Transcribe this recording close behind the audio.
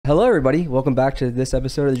Hello, everybody. Welcome back to this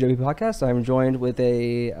episode of the JoJo podcast. I'm joined with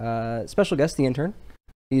a special guest, the intern.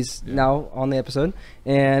 He's now on the episode.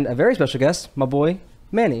 And a very special guest, my boy,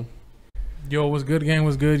 Manny. Yo, what's good, gang?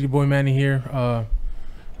 What's good? Your boy Manny here.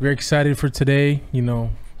 Very excited for today. You know,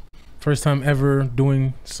 first time ever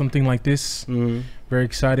doing something like this. Very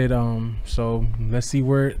excited. So let's see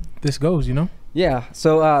where this goes, you know? Yeah.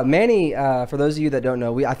 So Manny, for those of you that don't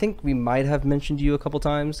know, I think we might have mentioned you a couple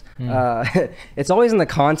times. It's always in the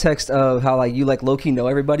context of how like you like low-key know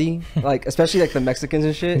everybody, like especially like the Mexicans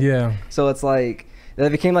and shit. Yeah. So it's like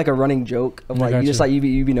that became like a running joke of like you just like you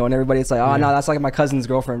be knowing everybody. It's like, oh no, that's like my cousin's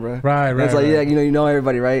girlfriend, bro. Right. It's like yeah, you know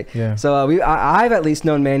everybody, right? Yeah. So I've at least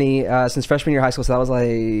known Manny since freshman year of high school. So that was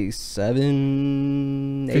like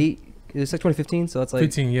 7, 8. It was like 2015, so it's like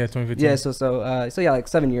 2015. Yeah, so yeah, like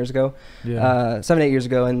 7 years ago. Yeah. 7, 8 years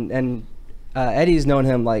ago, and Eddie's known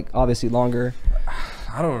him like obviously longer.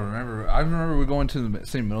 I don't remember. I remember we going to the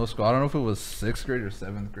same middle school. I don't know if it was 6th grade or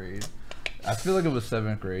 7th grade. I feel like it was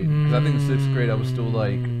 7th grade because I think 6th grade I was still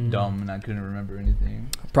like dumb and I couldn't remember anything.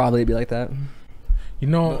 Probably be like that. You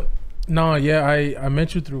know, I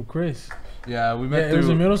met you through Chris. Yeah, we met. It was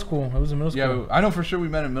in middle school. Yeah, I know for sure we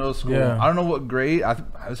met in middle school. Yeah. I don't know what grade. I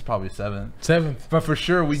was probably 7th. 7th. But for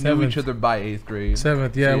sure we knew each other by 8th grade.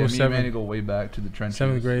 7th. Yeah, so it was 7th. Me and Manny go way back to the trenches.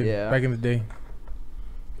 7th grade. Yeah. Back in the day.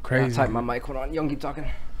 Crazy. I'll type my mic. Hold on. You can keep talking.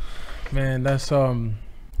 Man, that's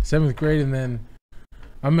 7th grade, and then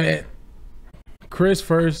I met Chris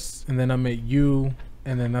first, and then I met you,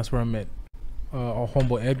 and then that's where I met our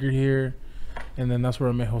homeboy Edgar here, and then that's where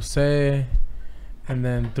I met Jose, and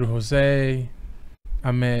then through Jose,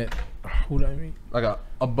 I met who did I meet? Like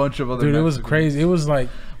a bunch of other. Dude, Mexicans. It was crazy. It was like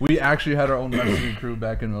we actually had our own Mexican crew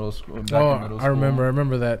back in middle school. I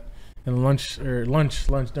remember that. And lunch during lunch.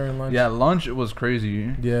 Yeah, lunch it was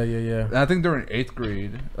crazy. Yeah. And I think during 8th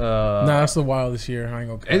grade. Nah, that's the wildest year. I ain't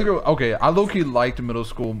gonna. 8th grade. Okay, I low-key liked middle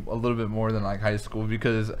school a little bit more than like high school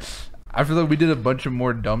because I feel like we did a bunch of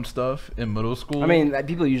more dumb stuff in middle school. I mean,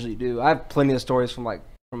 people usually do. I have plenty of stories from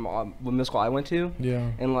middle school I went to. Yeah.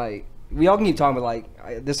 And like we all can keep talking, but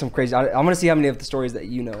like there's some crazy. I want to see how many of the stories that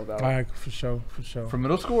you know about. All right, for sure. From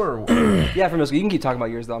middle school or yeah, from middle school. You can keep talking about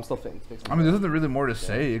yours though. I'm still fixing. I mean, there's nothing really more to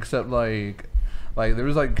say except like there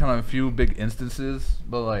was like kind of a few big instances,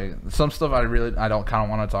 but like some stuff I don't kind of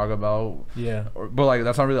want to talk about. Yeah. But like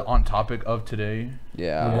that's not really on topic of today.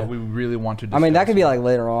 Yeah. What we really want to discuss. I mean, that could be like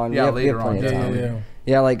later on. Yeah, we have later on.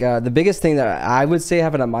 Yeah, like the biggest thing that I would say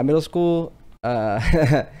happened at my middle school.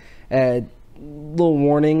 Little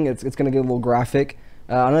warning, it's gonna get a little graphic.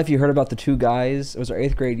 I don't know if you heard about the two guys. It was our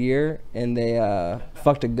 8th grade year, and they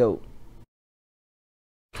fucked a goat.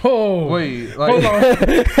 Oh wait, hold on.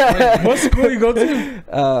 Wait, what school you go to?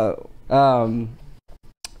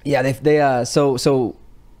 Yeah, they so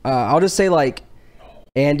I'll just say like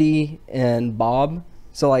Andy and Bob.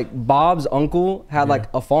 So like Bob's uncle had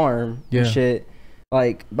like a farm and shit,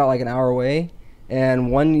 like about like an hour away.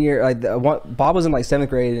 And one year, like Bob was in like 7th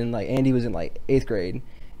grade, and like Andy was in like 8th grade,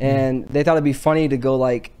 and they thought it'd be funny to go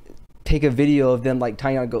like take a video of them like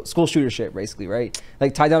tying down a goat, school shooter shit, basically, right?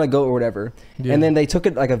 Like tie down a goat or whatever. Yeah. And then they took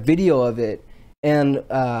it like a video of it, and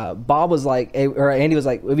Bob was like, or Andy was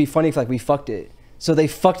like, it'd be funny if like we fucked it. So they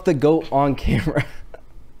fucked the goat on camera.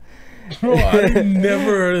 Bro, I never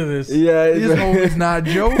heard of this. Yeah, this homie's not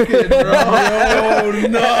joking, bro. Oh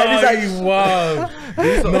no, he's like, wow.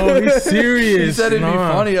 No, he's serious. He said it'd be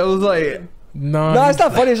funny. I was like, no, it's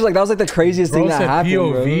not funny. It's just like that was like the craziest thing that happened,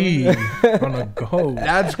 POV bro. On a goat.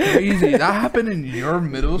 That's crazy. That happened in your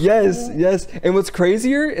middle school? Yes. And what's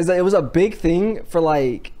crazier is that it was a big thing for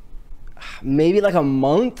like maybe like a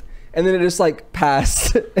month, and then it just like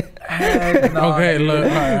passed. Okay, look.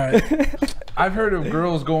 All right. I've heard of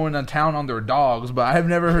girls going to town on their dogs, but I've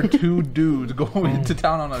never heard two dudes going to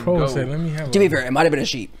town on a goat. Let me have to be fair, it might have been a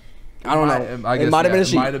sheep. I don't know. I guess, it might have been a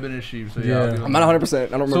sheep. It might have been a sheep. So yeah, I'm not 100%.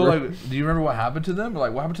 I don't remember. So like, do you remember what happened to them? Or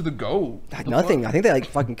like, what happened to the goat? Nothing. I think they like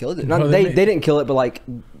fucking killed it. No, they didn't kill it, but like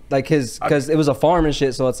because it was a farm and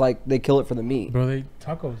shit. So it's like they kill it for the meat. Bro, they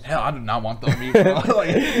tacos. Hell, I do not want the meat. Bro. Like,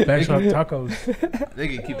 Backshot tacos. They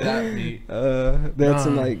can keep that meat. They had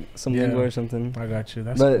some lingua or something. I got you.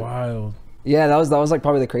 That's wild. Yeah, that was like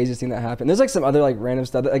probably the craziest thing that happened. There's like some other like random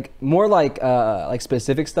stuff, like more like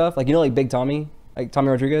specific stuff, like you know like Big Tommy, like Tommy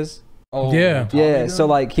Rodriguez. Oh yeah. So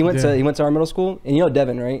like he went to our middle school, and you know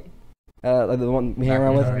Deven, right? Like the one we hang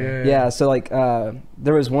around with. Yeah. So like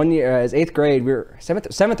there was one year as 8th grade, we were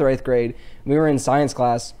 7th or 8th grade. We were in science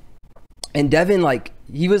class, and Deven like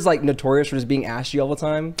he was like notorious for just being ashy all the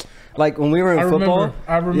time. Like when we were in football.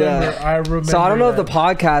 I remember. So I don't know if the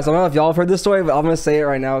podcast, I don't know if y'all have heard this story, but I'm gonna say it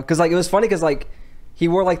right now because like it was funny because like he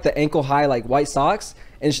wore like the ankle high like white socks,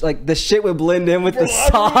 and like the shit would blend in with the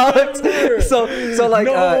socks. so like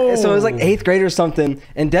so it was like 8th grade or something,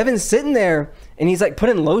 and Devin's sitting there and he's like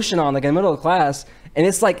putting lotion on like in the middle of class, and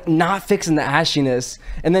it's like not fixing the ashiness.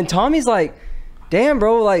 And then Tommy's like, damn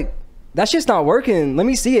bro, like that shit's not working, let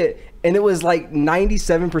me see it. And it was like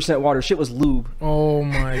 97% water. Shit was lube. Oh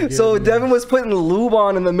my goodness. So Deven was putting lube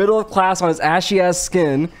on in the middle of class on his ashy ass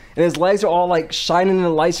skin, and his legs are all like shining in the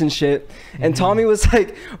lights and shit. And Tommy was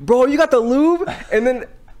like, bro, you got the lube? And then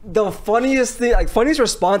the funniest thing, like funniest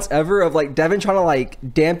response ever of like Deven trying to like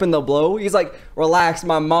dampen the blow. He's like, relax,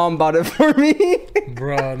 my mom bought it for me.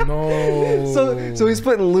 Bro, no. So he's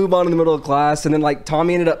putting lube on in the middle of class, and then like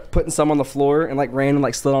Tommy ended up putting some on the floor and like ran and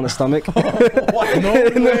like slid on his stomach. What? No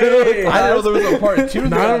way. I know there was a part 2 to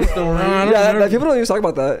that story. Yeah, people don't even talk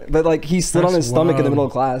about that. But like he slid on his stomach in the middle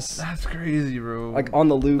of class. That's crazy, bro. Like on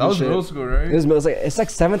the lube. That was and shit. middle school, right? It was like it's like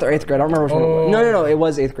 7th or 8th grade. I don't remember which one it was. No, it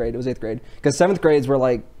was 8th grade. It was 8th grade. Because 7th grades were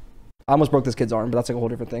like, I almost broke this kid's arm, but that's like a whole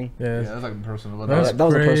different thing. Yeah, that's like personal. That was a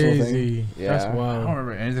personal thing. Yeah. That's wild. I don't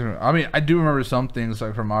remember anything. I mean, I do remember some things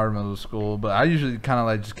like from our middle school, but I usually kind of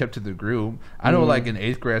like just kept to the group. I know like in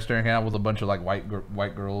 8th grade, I started hanging out with a bunch of like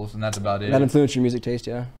white girls, and that's about it. That influenced your music taste,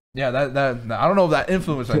 yeah. Yeah, that I don't know if that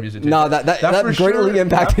influenced my music taste. No, that greatly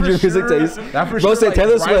impacted your music taste. That for Bro, sure. say Like,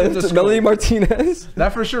 Taylor Brian Swift, Melody Martinez.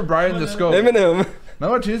 That for sure. Brian the Scope. Eminem.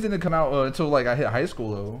 Melody Martinez didn't come out until like I hit high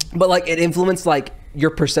school though. But like it influenced like your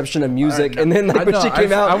perception of music, and then like when she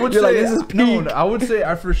came out, I would say, like, this is peak. No, I would say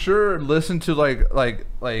I for sure listened to like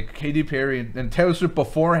Katy Perry and Taylor Swift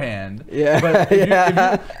beforehand. Yeah. But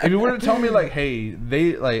if you were to tell me like, hey,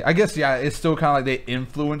 they like, I guess yeah, it's still kind of like they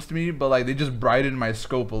influenced me, but like they just brightened my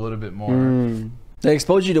scope a little bit more. They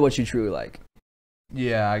exposed you to what you truly like.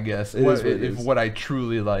 Yeah, I guess what I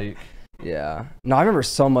truly like. Yeah. No, I remember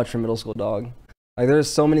so much from middle school, dog. Like there's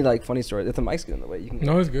so many like funny stories. If the mic's getting in the way, you can.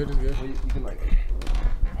 No, it's good. It's good. You can like.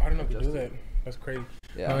 I don't know if you do that. That's crazy.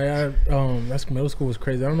 Yeah. That's middle school was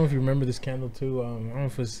crazy. I don't know if you remember this candle too. I don't know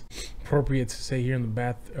if it's appropriate to say here in the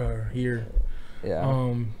bath here.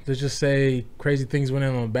 Yeah. Let's just say crazy things went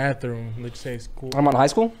on in the bathroom. Let's just say it's cool. I'm on high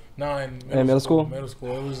school. No, in middle school. Middle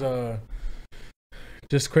school. It was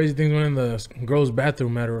just crazy things went in the girls'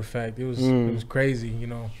 bathroom. Matter of fact, it was crazy. You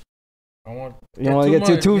know. You don't want to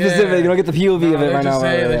get too specific. You don't get the POV of it right now.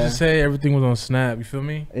 Let's just say everything was on Snap. You feel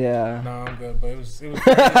me? Yeah. No, I'm good. But it was I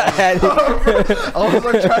was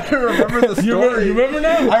like trying to remember the story. You remember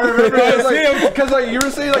now? I remember because like you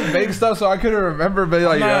were saying like big stuff, so I couldn't remember. But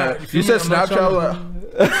like you said Snapchat.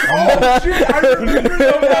 Oh shit! I remember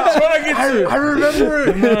that. I remember it.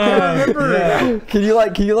 I remember it. Can you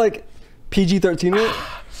like PG-13 it?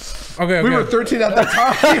 Okay. We were 13 at the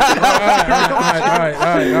time.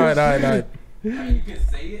 All right. You can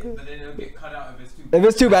say it, but then it'll get cut out if it's too. If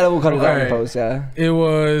it's too bad, we'll cut it out in post. Yeah. It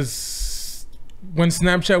was when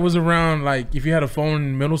Snapchat was around. Like, if you had a phone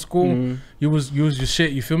in middle school, you was your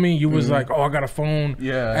shit. You feel me? You was like, oh, I got a phone.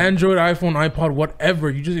 Yeah. Android, iPhone, iPod, whatever.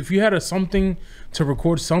 You just if you had something to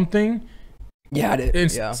record something. Yeah, it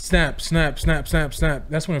is. Yeah. Snap.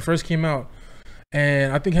 That's when it first came out.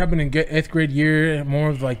 And I think it happened in 8th grade year, more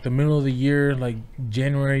of like the middle of the year, like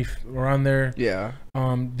January around there. Yeah.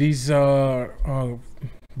 These girls.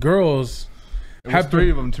 It was 3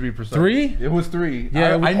 of them to be precise. 3? It was 3.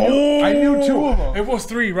 Yeah, I knew 2 of them. It was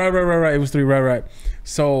 3. Right. It was 3. Right.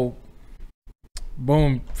 So,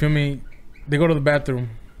 boom. Feel me? They go to the bathroom.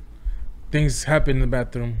 Things happen in the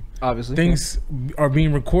bathroom. Obviously. Things are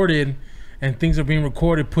being recorded. And things are being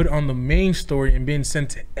recorded, put on the main story, and being sent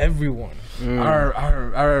to everyone.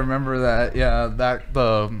 I remember that. Yeah,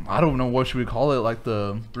 I don't know what should we call it, like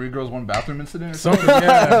the 3 girls 1 bathroom incident or something.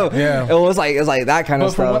 Yeah. It was like that kind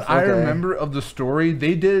of stuff. But from what I remember of the story,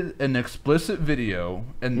 they did an explicit video,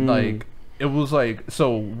 and like it was like, so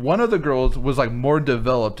one of the girls was like more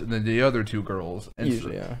developed than the other 2 girls, and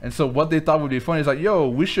usually, yeah. And so what they thought would be funny is like, yo,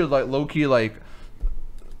 we should like low key like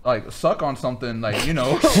suck on something, like, you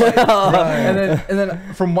know. and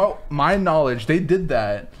then from what my knowledge, they did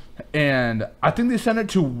that, and I think they sent it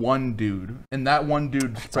to one dude, and that one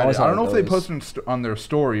dude spread it. I don't know if they posted on their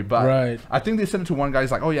story, but I think they sent it to one guy.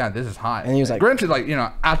 He's like, oh yeah, this is hot. And he was like, granted, like, you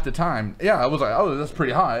know, at the time, yeah, I was like, oh, that's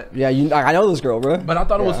pretty hot. Yeah, I know this girl, bro. But I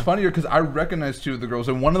thought it was funnier because I recognized 2 of the girls,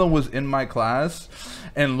 and one of them was in my class.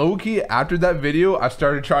 And low-key, after that video, I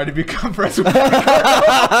started trying to become friends with her.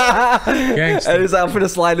 Gangster. And he's like, I'm finna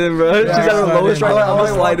slide in, bro. Yeah, she's at the lowest right now. I'm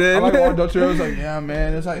gonna slide in. I walked up to her. I was like, yeah,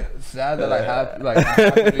 man, it's like sad that I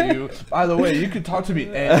have to you. you. By the way, you can talk to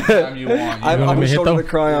me anytime you want. I'm shoulder to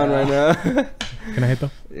cry on right now. Can I hit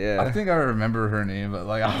though? Yeah. I think I remember her name, but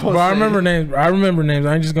like I remember names.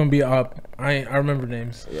 I ain't just gonna be up. I remember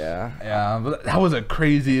names. Yeah. Yeah, but that was a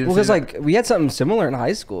crazy. Well, because like we had something similar in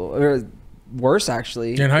high school, or worse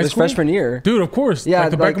actually. In high school? Freshman year, dude. Of course. Yeah.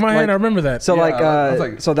 Like the back of my hand, I remember that. So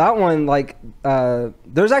Yeah, so that one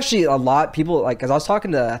there's actually a lot people like, cause I was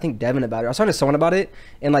talking to I think Deven about it. I was talking to someone about it,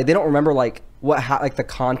 and like they don't remember like like the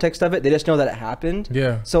context of it. They just know that it happened.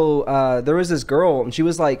 Yeah. So there was this girl, and she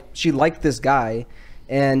was like, she liked this guy,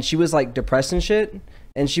 and she was like depressed and shit,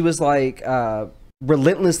 and she was like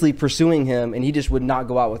relentlessly pursuing him, and he just would not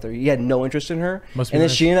go out with her. He had no interest in her. And then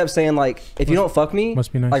she ended up saying like, if you don't fuck me,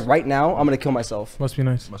 must be nice. like right now, I'm gonna kill myself. Must be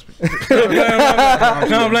nice. Must be.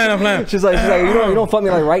 I'm playing. She's like, you don't fuck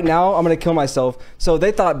me like right now, I'm gonna kill myself. So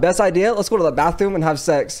they thought, best idea, let's go to the bathroom and have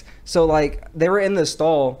sex. So like they were in the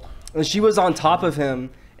stall, and she was on top of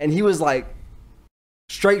him, and he was like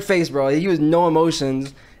straight face, bro. He was no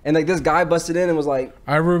emotions, and like this guy busted in and was like,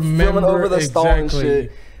 I remember filming over the stall and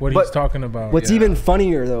shit. What he's talking about. What's even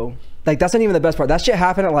funnier though, like that's not even the best part. That shit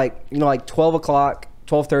happened at like, you know, like 12 o'clock,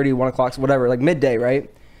 12:30, 1 o'clock, whatever, like midday, right?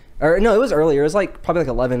 Or no, it was earlier. It was like probably like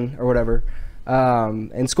 11 or whatever.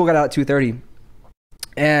 And school got out at 2:30.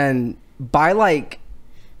 And by like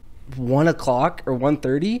 1 o'clock or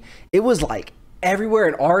 1:30, it was like everywhere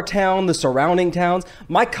in our town, the surrounding towns.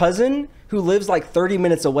 My cousin, who lives like 30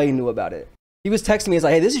 minutes away, knew about it. He was texting me. He's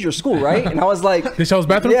like, "Hey, this is your school, right?" And I was like, "This y'all's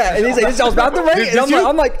bathroom?" Yeah, and he's like, "This y'all's bathroom, right?" And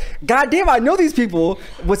I'm like, "God damn, I know these people."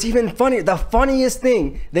 What's even funnier? The funniest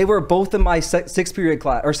thing, they were both in my sixth period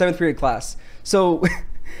class or seventh period class. So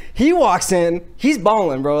he walks in, he's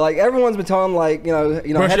balling, bro. Like everyone's been telling him, like, you know,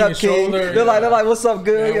 head up, king. Shoulder, they're like, "What's up,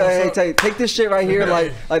 good?" Yeah, like, "Hey, take this shit right here."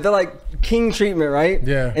 Like they're like king treatment, right?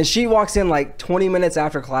 Yeah. And she walks in like 20 minutes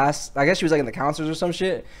after class. I guess she was like in the counselors or some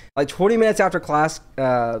shit. Like 20 minutes after class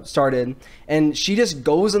started, and she just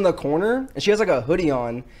goes in the corner, and she has like a hoodie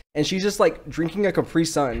on, and she's just like drinking a Capri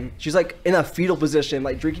Sun. She's like in a fetal position,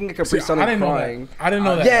 like drinking a Capri Sun and crying. I didn't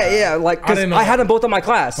know that. Yeah, like because I had them both in my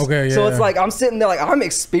class. Okay, yeah. So it's like I'm sitting there, like I'm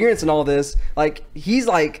experiencing all this. Like he's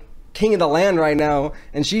like king of the land right now,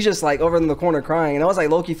 and she's just like over in the corner crying. And I was like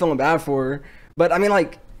low key feeling bad for her, but I mean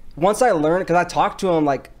like once I learned, because I talked to him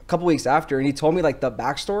like a couple weeks after, and he told me like the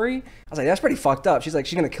backstory. I was like, that's pretty fucked up. She's like,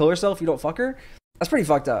 she's gonna kill herself if you don't fuck her. That's pretty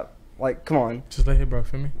fucked up. Like, come on. Just like, hey, bro,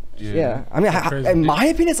 feel me? Yeah. I mean, in my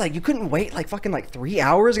opinion, it's like you couldn't wait like fucking like 3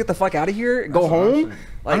 hours, get the fuck out of here, go home.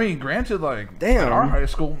 Like, I mean, granted, like damn, in our high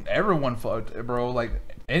school, everyone fucked, bro. Like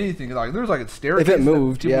anything, like there's like a stereotype. If it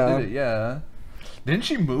moved, yeah. Did it, yeah. Didn't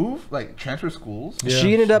she move? Like transfer schools? Yeah.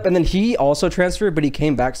 She ended up, and then he also transferred, but he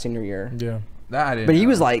came back senior year. Yeah. That I didn't. But he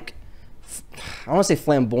was like, I don't want to say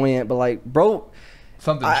flamboyant, but like, bro.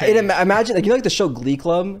 Something changed. Imagine, like, you know, like the show Glee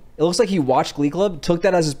Club. It looks like he watched Glee Club, took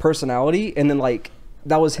that as his personality, and then like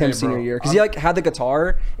that was him senior year, because he like had the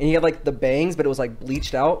guitar and he had like the bangs, but it was like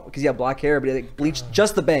bleached out because he had black hair, but he like bleached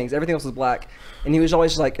just the bangs. Everything else was black, and he was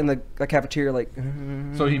always just like in the cafeteria, like.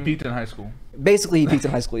 So he peaked in high school. Basically, he peaked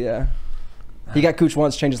in high school. Yeah, he got cooch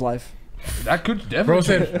once, changed his life. That could definitely. Bro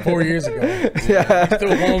said 4 years ago. Yeah, he's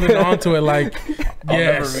still holding on to it like,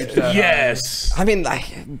 yes, yes. I mean,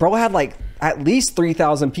 like, bro had like at least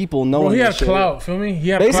 3,000 people knowing. Bro, he had this shit. Clout. Feel me? He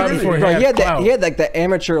had clout before he had clout. He had like the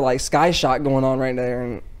amateur like sky shot going on right there,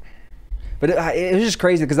 and but it was just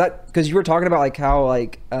crazy because you were talking about like how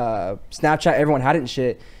like Snapchat, everyone had it and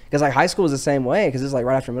shit. Because like high school was the same way, because it's like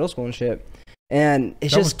right after middle school and shit, and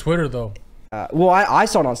it's that just was Twitter though. Well, I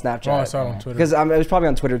saw it on Snapchat. Oh, I saw it on Twitter. Because it was probably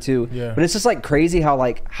on Twitter too. Yeah. But it's just like crazy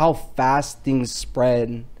how fast things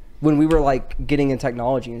spread when we were like getting in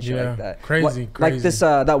technology and shit like that. Crazy. Like this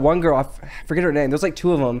that one girl, I forget her name. There's like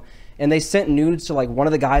two of them, and they sent nudes to like one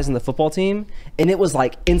of the guys in the football team, and it was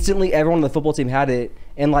like instantly everyone on the football team had it,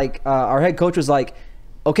 and like our head coach was like,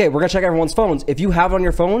 "Okay, we're gonna check everyone's phones. If you have it on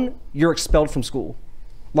your phone, you're expelled from school."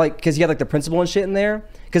 Like, because he had like the principal and shit in there,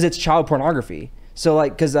 because it's child pornography. So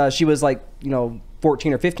like, because she was like,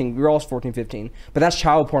 14 or 15. We were all 14, 15. But that's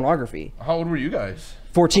child pornography. How old were you guys?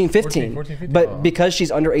 14, 15. 14, 15. But because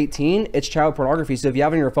she's under 18, it's child pornography. So if you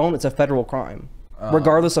have it on your phone, it's a federal crime,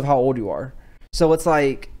 regardless of how old you are. So it's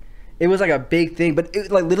like, it was like a big thing. But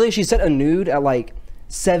it, like literally, she sent a nude at like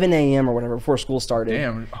 7 a.m. or whatever before school started.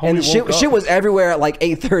 Damn, and shit was everywhere at like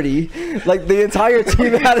 8:30. Like the entire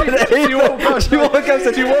team had it at 8:30. She woke up and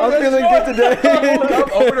said, "I'm feeling good today."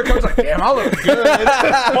 Opened her comes like, "Damn, I look good."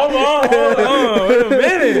 Hold on, wait a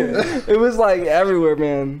minute. It was like everywhere,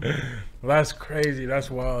 man. That's crazy.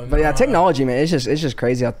 That's wild. But yeah, technology, man. It's just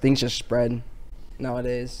crazy how things just spread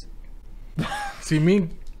nowadays. See, me,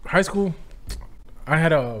 high school, I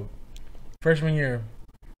had a freshman year.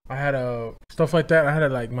 I had a stuff like that. I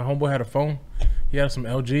had like my homeboy had a phone. He had some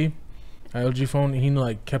LG phone. And he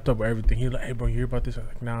like kept up with everything. He like, hey bro, you hear about this? I was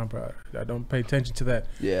like, nah, bro, I don't pay attention to that.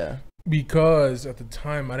 Yeah. Because at the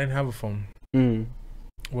time I didn't have a phone.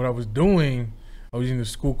 What I was doing, I was using the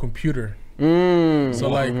school computer. So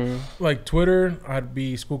like Twitter, I'd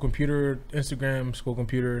be school computer, Instagram, school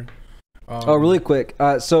computer. Oh, really quick.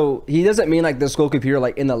 So he doesn't mean like the school computer,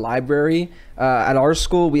 like in the library. At our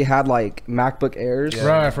school, we had like MacBook Airs. Yeah.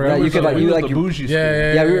 Right. You could like you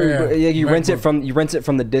rent it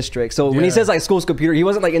from the district. So when he says like school's computer, he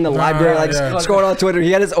wasn't like in the library like scrolling on Twitter.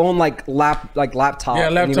 He had his own like laptop. Yeah,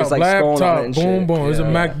 laptop. And he was, like, scrolling on it and boom, shit. boom. It was a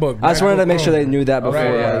MacBook. I just wanted to make sure they knew that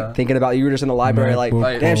before like thinking about you were just in the library like,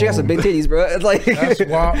 damn, she got some big titties, bro. It's like, that's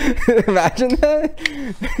wild. Imagine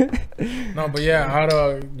that. No, but yeah, I'd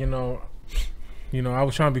I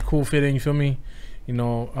was trying to be cool, fit in. You feel me?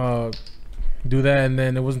 Do that, and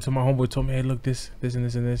then it wasn't until my homeboy told me, "Hey, look, this, and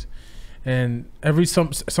this, and this," and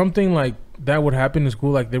something like that would happen in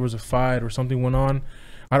school. Like there was a fight or something went on,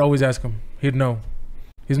 I'd always ask him. He'd know.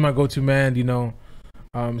 He's my go-to man.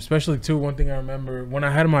 Especially too. One thing I remember when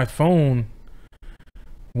I had my phone.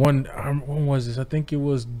 When was this? I think it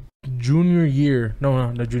was junior year.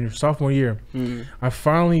 No, not junior, sophomore year. I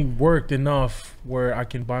finally worked enough where I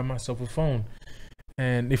can buy myself a phone.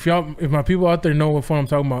 And if my people out there know what phone I'm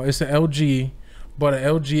talking about, it's an LG, but an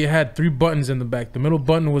LG, it had 3 buttons in the back. The middle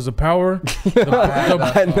button was the power,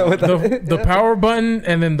 the power button,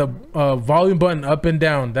 and then the volume button up and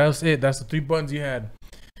down. That's it. That's the 3 buttons you had.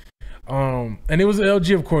 And it was an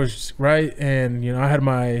LG, of course, right? And I had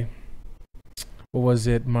my, what was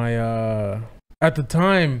it? My at the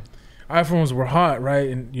time, iPhones were hot, right?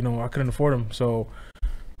 And I couldn't afford them, so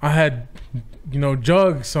I had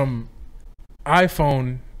jugged some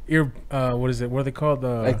iPhone what is it? What are they called?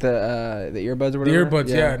 Like the earbuds or whatever? The earbuds,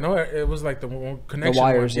 yeah. No, it was like the connection. The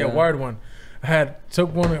wires, one. Yeah, wired one. I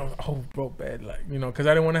took one and I was, oh, bro, bad, like, because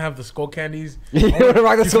I didn't want to have the skull candies. You want to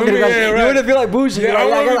rock the skull candies? You want to feel like bougie. Yeah,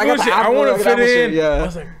 I want to fit in. Yeah. I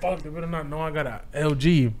was like, fuck, they better not know I got a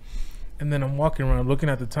LG. And then I'm walking around looking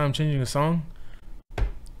at the time, changing a song.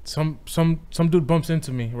 Some dude bumps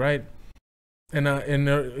into me, right? And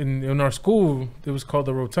in our school, it was called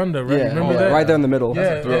the Rotunda, right? Yeah, remember that? Right there in the middle.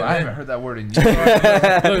 Yeah. I haven't heard that word in years.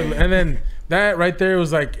 And then that right there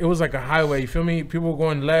was like a highway. You feel me? People were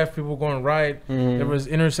going left, people were going right. There was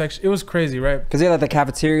intersection. It was crazy, right? Because they had like the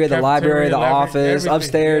cafeteria, the library, the office,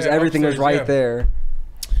 upstairs. Everything was right there.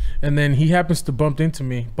 And then he happens to bump into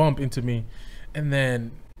me, and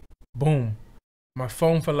then boom, my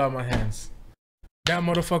phone fell out of my hands. That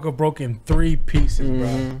motherfucker broke in 3 pieces,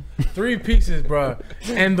 bro. 3 pieces, bro.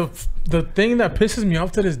 And the thing that pisses me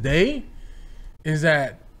off to this day is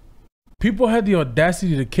that people had the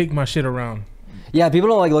audacity to kick my shit around. Yeah, people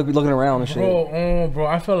don't like looking around and shit. Bro,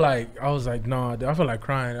 I felt like, I was like, nah, I feel like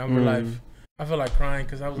crying. I'm in life. I feel like crying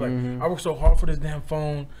because I was like, I worked so hard for this damn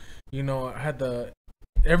phone. I had the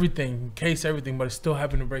everything, case, everything, but it still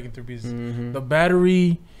happened to break in 3 pieces. The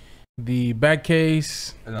battery, the back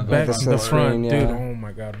case, the front, dude. Oh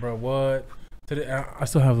my god, bro, what? I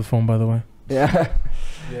still have the phone, by the way. Yeah,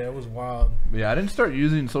 it was wild. Yeah, I didn't start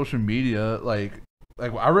using social media like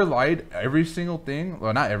I relied every single thing.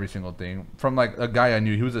 Well, not every single thing. From like a guy I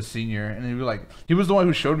knew, he was a senior, and he was the one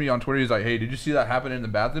who showed me on Twitter. He's like, "Hey, did you see that happen in the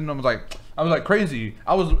bathroom?" And I was like crazy.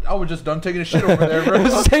 I was just done taking a shit over there, bro. It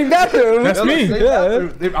was the same bathroom. That's me. Yeah.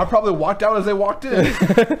 I probably walked out as they walked in.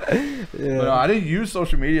 But I didn't use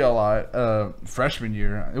social media a lot freshman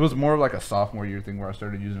year. It was more of like a sophomore year thing where I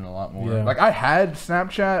started using it a lot more. Like I had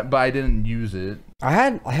Snapchat, but I didn't use it. I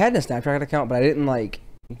had a Snapchat account, but I didn't like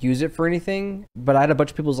use it for anything. But I had a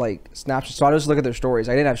bunch of people's like Snapchat, so I just look at their stories.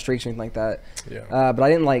 I didn't have streaks or anything like that. But I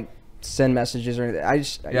didn't like send messages or anything. I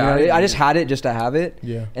just had it just to have it.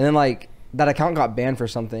 And then like that account got banned for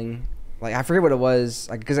something. Like I forget what it was.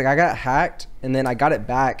 Like because I got hacked and then I got it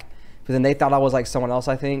back. But then they thought I was like someone else,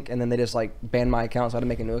 I think, and then they just like banned my account, so I had to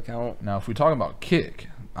make a new account. Now, if we're talking about Kick,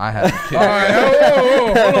 I had a Kick. All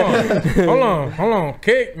right, hold on,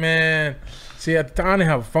 Kick, man. See, at the time I didn't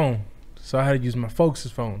have a phone, so I had to use my folks'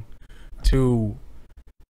 phone to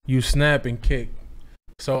use Snap and Kick.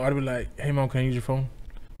 So I'd be like, "Hey, mom, can I use your phone?"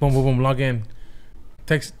 Boom, boom, boom, log in.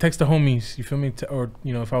 Text the homies, you feel me? Or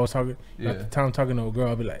if I was talking at the time talking to a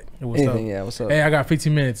girl, I'd be like, "Hey, what's up? Yeah, what's up? Hey, I got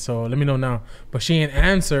 15 minutes, so let me know now." But she didn't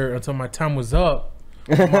answer until my time was up.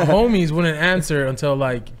 My homies wouldn't answer until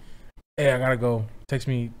like, "Hey, I gotta go. Text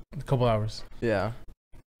me a couple hours." Yeah.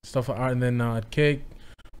 Stuff like that. And then Kick,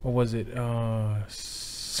 what was it?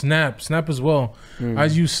 Snap as well. I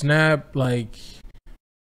used Snap like,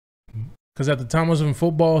 cause at the time I was in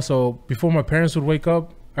football, so before my parents would wake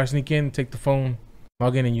up, I sneak in, take the phone.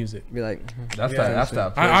 log in and use it. Be like, That's that.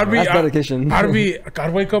 That's dedication.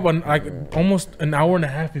 I'd wake up on like almost an hour and a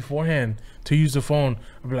half beforehand to use the phone.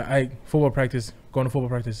 I'd be like, "Hey, football practice, going to football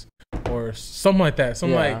practice," or something like that.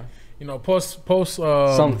 Something like, you know, post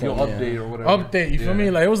something, you'll update or whatever. Update, you feel me?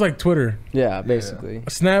 Like it was like Twitter. Yeah, basically.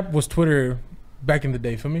 Snap was Twitter back in the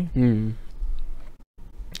day, feel me? Mm.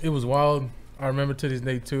 It was wild. I remember to this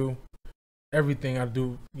day too. Everything I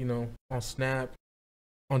do, you know, on Snap,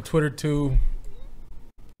 on Twitter too.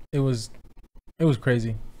 It was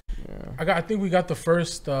crazy. Yeah. I think we got the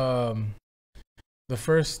first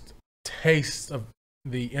taste of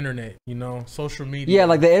the internet, you know, social media. Yeah,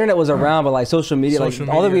 like the internet was around, but like social media,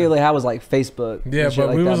 all that we really had was like Facebook. Yeah, but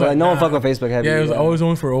like we was like, no one fuck with Facebook heavy. Yeah, it was always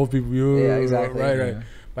only for old people. Yeah, exactly. Right. Yeah.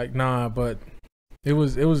 Like nah, but it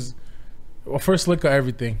was a first look at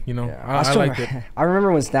everything, you know. Yeah. I liked it. I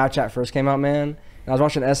remember when Snapchat first came out, man. And I was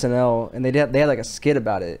watching SNL, and they had like a skit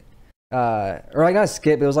about it, or like not a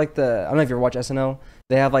skit, but it was like I don't know if you ever watch SNL.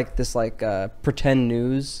 They have like this like pretend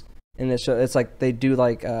news, and it's like they do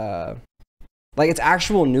like it's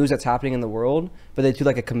actual news that's happening in the world, but they do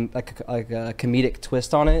like a comedic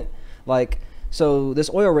twist on it. Like, so this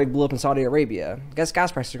oil rig blew up in Saudi Arabia. Guess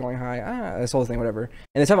gas prices are going high. This whole thing, whatever.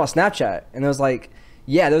 And they talk about Snapchat, and it was like,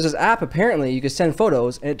 yeah, there's this app apparently you could send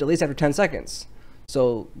photos and it deletes after 10 seconds.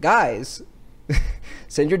 So guys,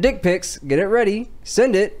 send your dick pics, get it ready,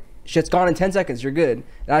 send it. Shit's gone in 10 seconds. You're good.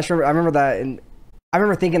 And I remember that, and I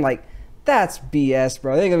remember thinking like, that's BS,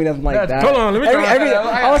 bro. There ain't gonna be nothing like that. Hold on, let me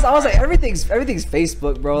I was like, everything's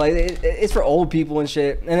Facebook, bro. Like it's for old people and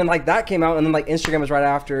shit. And then like that came out, and then like Instagram was right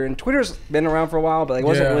after, and Twitter's been around for a while, but like, it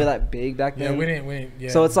wasn't really that big back then. Yeah, we didn't. Yeah.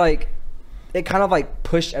 So it's like, it kind of like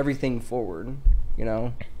pushed everything forward, you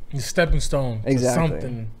know. It's stepping stone. Exactly. To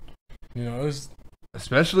something, you know. It was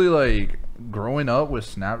especially like growing up with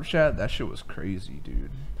Snapchat. That shit was crazy,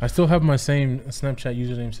 dude. I still have my same Snapchat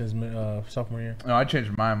username since sophomore year. No, I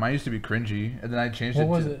changed mine. Mine used to be cringy, and then I changed it.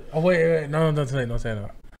 What was it? Oh wait, no, don't say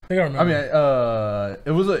that. I think I remember. I mean,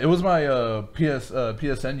 it was my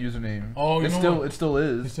PSN username. Oh, it still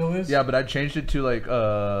is. It still is. Yeah, but I changed it to like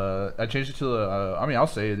I mean, I'll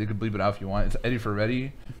say it. You can bleep it out if you want. It's Eddie for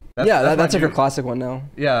Ready. That's like a classic one now.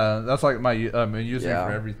 Yeah, that's like my username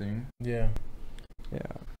for everything. Yeah.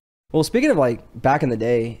 Well, speaking of like back in the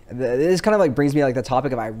day, this kind of like brings me like the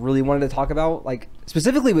topic of I really wanted to talk about, like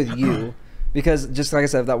specifically with you, because just like I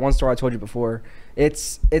said, that one story I told you before,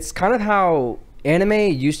 it's kind of how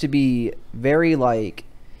anime used to be very like,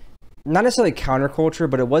 not necessarily counterculture,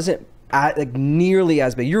 but it wasn't like nearly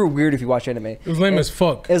as big. You were weird if you watch anime. It was lame as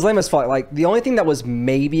fuck. It was lame as fuck. Like the only thing that was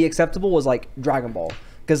maybe acceptable was like Dragon Ball,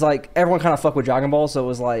 because like everyone kind of fucked with Dragon Ball, so it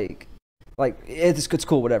was like it's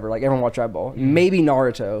cool, whatever. Like everyone watched Dragon Ball. Maybe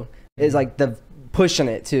Naruto is like the pushing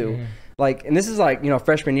it too. Like, and this is like, you know,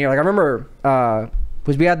 freshman year. Like I remember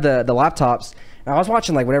because we had the laptops, and I was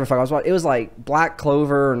watching like whatever the fuck I was watching. It was like Black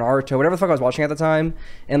Clover or Naruto, whatever the fuck I was watching at the time.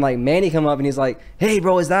 And like Manny come up and he's like, "Hey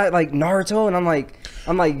bro, is that like Naruto?" And I'm like,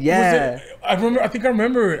 yeah. I think I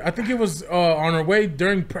remember it. I think it was on our way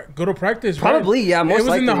during go to practice. Probably, right? yeah. Most likely. It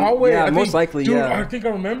was in the hallway. Yeah, most likely. Dude, yeah. I think I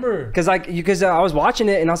remember. Because I was watching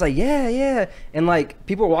it and I was like, yeah. And like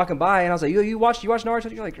people were walking by and I was like, you watch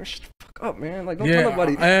Naruto? You're like, shut the fuck up, man. Like don't tell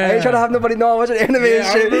nobody. I ain't trying to have nobody know I'm watching anime and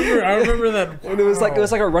shit. I remember that. And it was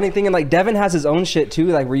like a running thing, and like Deven has his own shit too.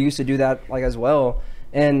 Like we used to do that like as well.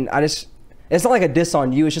 And it's not like a diss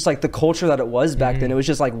on you. It's just like the culture that it was back then. It was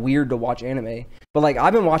just like weird to watch anime. But like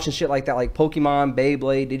I've been watching shit like that, like Pokemon,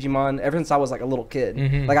 Beyblade, Digimon, ever since I was like a little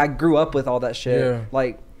kid. Like I grew up with all that shit. Yeah.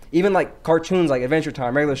 Like even like cartoons, like Adventure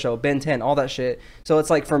Time, regular show, Ben 10, all that shit. So it's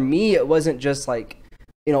like for me, it wasn't just like,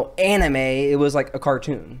 you know, anime. It was like a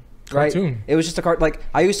cartoon. Right? It was just a like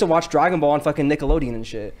I used to watch Dragon Ball on fucking Nickelodeon and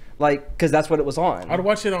shit. Like, cause that's what it was on. I'd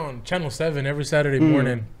watch it on Channel 7 every Saturday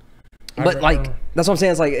morning. But like that's what I'm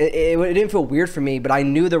saying. It's like it didn't feel weird for me, but I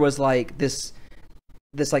knew there was like this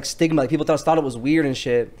like stigma. Like people thought it was weird and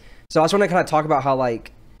shit. So I just want to kind of talk about how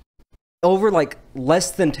like over like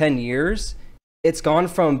less than 10 years, it's gone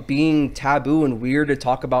from being taboo and weird to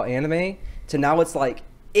talk about anime to now it's like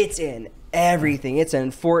it's in everything. It's in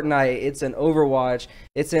Fortnite, it's in Overwatch,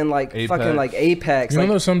 it's in like fucking like Apex. You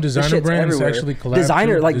know, some designer brands actually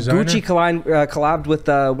collab. Like Gucci collabed with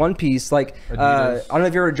One Piece. Like I don't know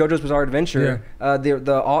if you heard of JoJo's Bizarre Adventure. Yeah. The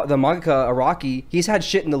mangaka Araki, he's had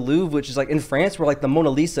shit in the Louvre, which is like in France where like the Mona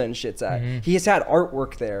Lisa and shit's at. He has had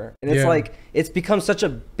artwork there, and it's like it's become such a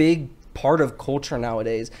big part of culture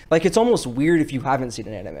nowadays. Like it's almost weird if you haven't seen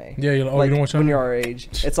an anime. Yeah, you're like, you don't watch when you're our age.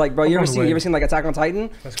 It's like, bro, you ever seen like Attack on Titan?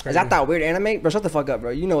 That's crazy. Is that weird anime? Bro, shut the fuck up,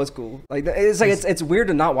 bro. You know it's cool. Like it's like it's weird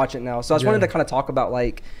to not watch it now. So I just wanted to kind of talk about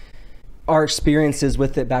like our experiences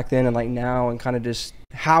with it back then and like now, and kind of just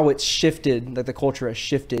how it's shifted, like the culture has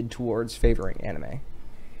shifted towards favoring anime.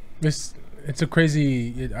 It's a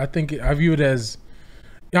crazy. I think I view it as.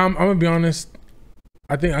 Yeah, I'm gonna be honest.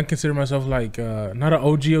 I think I consider myself like not an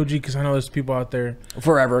OG because I know there's people out there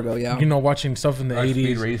forever ago, yeah. You know, watching stuff in the 80s,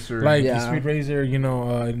 Speed Racer, like yeah. Speed Racer. You know,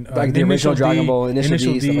 like the original Dragon Ball, Initial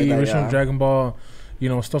D, stuff like that, original yeah. Dragon Ball. You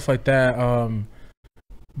know, stuff like that.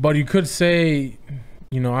 But you could say,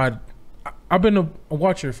 you know, I've been a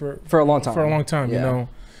watcher for a long time. For a long time, yeah. you know,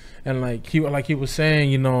 and like he was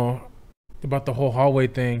saying, you know, about the whole hallway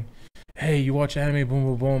thing. Hey, you watch anime, boom,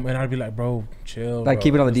 boom, boom, and I'd be like, bro, chill. Like bro.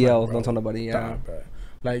 keep it on the It's DL, like, bro, don't tell nobody. Yeah. Stop, bro.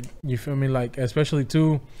 Like, you feel me? Like, especially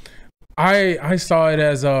too, I saw it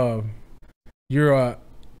as you're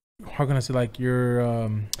how can I say, like, you're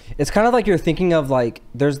it's kind of like you're thinking of like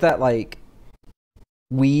there's that like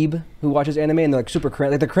weeb who watches anime and they're like super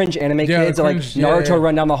cringe, like the cringe anime kids that like Naruto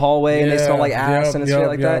run down the hallway and they smell like ass and shit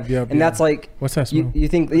like that. And that's like, what's that smell? You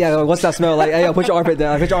think, yeah, like, what's that smell? Like, hey, yo, put your armpit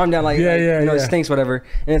down, put your arm down, like, you know, it stinks, whatever.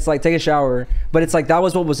 And it's like, take a shower. But it's like, that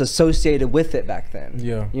was what was associated with it back then.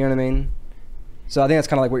 Yeah. You know what I mean? So I think that's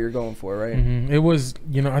kind of like what you're going for, right? Mm-hmm. It was,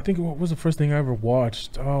 you know, I think what was the first thing I ever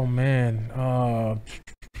watched? Oh, man.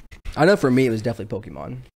 I know for me, it was definitely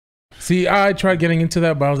Pokemon. See, I tried getting into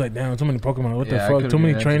that, but I was like, damn, too many Pokemon. What the fuck? Too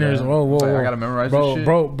many trainers. Whoa. I gotta memorize this shit.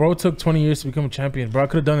 Bro took 20 years to become a champion. Bro, I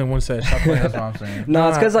could have done it in one set. Stop playing. That's what I'm saying. No,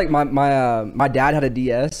 it's because like my dad had a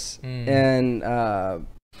DS, and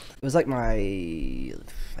it was like my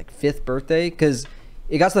like 5th birthday, because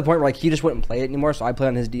it got to the point where like he just wouldn't play it anymore, so I played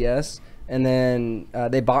on his DS, and then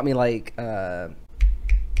they bought me like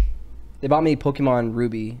Pokemon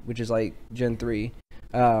Ruby, which is like Gen 3.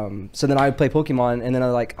 So then I would play Pokemon, and then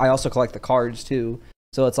I also collect the cards too.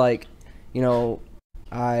 So it's like, you know,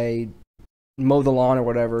 I mow the lawn or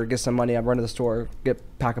whatever, get some money, I run to the store, get a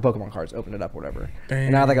pack of Pokemon cards, open it up, whatever. Dang.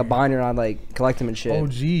 And I had like a binder, and I'd like collect them and shit.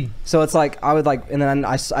 OG. So it's like I would like, and then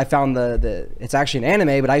I found the it's actually an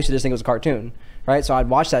anime, but I used to just think it was a cartoon. Right, so I'd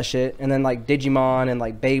watch that shit, and then like Digimon and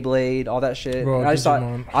like Beyblade, all that shit. Bro,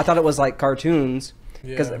 and I thought it was like cartoons.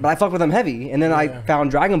 But I fucked with them heavy, and then I found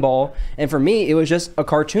Dragon Ball, and for me it was just a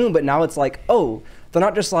cartoon. But now it's like, oh, they're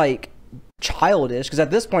not just like childish, because at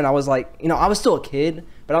this point I was like, you know, I was still a kid,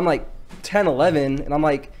 but I'm like 10, 11, and I'm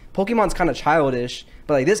like, Pokemon's kind of childish,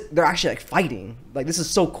 but like this, they're actually like fighting. Like, this is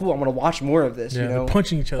so cool. I'm gonna watch more of this. You know, they're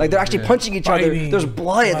punching each other. Like, they're actually punching each other. There's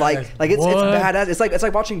blood. Like it's badass. It's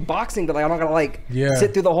like watching boxing, but like I'm not gonna like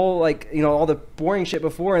sit through the whole like, you know, all the boring shit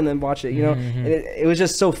before and then watch it. You know, and it was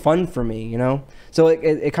just so fun for me. You know, so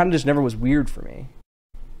it kind of just never was weird for me.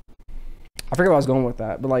 I forget where I was going with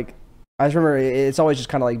that, but like I just remember it's always just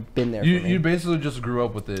kind of like been there. You basically just grew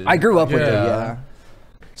up with it. I grew up with it. Yeah.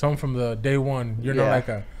 Something from the day one. You're not like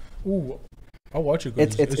a, ooh, I'll watch it.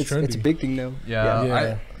 It's trendy. It's a big thing though.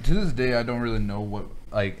 Yeah. To this day, I don't really know what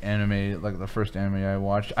like anime, like the first anime I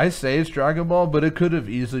watched. I say it's Dragon Ball, but it could have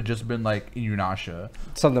easily just been like Inuyasha.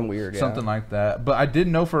 Something weird. Something like that. But I did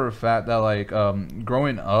know for a fact that like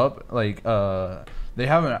growing up, like they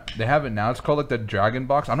have it now. It's called like the Dragon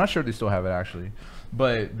Box. I'm not sure if they still have it actually.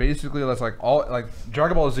 But basically, that's like all like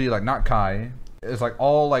Dragon Ball Z, like not Kai. It's like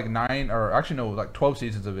all like 9 or actually no, like 12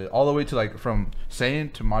 seasons of it, all the way to like from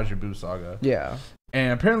Saiyan to Majin Buu Saga. Yeah.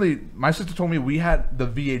 And apparently, my sister told me we had the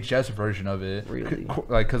VHS version of it. Really?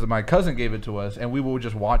 Like, because my cousin gave it to us, and we would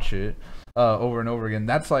just watch it over and over again.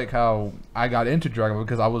 That's like how I got into Dragon Ball,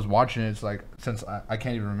 because I was watching it like since I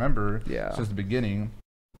can't even remember since the beginning.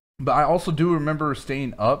 But I also do remember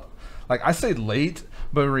staying up. Like, I stayed late,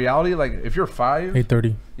 but in reality, like if you're 5,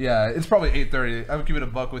 8:30. Yeah, it's probably 8:30. I would keep it a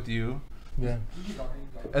buck with you. Yeah.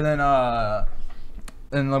 And then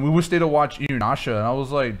and like, we would stay to watch Inuyasha, and I was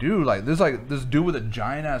like, dude, like this dude with a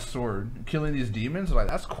giant ass sword killing these demons, like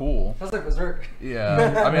that's cool. That's like Berserk.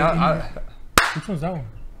 Yeah. I mean, which one's that one?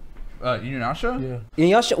 Inuyasha? Yeah.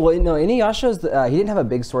 Inuyasha. Well, no, Inuyasha's he didn't have a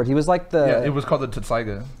big sword. He was like the. Yeah, it was called the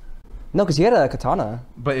Tetsaiga. No, because he had a katana.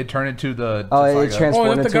 But it turned into the. Oh, it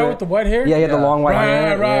transformed into the guy with the white hair? Yeah, he had the long white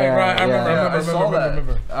hair. Right.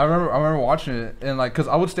 I remember watching it, and like, cause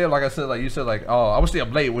I would stay up, like I said, like you said, like, oh, I would stay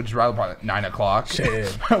up late, which is around probably like 9 o'clock.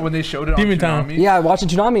 Shit. When they showed it on Toonami. Yeah, watching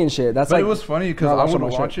Toonami and shit. But it was funny because I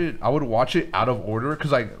would watch it out of order,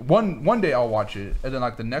 cause like one day I'll watch it, and then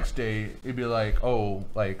like the next day it'd be like, oh,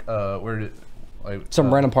 like where did like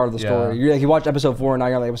some random part of the story. You're like, you watched episode 4 and now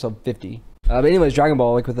you're on like episode 50. But anyways, Dragon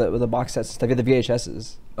Ball, like with the box sets and stuff, you had the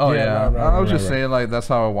VHSs. Oh yeah, I was just saying, like that's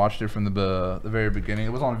how I watched it from the very beginning. It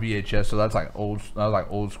was on VHS, so that's like old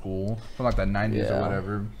school from like the 90s or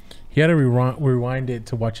whatever. he had to rewind it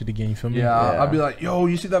to watch it again. You feel me? Yeah, I'd be like, yo,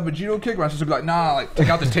 you see that Vegito kick? My sister would be like, nah, like take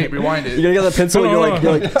out the tape, rewind it. You gotta get the pencil. You're like,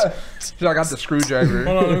 She's like, I got the screwdriver.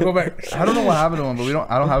 Hold on, let me go back. I don't know what happened to him, but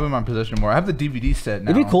I don't have him in my possession anymore. I have the DVD set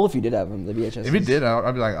now. It'd be cool if you did have them, the VHS. If he did,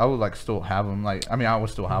 I'd be like, I would like still have them. Like, I mean, I would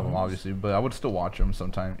still have them obviously, but I would still watch them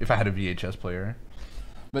sometime if I had a VHS player.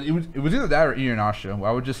 But it was either that or Inuyasha, where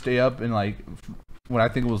I would just stay up and like when I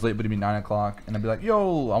think it was late, but it'd be 9 o'clock, and I'd be like,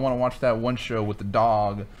 yo, I want to watch that one show with the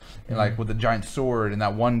dog and like with the giant sword and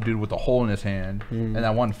that one dude with a hole in his hand and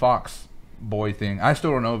that one fox boy thing. I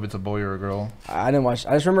still don't know if it's a boy or a girl. I didn't watch.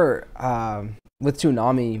 I just remember with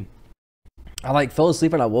Toonami, I like fell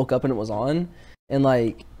asleep and I woke up and it was on, and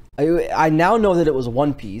like I now know that it was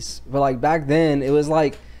One Piece, but like back then it was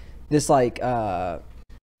like this like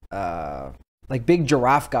big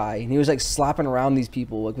giraffe guy, and he was like slapping around these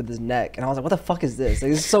people like with his neck, and I was like, what the fuck is this?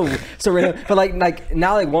 Like, this is so random. But like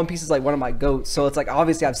now like One Piece is like one of my goats, so it's like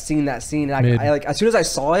obviously I've seen that scene, and I like as soon as I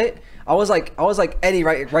saw it, I was like Eddie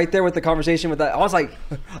right there with the conversation with that. I was like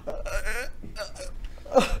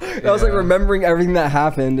I was like remembering everything that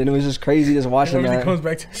happened, and it was just crazy just watching that. Comes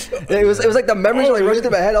back to it was like the memories were like rushing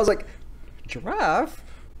through my head. I was like, giraffe?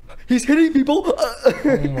 He's hitting people.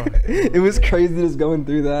 It was crazy just going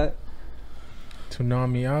through that.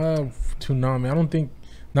 Toonami. I don't think.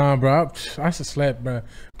 Nah, bro. I should sleep, bro.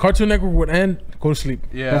 Cartoon Network would end. Go to sleep.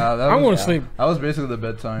 Yeah, I'm going to sleep. That was basically the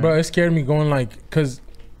bedtime. Bro, it scared me going like, cause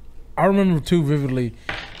I remember too vividly.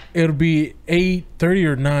 It'll be 8:30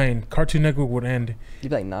 or 9. Cartoon Network would end. You'd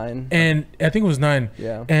be like 9. And I think it was 9.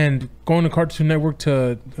 Yeah. And going to Cartoon Network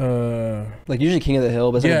to like usually King of the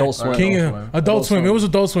Hill, but it's like Adult Swim. Adult Swim. It was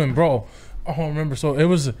Adult Swim, bro. I don't remember. So it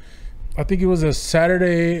was, I think it was a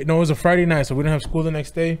Saturday. No, it was a Friday night. So we didn't have school the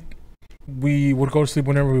next day. We would go to sleep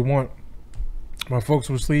whenever we want. My folks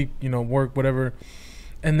would sleep, work, whatever.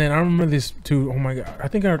 And then I remember this too. Oh my God. I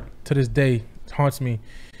think to this day it haunts me.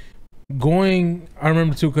 I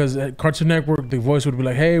remember too, because at Cartoon Network, the voice would be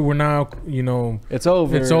like, hey, we're now, it's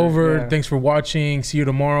over. It's over. Yeah. Thanks for watching. See you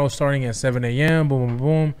tomorrow starting at 7 a.m. Boom, boom,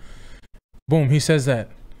 boom. Boom. He says that.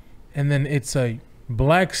 And then it's a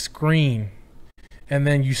black screen. And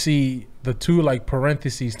then you see the two like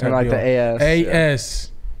parentheses type and like deal. the AS.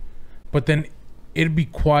 AS. But then it'd be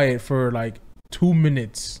quiet for like 2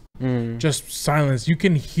 minutes. Just silence. You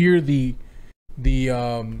can hear the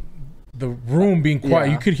room being quiet.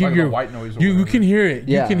 Yeah. You could hear like your white noise. you can hear it.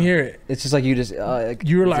 Yeah. You can hear it. It's just like you just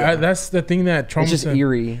You're like that's the thing that traumatized. It's just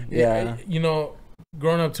eerie. Yeah.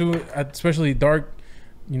 Growing up too, especially dark,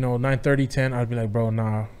 9:30, 10, I'd be like, bro,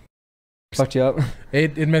 nah. Fucked you up.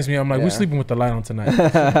 It messed me up. I'm like, we're sleeping with the light on tonight.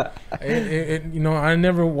 I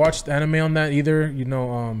never watched anime on that either.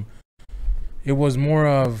 It was more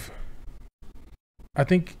of, I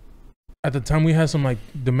think at the time we had some like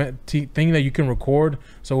thing that you can record.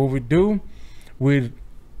 So what we'd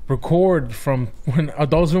record from when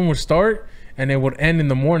Adult Swim would start, and it would end in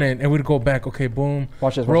the morning, and we'd go back. Okay, boom.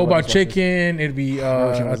 Watch this. Robot Chicken. It'd be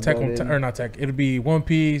Attack on, or not Attack. It'd be One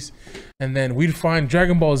Piece, and then we'd find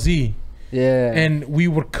Dragon Ball Z. Yeah. And we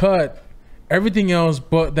would cut everything else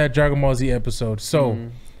but that Dragon Ball Z episode. So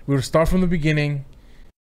we would start from the beginning,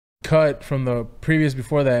 cut from the previous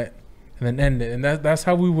before that, and then end it. And that's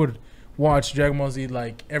how we would watch Dragon Ball Z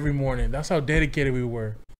like every morning. That's how dedicated we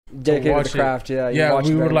were. Dedicated to the craft, yeah. Yeah,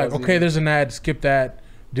 we were like, okay, there's an ad, skip that,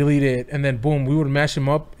 delete it, and then boom, we would mash them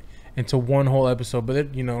up into one whole episode.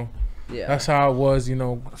 But yeah, that's how it was,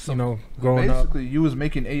 growing up. Basically, you was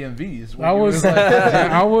making AMVs. I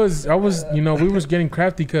was, we was getting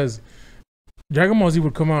crafty because Dragon Ball Z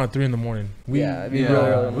would come out at 3 in. We'd be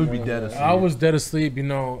dead asleep. I was dead asleep, I didn't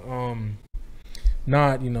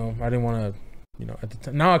want to, at the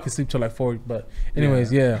time. Now I can sleep till like 4, but anyways,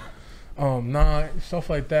 stuff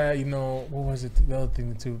like that, what was it? The other thing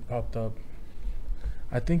that too popped up.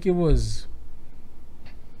 I think it was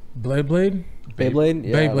Beyblade.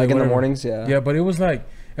 Yeah, like in the mornings, yeah. Yeah, but it was like,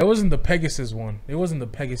 it wasn't the Pegasus one. It wasn't the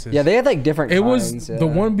Pegasus. Yeah, they had like different kinds. Was the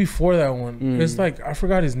one before that one. It's like, I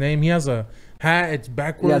forgot his name. He has a hat. It's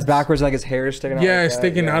backwards. Yeah, it's backwards, like his hair is sticking out. Yeah, it's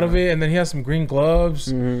sticking out of it. And then he has some green gloves.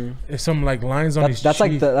 There's some like lines on his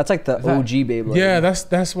cheek. That's like the OG Beyblade. Yeah,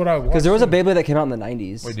 that's what I watched. Because there was a Beyblade that came out in the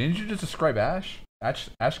 90s. Wait, didn't you just describe Ash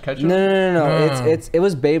Ketchum? No. It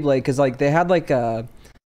was Beyblade because like they had like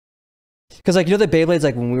because like the Beyblades,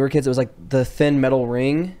 like when we were kids, it was like the thin metal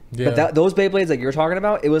ring. Yeah. But those Beyblades like you're talking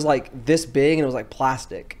about, it was like this big and it was like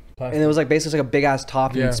plastic. And it was like basically like a big ass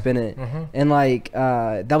top and you'd spin it. And like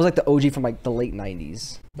that was like the OG from like the late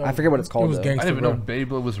 90s. I forget what it's called. I didn't even know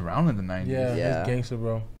Beyblade was around in the 90s. Yeah. It was gangster,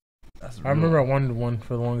 bro. That's I remember I wanted one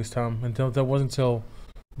for the longest time until that wasn't until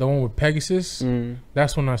the one with Pegasus.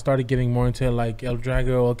 That's when I started getting more into like El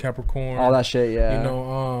Drago, El Capricorn, all that shit. Yeah, you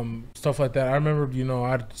know, stuff like that. I remember, you know,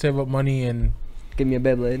 I'd save up money and give me a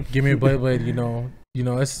Beyblade. Give me a Beyblade. You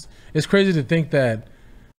know, it's crazy to think that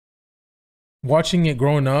watching it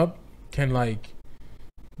growing up can like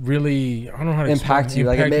really, I don't know how to impact you.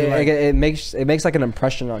 It makes like an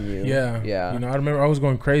impression on you. Yeah. Yeah. You know, I remember I was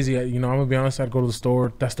going crazy. You know, I'm gonna be honest. I'd go to the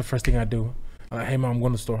store. That's the first thing I do. I'm like, hey mom, I'm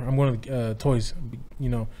going to the store. I'm going to toys. You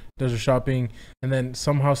know, there's a shopping, and then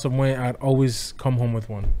somehow, some way, I'd always come home with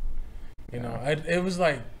one. You know, it was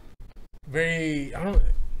like very. I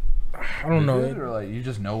don't know. Or like you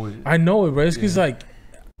just know it. I know it, bro. It's because like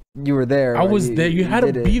you were there. I was there. You had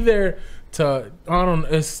to be there to. I don't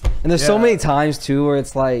know. And there's so many times too where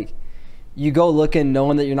it's like you go looking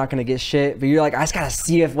knowing that you're not gonna get shit, but you're like, I just gotta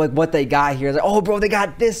see if like what they got here. It's like, oh bro, they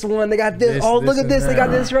got this one, they got this. Oh, look at this, they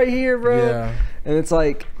got this right here, bro. Yeah. And it's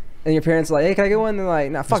like, and your parents are like, hey, can I get one? And they're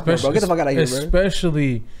like, nah, fuck no, bro, get the fuck out of here, bro.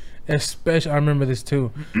 Especially, I remember this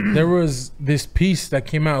too. There was this piece that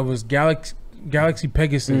came out. It was Galaxy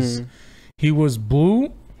Pegasus. He was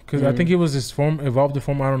blue because I think it was his form, evolved the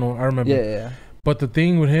form. I don't know. I remember. Yeah. But the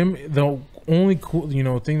thing with him, the only cool,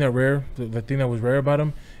 thing that the thing that was rare about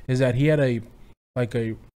him is that he had a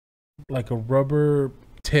rubber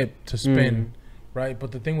tip to spin, right?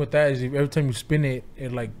 But the thing with that is every time you spin it,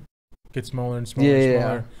 it like gets smaller and smaller and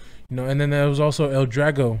smaller. Yeah. You know, and then there was also El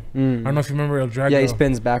Drago. I don't know if you remember El Drago. Yeah, he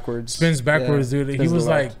spins backwards. Dude. He was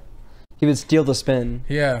like. He would steal the spin.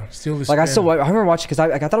 Yeah, steal the spin. Like I remember watching because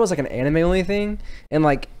I thought it was like an anime only thing, and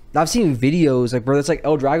like I've seen videos like bro, it's like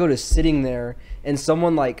El Drago just sitting there, and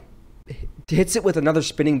someone like hits it with another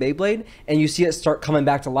spinning Beyblade, and you see it start coming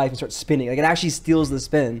back to life and start spinning. Like it actually steals the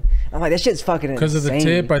spin. I'm like, that shit's fucking insane. Because of the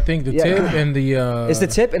tip, I think the tip and the. It's the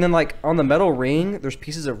tip, and then like on the metal ring, there's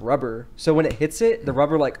pieces of rubber. So when it hits it, the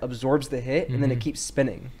rubber like absorbs the hit, and then it keeps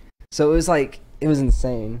spinning. So it was like. It was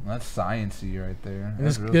insane. That's sciencey right there.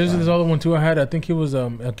 There's this other one too I had. I think it was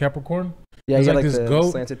a Capricorn. Yeah, you got like this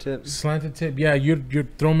goat, slanted tip. Yeah,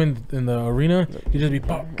 you'd throw him in the arena. He'd just be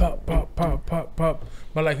pop, pop, pop, pop, pop, pop.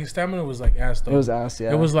 But like his stamina was like ass though. It was ass,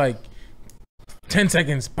 yeah. It was like 10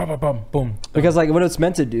 seconds, pop, pop, pop, boom. Because like what it's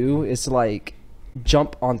meant to do is to like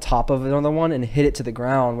jump on top of another one and hit it to the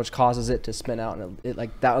ground, which causes it to spin out, and it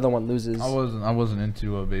like that other one loses. I wasn't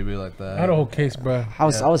into a baby like that. I had a whole case, bro. I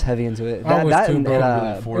was heavy into it. I was too,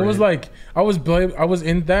 bro. It was like I was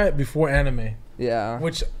in that before anime. Yeah.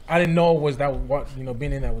 Which I didn't know was that what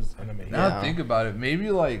being in that was anime. Now I think about it, maybe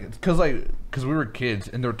because we were kids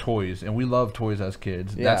and they're toys and we love toys as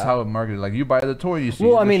kids. Yeah. That's how it marketed. Like you buy the toy, you see.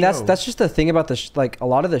 Well, I mean that's just the thing about like a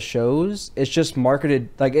lot of the shows. It's just marketed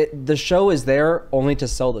like the show is there only to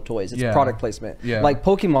sell the toys. It's product placement. Yeah. Like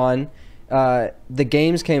Pokemon, the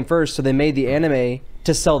games came first, so they made the anime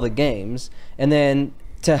to sell the games, and then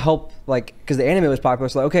to help like because the anime was popular.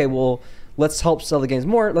 So like, okay, well. Let's help sell the games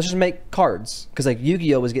more. Let's just make cards because like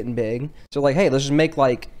Yu-Gi-Oh was getting big. So like, hey, let's just make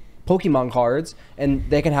like Pokemon cards, and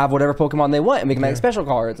they can have whatever Pokemon they want, and we can make special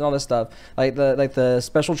cards and all this stuff, like the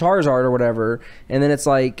special Charizard or whatever. And then it's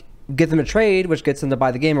like get them to trade, which gets them to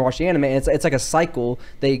buy the game or watch the anime. And it's like a cycle.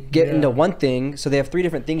 They get into one thing, so they have 3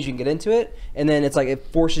 different things you can get into it, and then it's like it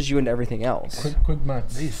forces you into everything else. Quick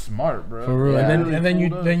maths. They smart, bro. For real. Yeah. And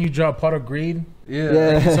then you draw a pot of greed.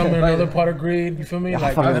 Yeah. Summon another pot of greed. You feel me?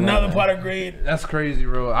 Like another pot of greed. That's crazy,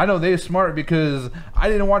 bro. I know they're smart because I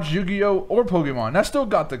didn't watch Yu-Gi-Oh or Pokemon. I still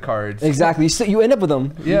got the cards. Exactly. You end up with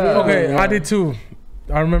them. Yeah. Okay, I did too.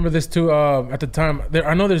 I remember this too. At the time,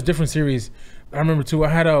 I know there's different series. I remember too. I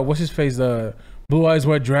had what's his face, Blue Eyes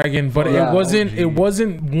White Dragon, but it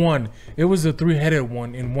wasn't one. It was a 3-headed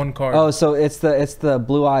one in one card. Oh, so it's the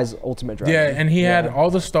Blue Eyes Ultimate Dragon. Yeah, and he had all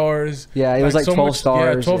the stars. Yeah, it was like 12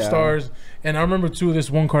 stars. Yeah, 12 stars. And I remember too. This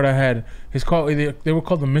one card I had. They were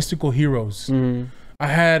called the Mystical Heroes. I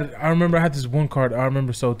remember I had this one card. I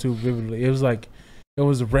remember so too vividly. It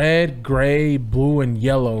was red, gray, blue, and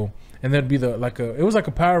yellow. And there'd be it was like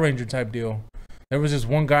a Power Ranger type deal. There was this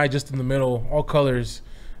one guy just in the middle, all colors,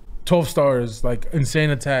 12 stars, like insane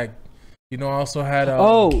attack. I also had.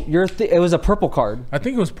 It was a purple card. I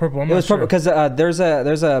think it was purple. It was purple because there's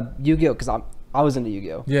a Yu-Gi-Oh because I was into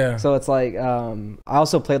Yu-Gi-Oh. Yeah. So it's like I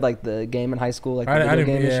also played like the game in high school, like the video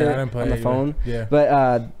game and shit I didn't play on the phone. Either. Yeah.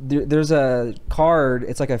 But there's a card.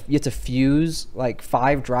 It's like you have to fuse like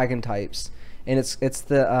 5 dragon types. And it's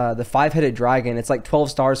the 5-headed dragon. It's like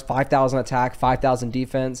 12 stars, 5,000 attack, 5,000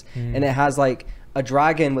 defense, and it has like a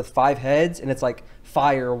dragon with 5 heads, and it's like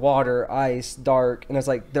fire, water, ice, dark, and it's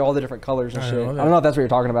like they're all the different colors and shit. I don't know if that's what you're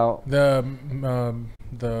talking about. I'm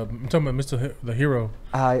talking about the hero.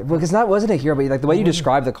 Because that wasn't a hero, but like the way you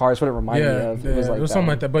described the cards, what it reminded me of. It was something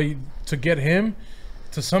like that. But to get him,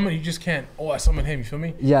 to summon, you just can't. Oh, I summoned him. You feel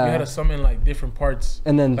me? Yeah. You had to summon like different parts.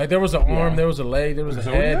 And then like there was an arm, there was a leg, there was a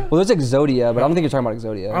head. Well, there's Exodia, but I don't think you're talking about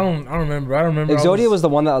Exodia. I don't remember. Exodia was the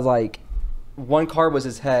one that was like, one card was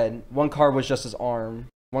his head, one card was just his arm,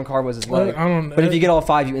 one card was his leg. But if you get all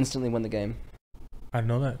 5, you instantly win the game. I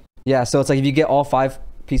know that. Yeah, so it's like if you get all 5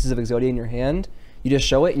 pieces of Exodia in your hand, you just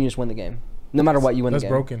show it and you just win the game. No matter what, you win the game.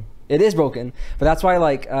 That's broken. It is broken, but that's why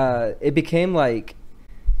like it became like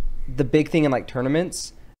the big thing in like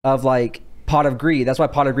tournaments of like Pot of Greed. That's why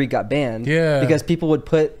Pot of Greed got banned. Yeah. Because people would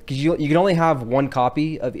put, because you can only have one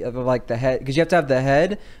copy of like the head, because you have to have the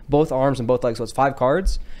head, both arms, and both legs. So it's 5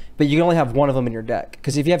 cards, but you can only have one of them in your deck.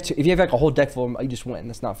 Because if you have like a whole deck full of them, you just win.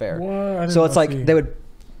 That's not fair. What? So it's like they would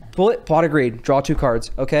bullet Pot of Greed, draw 2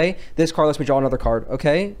 cards. Okay, this card lets me draw another card.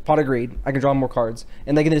 Okay, Pot of Greed, I can draw more cards,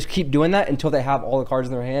 and they can just keep doing that until they have all the cards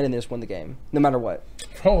in their hand and they just win the game, no matter what.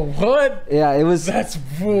 Oh, what? Yeah, it was. That's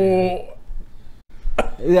full.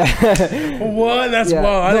 Yeah. What? That's wild.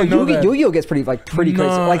 I didn't know that. Yu-Gi-Oh gets pretty crazy.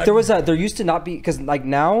 Like there used to not be, because like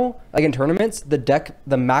now, like in tournaments,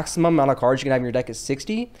 the maximum amount of cards you can have in your deck is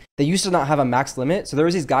 60. They used to not have a max limit, so there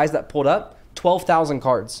was these guys that pulled up 12,000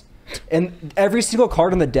 cards, and every single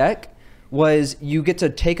card in the deck was, you get to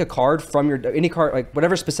take a card from your, any card, like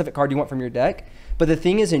whatever specific card you want from your deck. But the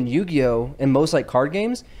thing is, in Yu-Gi-Oh, in most like card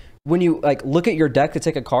games, when you like look at your deck to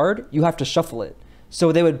take a card, you have to shuffle it.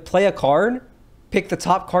 So they would play a card, pick the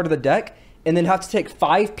top card of the deck, and then have to take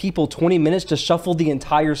 5 people 20 minutes to shuffle the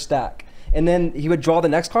entire stack. And then he would draw the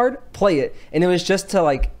next card, play it. And it was just to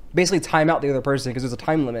like basically time out the other person, because there's a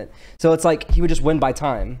time limit. So it's like he would just win by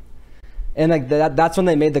time. And like that's when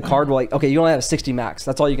they made the card like, okay, you only have 60 max.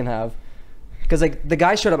 That's all you can have. Because like the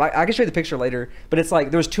guy showed up, I can show you the picture later, but it's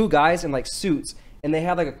like there was 2 guys in like suits, and they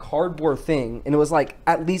had like a cardboard thing, and it was like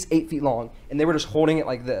at least 8 feet long, and they were just holding it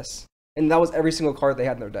like this. And that was every single card they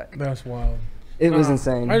had in their deck. That's wild. It was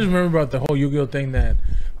insane. I just remember about the whole Yu-Gi-Oh thing, that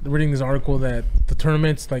reading this article that the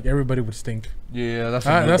tournaments, like everybody would stink. Yeah, that's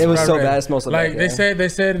it was so bad. It smells so like bad. They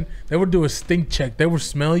said they would do a stink check. They would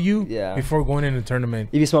smell you before going in the tournament.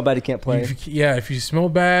 If you smell bad, you can't play. If you smell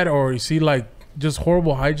bad, or you see like just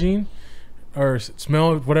horrible hygiene, or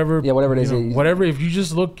smell whatever. Yeah, whatever it is. Whatever. If you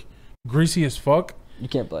just look greasy as fuck, you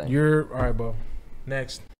can't play. You're all right, bro.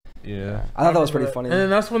 Next. Yeah, I thought that was pretty funny. And then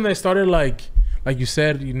that's when they started like you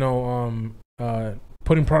said,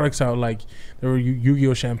 putting products out, like there were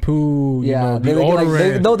Yu-Gi-Oh shampoo,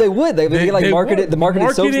 deodorant. They would. They get like marketed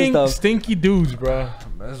soaps and stuff. Stinky dudes, bro.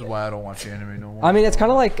 That's why I don't watch anime no more. I mean, it's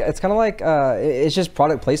kind of like it's just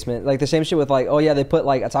product placement. Like the same shit with like, oh yeah, they put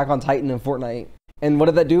like Attack on Titan in Fortnite. And what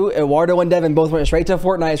did that do? Eduardo and Deven both went straight to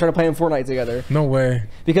Fortnite and started playing Fortnite together. No way.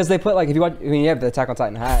 Because they put like, if you watch, I mean, you have the Attack on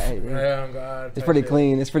Titan hat. Yeah, God. It's pretty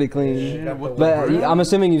clean. It's pretty clean. Yeah, but I'm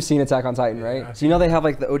assuming you've seen Attack on Titan, right? Yeah, so you know they have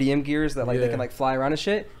like the ODM gears that like they can like fly around and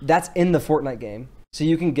shit. That's in the Fortnite game. So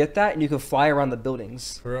you can get that and you can fly around the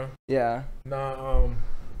buildings. For real? Yeah. Nah.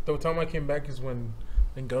 The time I came back is when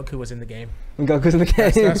Goku was in the game. When Goku's in the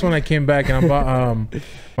game. That's when I came back, and I bought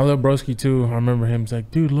my little broski too. I remember him. He's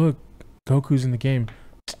like, dude, look, Goku's in the game.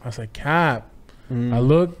 I was like, cap. I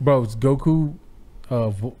look, bro, it's Goku.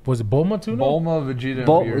 Was it Bulma too? Bulma, Vegeta, and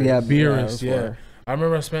Beerus. Yeah, Beerus. Yeah. I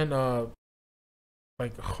remember I spent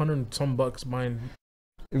like $100 and some buying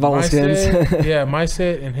my set, yeah, my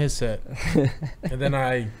set and his set. And then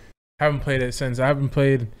I haven't played it since. I haven't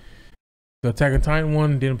played the Attack on Titan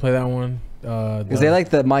one. Didn't play that one. Is they like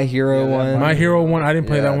the My Hero one? My Hero one. I didn't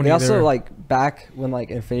play that one. They either. Also like back when like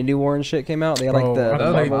Infinity War and shit came out. They had like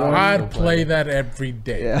the. I'd play that every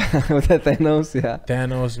day. Yeah, with that Thanos. Yeah.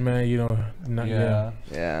 Thanos, man.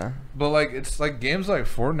 Yeah. But like it's like games like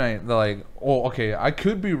Fortnite. They're like, oh, okay, I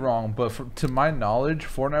could be wrong, but to my knowledge,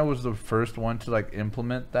 Fortnite was the first one to like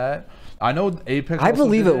implement that. I know Apex. I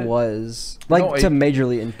believe it was like to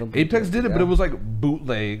majorly implement. Apex did it, but it was like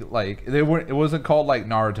bootleg. Like they weren't. It wasn't called like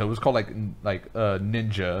Naruto. It was called like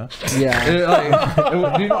Ninja.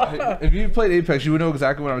 Yeah. If you played Apex, you would know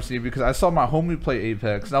exactly what I'm saying, because I saw my homie play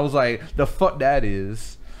Apex, and I was like, the fuck that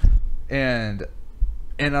is, and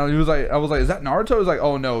I was like, is that Naruto? I was like,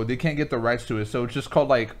 oh no, they can't get the rights to it, so it's just called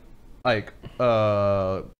like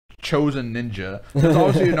Chosen Ninja. It's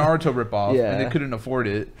obviously a Naruto ripoff, and they couldn't afford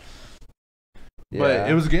it. But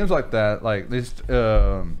it was games like that, like this,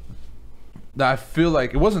 that I feel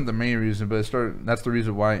like it wasn't the main reason, but that's the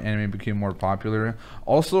reason why anime became more popular.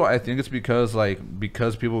 Also, I think it's because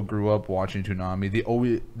people grew up watching Toonami,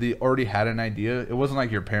 they already had an idea. It wasn't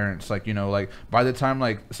like your parents, like, you know, like by the time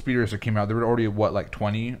like Speed Racer came out, they were already like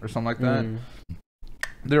 20 or something like that.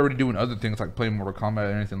 They're already doing other things like playing Mortal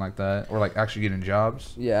Kombat or anything like that, or like actually getting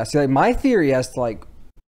jobs. Yeah, see, like my theory as to like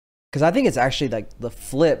because I think it's actually like the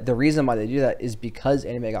flip. The reason why they do that is because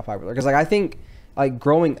anime got popular. Because like I think like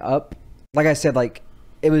growing up, like I said, like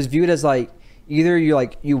it was viewed as like either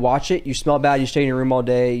you watch it, you smell bad, you stay in your room all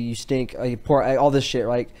day, you stink, you pour all this shit,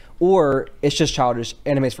 like, or it's just childish.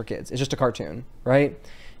 Anime's for kids. It's just a cartoon, right?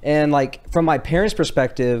 And like from my parents'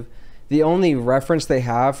 perspective, the only reference they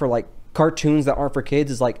have for like cartoons that aren't for kids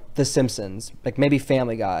is like The Simpsons, like maybe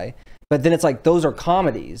Family Guy. But then it's like those are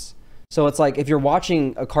comedies. So it's like if you're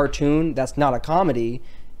watching a cartoon that's not a comedy,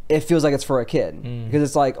 it feels like it's for a kid. Because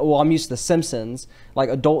it's like, oh, well, I'm used to The Simpsons, like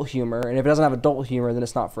adult humor. And if it doesn't have adult humor, then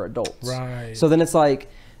it's not for adults. Right. So then it's like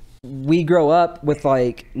we grow up with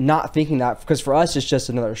like not thinking that, because for us, it's just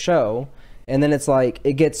another show. And then it's like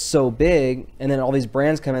it gets so big. And then all these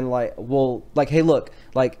brands come in like, well, like, hey, look,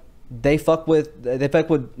 like they fuck with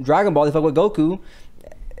Dragon Ball, they fuck with Goku.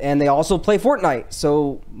 And they also play Fortnite,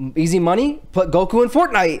 so easy money, put Goku in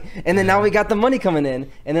Fortnite, and then now we got the money coming in.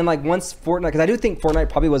 And then like once Fortnite, because I do think Fortnite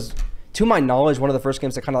probably was, to my knowledge, one of the first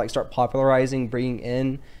games to kind of like start popularizing, bringing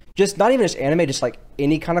in just not even just anime, just like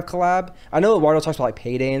any kind of collab. I know Eduardo talks about like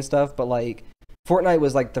Payday and stuff, but like Fortnite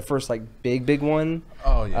was like the first like big one.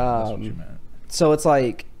 Oh yeah, that's what you meant. So it's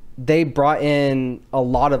like they brought in a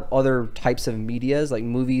lot of other types of medias, like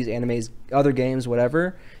movies, animes, other games,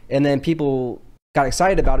 whatever, and then people got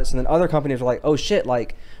excited about it. So then other companies were like, oh shit,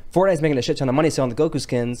 like Fortnite's making a shit ton of money selling the Goku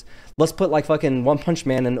skins. Let's put like fucking One Punch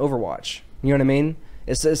Man in Overwatch. You know what I mean?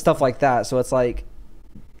 It's stuff like that. So it's like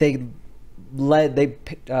they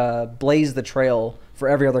blazed the trail for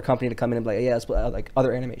every other company to come in and be like, yeah, let's put like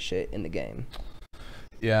other anime shit in the game.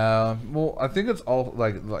 Yeah, well, I think it's all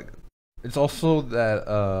like it's also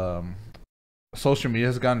that social media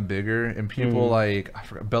has gotten bigger, and people like, I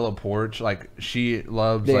forgot, Bella Porch, like she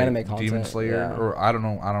loves the like anime content, Demon Slayer, yeah. or I don't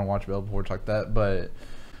know, I don't watch Bella Porch like that, but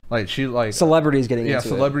like she like celebrities getting into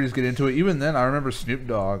celebrities get into it. Even then, I remember Snoop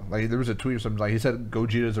Dogg, like there was a tweet or something, like he said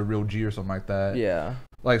Gogeta's a real G or something like that. Yeah,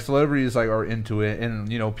 like celebrities like are into it, and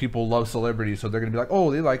you know people love celebrities, so they're gonna be like,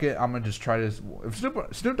 oh, they like it, I'm gonna just try this. If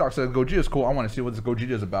Snoop Dogg says Gogeta's cool, I want to see what this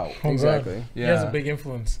Gogeta is about. Oh, exactly. God. Yeah, he has a big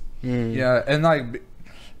influence. Yeah, and like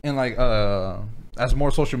as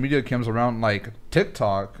more social media comes around, like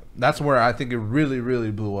TikTok, that's where I think it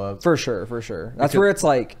really blew up. For sure. That's where it's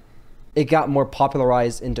like it got more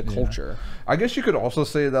popularized into culture. I guess you could also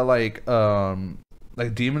say that like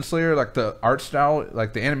Demon Slayer, like the art style,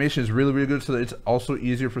 like the animation is really good, so that it's also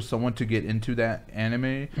easier for someone to get into that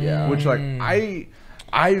anime. Yeah. Which like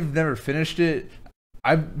I've never finished it.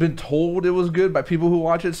 I've been told it was good by people who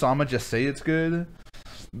watch it, so I'm gonna just say it's good.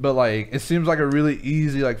 But like, it seems like a really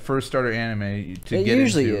easy like first starter anime to get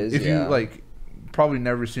usually into. is, if yeah. you like, probably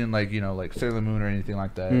never seen like, you know, like Sailor Moon or anything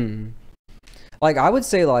like that. Like I would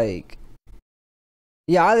say like,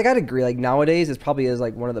 yeah, I'd agree. Like nowadays, it probably is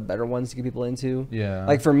like one of the better ones to get people into. Yeah.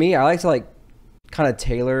 Like for me, I like to like kind of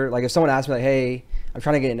tailor. Like if someone asks me like, hey, I'm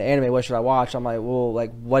trying to get into anime, what should I watch? I'm like, well,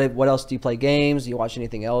 like what else do you play games? Do you watch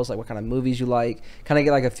anything else? Like what kind of movies you like? Kind of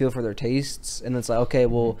get like a feel for their tastes, and then it's like, okay,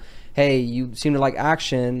 well, hey, you seem to like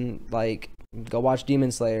action, like go watch Demon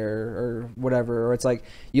Slayer or whatever. Or it's like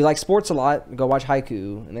you like sports a lot, go watch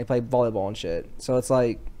Haiku, and they play volleyball and shit. So it's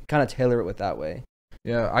like kind of tailor it with that way.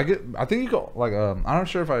 Yeah, I think you go like I'm not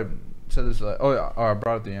sure if I said this like, I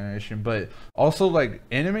brought up the animation, but also like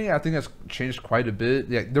anime I think has changed quite a bit.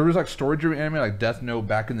 Yeah, there was like story driven anime like Death Note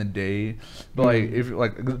back in the day, but like if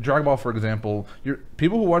like Dragon Ball for example,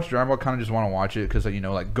 people who watch Dragon Ball kind of just want to watch it because like, you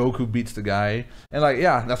know, like Goku beats the guy, and like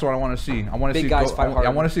yeah, that's what I want to see. I want to see I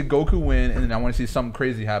want to see Goku win, and then I want to see something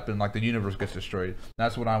crazy happen, like the universe gets destroyed.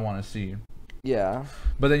 That's what I want to see. Yeah.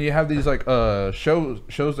 But then you have these like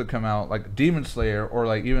shows that come out like Demon Slayer, or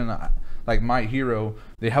like even like My Hero.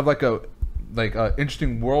 They have like a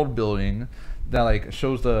interesting world building that like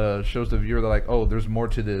shows the viewer that like, oh, there's more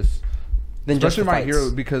to this. Than especially just My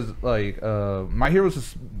Hero, because like My Hero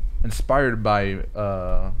is inspired by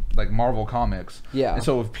like Marvel comics. Yeah. And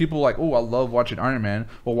so if people like, oh, I love watching Iron Man,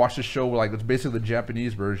 well, watch the show where like it's basically the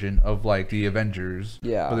Japanese version of like the Avengers.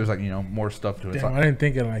 Yeah. But there's like, you know, more stuff to it. Damn, I didn't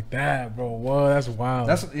think it like that, bro. Whoa, that's wild.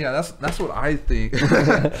 That's what I think.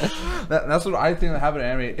 That's what I think that happened to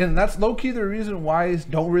anime, and that's low key the reason why I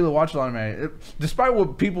don't really watch a lot of anime. Despite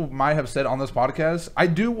what people might have said on this podcast, I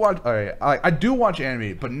do watch. I do watch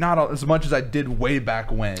anime, but not as much as I did way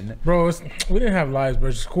back when. Bro, we didn't have lives,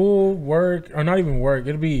 bro. School, work, or not even work.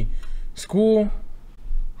 It'd be school,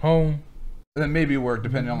 home, and then maybe work,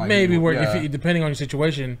 depending on like maybe work, yeah. Depending on your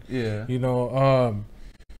situation. Yeah, you know,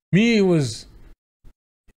 me, it was.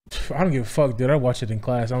 I don't give a fuck, dude. I watch it in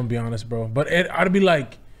class. I'm gonna be honest, bro. But I'd be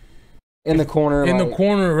like in the corner,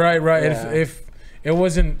 right. Yeah. If it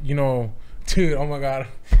wasn't, you know, Dude, oh my god,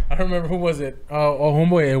 I don't remember who was it. Oh,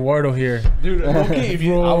 homeboy Eduardo here. Dude, okay, if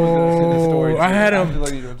you, I was gonna say this story. I had I him, feel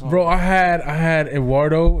like you don't bro. I had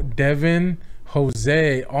Eduardo, Deven,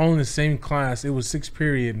 Jose, all in the same class. It was 6th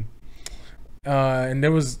period, and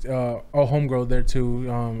there was a homegirl there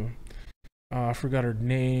too. I forgot her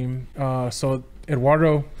name. So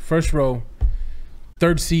Eduardo, first row,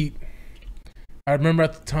 3rd seat. I remember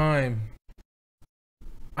at the time.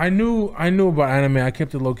 I knew about anime. I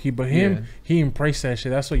kept it low key, but him, he embraced that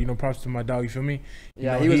shit. That's what, props to my dog. You feel me?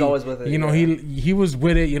 Yeah, he was always with it. He was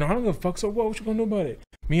with it. I don't give a fuck. So what you gonna do about it?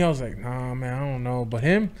 Me, I was like, nah, man, I don't know. But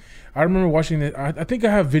him, I remember watching it. I think I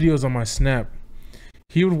have videos on my Snap.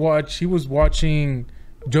 He was watching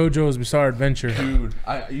JoJo's Bizarre Adventure. Dude,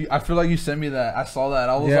 I feel like you sent me that. I saw that.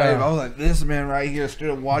 I was like, this man right here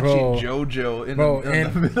still watching JoJo in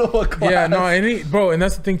the middle of class. Yeah, no, and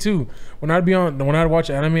that's the thing too. When I'd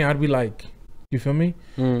watch anime, I'd be like, you feel me?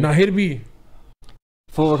 Now he'd be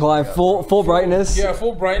full recline, full brightness. Yeah,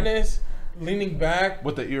 full brightness, leaning back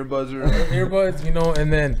with the earbuds,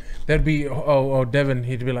 and then that'd be Deven.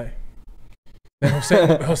 He'd be like. Then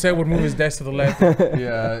Jose would move his desk to the left.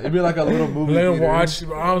 Yeah, it'd be like a little movie. Little watch.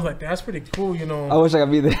 I was like, that's pretty cool, I wish I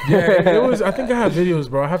could be there. Yeah, it was. I think I have videos,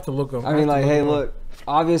 bro. I have to look them. I mean, like, hey, look.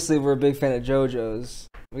 Obviously, we're a big fan of JoJo's.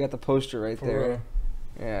 We got the poster right there. Real.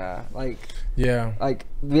 Yeah, like. Yeah. Like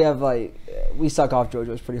we suck off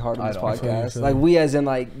JoJo's pretty hard on this podcast. Like we, as in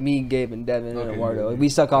like me, Gabe, and Deven and Eduardo. We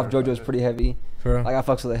suck off JoJo's pretty heavy. Like I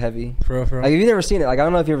fucks with it heavy. For real. Like, have you never seen it? Like I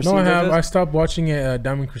don't know if you ever seen it. No, I have. I stopped watching it.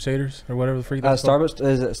 Diamond Crusaders or whatever the freak that's Stardust.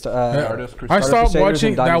 Is it? Stardust I stopped Crusaders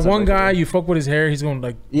watching that one guy. Unbreakable. You fuck with his hair. He's going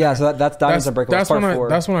like. Yeah, so that's Diamonds Unbreakable.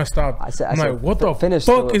 That's when I stopped. I'm like, what the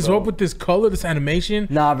fuck is up with this color, this animation?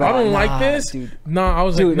 Nah, bro. I don't like this. Dude. Nah, I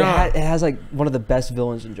was like, nah. It has like one of the best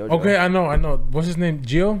villains in JoJo. Okay, I know. What's his name?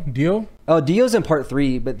 Dio? Oh, Dio's in part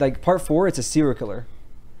 3, but like part 4, it's a serial killer.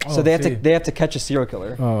 So they have to catch a serial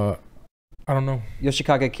killer. I don't know.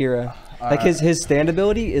 Yoshikage Kira. Like his stand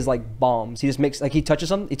ability is like bombs. He just makes like he touches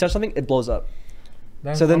something, it blows up.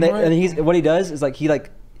 So then what he does is like he's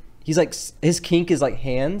like his kink is like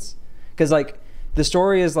hands, because like the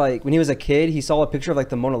story is like when he was a kid he saw a picture of like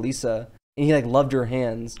the Mona Lisa and he like loved her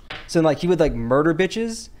hands. So like he would like murder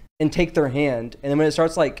bitches and take their hand, and then when it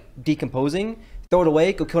starts like decomposing, throw it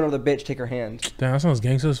away, go kill another bitch, take her hand. Damn, that sounds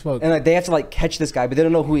gangster as fuck. And like they have to like catch this guy, but they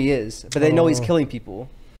don't know who he is, but they know he's killing people.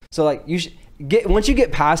 So like you should once you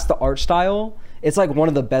get past the art style, it's like one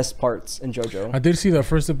of the best parts in JoJo. I did see the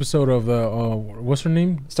first episode of the what's her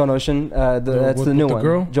name? Stone Ocean. That's the new one.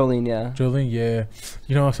 Girl? Jolene, yeah. Jolene, yeah.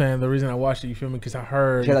 You know what I'm saying? The reason I watched it, you feel me? Because I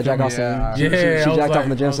heard. She had that jack off scene. She jacked off in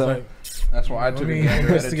the gym, so. That's why I took it.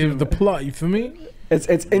 Investigate the plot. You feel me? It's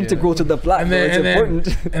integral to the plot. It's important.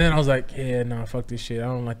 And then I was like, yeah, nah, fuck this shit. I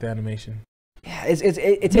don't like the animation. Yeah, it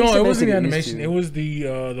takes no, it wasn't the animation. It was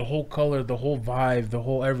the whole color, the whole vibe, the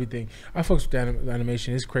whole everything. I fucks with the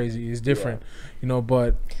animation. It's crazy. It's different,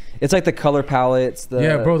 but it's like the color palettes.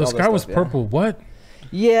 Bro, the sky was purple. What?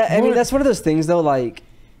 Yeah, I mean that's one of those things though. Like,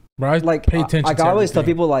 bro, pay attention. Like I always tell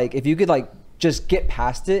people, like if you could like just get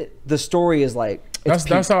past it, the story is like.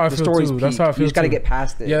 That's how I feel too. That's how I feel. You just gotta get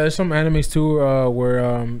past it. Yeah, there's some animes too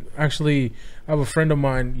where actually I have a friend of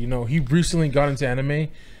mine. He recently got into anime.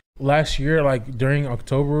 Last year, like during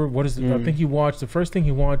October, I think the first thing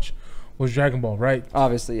he watched was Dragon Ball, right?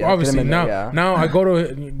 Obviously, yeah. Obviously, now I go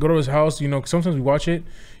to his house, sometimes we watch it,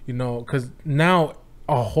 because now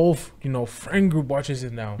a whole, friend group watches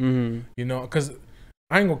it now, because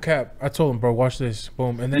I ain't gonna cap. I told him, bro, watch this,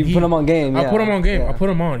 boom, and then you put him on game. I put him on game. I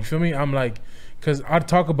put him on. You feel me? I'm like, because I'd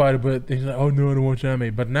talk about it, but he's like, oh no, I don't watch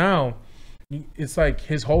anime. But now, it's like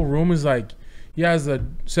his whole room is like. He has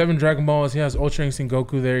 7 Dragon Balls. He has Ultra Instinct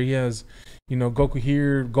Goku there. He has, Goku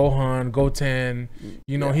here, Gohan, Goten.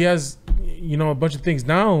 He has, a bunch of things.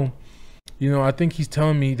 Now, I think he's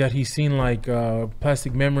telling me that he's seen like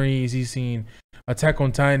Plastic Memories. He's seen Attack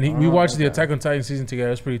on Titan. We watched the Attack on Titan season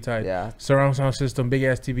together. It's pretty tight. Yeah. Surround sound system, big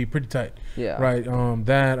ass TV, pretty tight. Yeah. Right.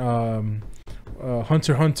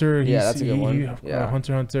 Hunter x Hunter. That's a good one. Hunter x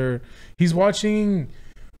Hunter. He's watching.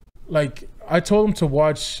 Like I told him to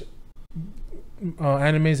watch.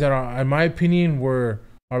 Animes that are, in my opinion, are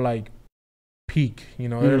like peak.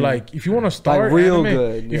 They're like if you want to start like real anime,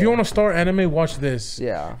 good. If you want to start anime, watch this.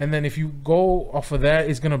 Yeah. And then if you go off of that,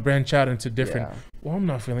 it's gonna branch out into different. Yeah. Well, I'm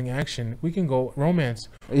not feeling action. We can go romance.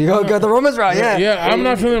 You go the romance route, yeah. Yeah, I'm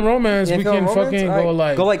not feeling romance. We can fucking go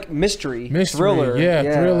like mystery, thriller. Yeah,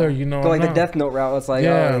 thriller. Go like the Death Note route. It's like, you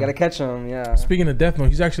gotta catch him. Yeah. Speaking of Death Note,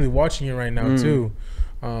 he's actually watching it right now too.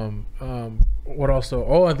 What also?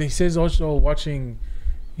 Oh, and he says also watching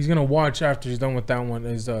he's gonna watch after he's done with that one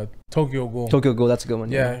is Tokyo Ghoul. Tokyo Ghoul, that's a good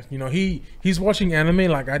one. Yeah, you know he's watching anime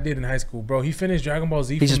like I did in high school, bro. He finished Dragon Ball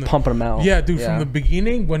Z. He's just pumping them out. Yeah, dude, from the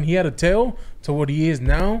beginning when he had a tail to what he is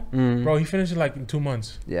now, Mm. bro. He finished it like in 2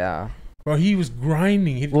 months. Yeah. Bro, he was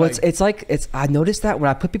grinding. Well, it's like I noticed that when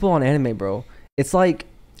I put people on anime, bro. It's like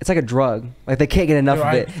a drug. Like they can't get enough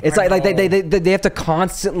of it. It's like they have to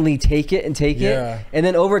constantly take it, and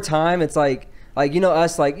then over time, it's like you know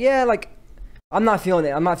us, like yeah, like I'm not feeling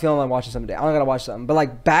it. I'm not feeling like watching something today. I'm gonna watch something. But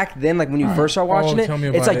like back then, like when you first start watching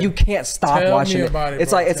it's like you can't stop watching it.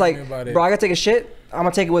 It's like bro, I gotta take a shit. I'm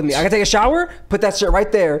gonna take it with me. I gotta take a shower. Put that shit right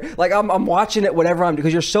there. Like I'm watching it, whatever I'm,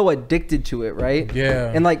 because you're so addicted to it, right?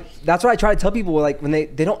 Yeah. And like that's what I try to tell people. Like when they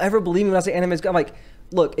don't ever believe me when I say anime is good. I'm like,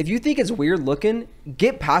 look, if you think it's weird looking,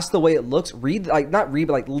 get past the way it looks. Read, like not read,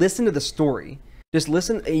 but like listen to the story. Just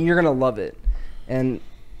listen, and you're gonna love it. And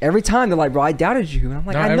every time they're like, bro, I doubted you. And I'm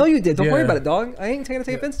like, I know you did. Don't worry about it, dog. I ain't gonna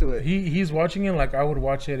take offense to it. He's watching it like I would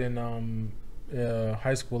watch it in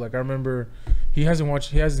high school. Like I remember he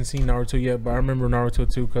hasn't seen Naruto yet, but I remember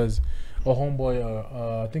Naruto too because a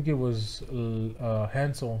homeboy, I think it was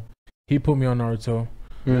Hansel, he put me on Naruto.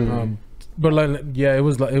 Mm. But like yeah, it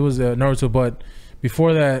was Naruto. But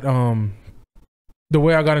before that, the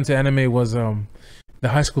way I got into anime was the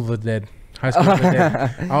High School of the Dead.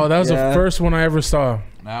 Oh, that was the first one I ever saw.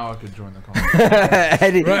 Now I could join the call.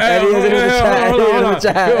 Eddie is in the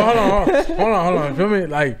chat. Hold on. Feel me?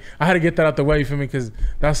 Like I had to get that out the way. You feel me? Because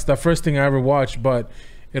that's the first thing I ever watched. But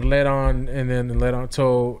it led on, and then it led on.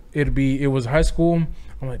 So it was high school.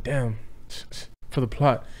 I'm like, damn, for the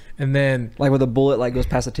plot. And then like with a bullet like goes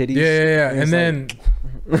past the titties. Yeah. And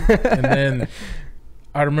then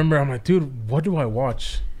I remember I'm like, dude, what do I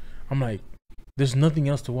watch? I'm like, there's nothing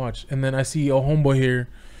else to watch. And then I see a homeboy here.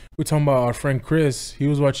 We're talking about our friend Chris. He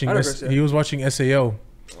was watching SAO.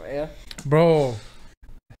 Yeah. Bro,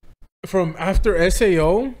 from after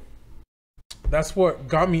SAO, that's what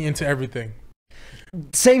got me into everything.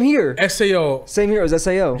 Same here. SAO. Same here. It was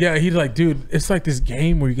SAO. Yeah, he's like, dude, it's like this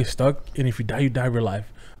game where you get stuck, and if you die, you die real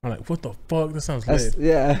life. I'm like, what the fuck? That sounds lit.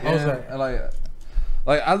 Yeah. I was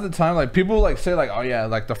like at the time, like people like say like, oh yeah,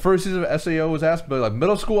 like the first season of SAO was ass, but like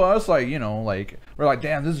middle school us, like you know, like we're like,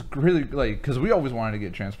 damn, this is really like, because we always wanted to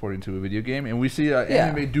get transported into a video game, and we see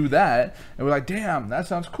anime do that, and we're like, damn, that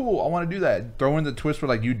sounds cool. I want to do that. Throw in the twist where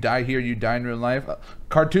like you die here, you die in real life.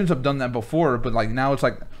 Cartoons have done that before, but like now it's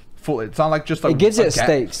like full. It's not like just like it gives it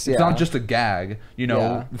stakes. It's not just a gag, you know.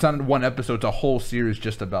 Yeah. It's not one episode. It's a whole series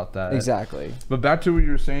just about that. Exactly. But back to what you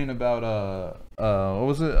were saying about what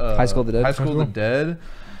was it? High School of the Dead. High School of the Dead.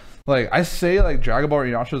 Like I say, like Dragon Ball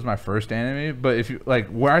Inuyasha was my first anime, but if you like,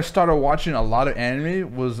 where I started watching a lot of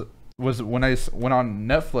anime was when I went on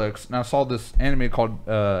Netflix and I saw this anime called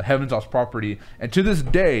Heaven's Off Property, and to this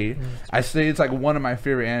day, I say it's like one of my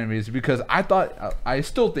favorite animes because I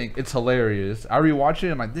still think it's hilarious. I rewatch it,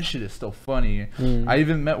 I'm like, this shit is still funny. I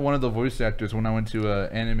even met one of the voice actors when I went to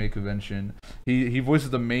an anime convention. He voices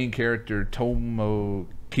the main character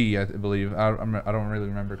Tomoki, I believe. I don't really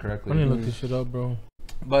remember correctly. I need to look this shit up, bro.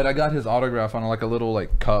 But I got his autograph on like a little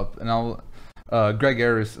like cup, and Greg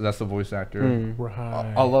Ayres, that's the voice actor. Right.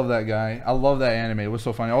 I love that guy. I love that anime. It was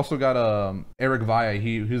so funny. I also got Eric Vaya.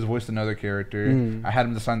 He's voiced another character. I had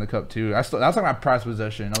him to sign the cup too. That's like my prized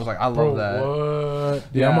possession. I was like, I love that. What?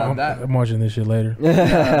 Yeah, I'm watching this shit later.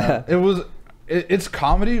 Yeah. It's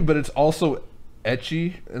comedy, but it's also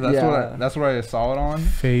ecchi. That's what I saw it on.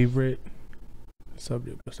 Favorite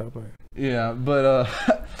subject. Stop playing. Yeah, but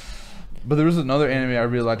But there was another anime I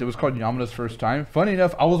really liked. It was called Yamada's First Time. Funny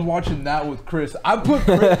enough, I was watching that with Chris. I put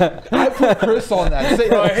Chris on that. Say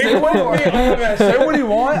what you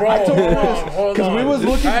want. Bro, I told Chris because we was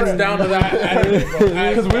looking for down to that.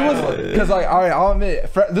 Because like, all right, I'll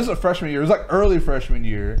admit, this is a freshman year. It was like early freshman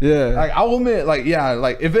year. Yeah. Like I'll admit, like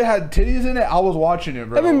if it had titties in it, I was watching it,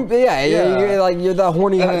 bro. I mean, you're the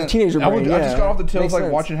horny teenager. I just got off the tails like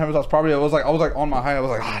sense. watching Heaven's House. Probably I was like on my high. I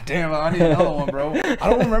was like, damn, I need another one, bro. I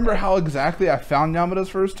don't remember how exactly I found Yamada's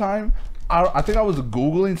First Time. I think I was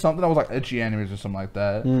Googling something. I was like Ecchi Animes or something like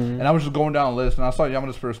that. And I was just going down a list and I saw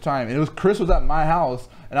Yamada's First Time. And it was Chris was at my house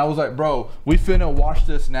and I was like, bro, we finna watch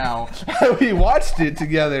this now. We watched it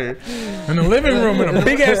together. In the living room in a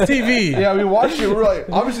big ass TV. Yeah, we watched it. We were like,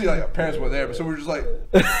 obviously like our parents were there, but so we were just like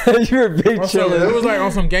you were big chiller. It was like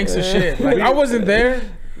on some gangster shit. Like I wasn't there.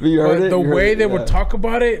 But the way they would talk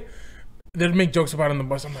about it, they'd make jokes about it on the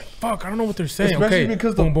bus. I'm like, fuck, I don't know what they're saying. Especially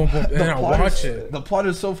because boom, boom. And then I watch it. The plot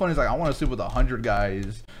is so funny. It's like I want to sleep with 100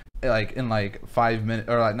 guys, like in like 5 minutes,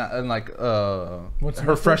 or like not in like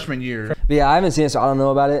her freshman year. But yeah, I haven't seen it, so I don't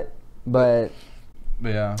know about it. But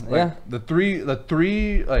yeah, like the three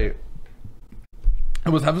like It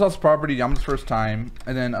was Heaven's House Property, Yama's First Time,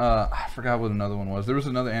 and then I forgot what another one was. There was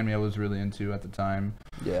another anime I was really into at the time.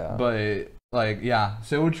 Yeah. But like, yeah.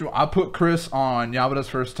 Say what you. I put Chris on Yamada's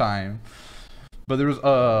First Time. But there was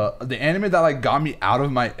the anime that like got me out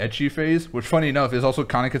of my ecchi phase, which funny enough is also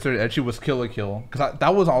kind of considered ecchi, was Kill la Kill, because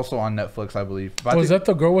that was also on Netflix, I believe. Was that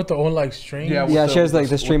the girl with the old like string? Yeah, she has like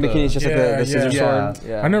the string bikini, it's just like the scissor sword.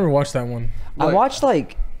 Yeah. I never watched that one. I watched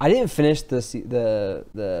like I didn't finish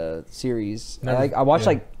the series. I watched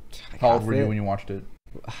like. How old were you when you watched it?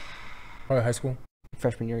 Probably high school.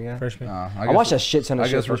 Freshman year, yeah. Freshman. I watched a shit ton of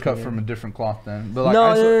shit. I guess we're cut from a different cloth then. But like,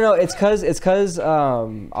 no. It's cause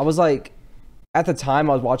I was like, at the time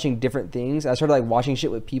I was watching different things. I started like watching shit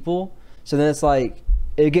with people. So then it's like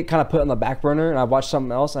it get kind of put on the back burner, and I watched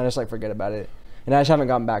something else, and I just like forget about it. And I just haven't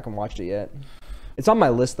gotten back and watched it yet. It's on my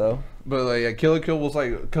list though. But like Kill la Kill was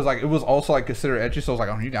like, because like it was also like considered ecchi, so I was like,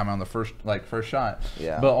 oh, you got me on the first shot.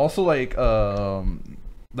 Yeah. But also like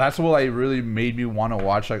that's what like really made me want to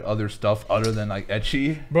watch like other stuff other than like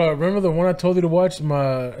ecchi. Bro, remember the one I told you to watch?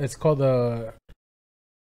 It's called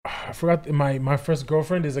I forgot. My first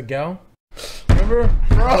girlfriend is a gal. Remember?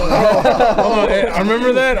 I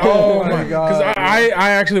remember that. Oh my god! Because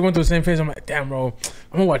I actually went through the same phase. I'm like, damn, bro,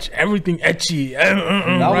 I'm gonna watch everything ecchi. That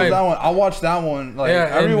was that one. I watched that one. Like,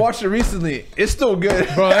 I rewatched it recently. It's still good,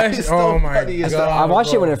 bro. Oh my god! I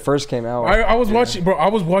watched it when it first came out. I was watching, bro. I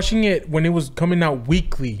was watching it when it was coming out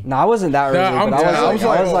weekly. No, I wasn't that early. I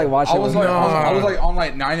was like watching. I was like on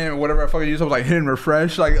like 9 a.m. or whatever I fucking used. I was like hitting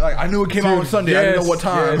refresh. Like I knew it came out on Sunday. I didn't know what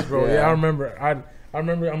time. Yes, bro. Yeah, I remember. I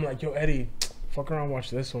remember. I'm like, yo, Eddie. Fuck around, watch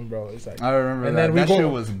this one, bro. It's like I remember and that. That shit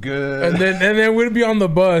was good. And then we'd be on the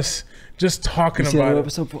bus just talking about it.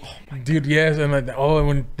 Episode? Oh my dude, yes. And like, and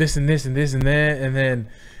when this and this and this and that, and then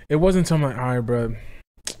it wasn't until I'm like, all right, bro.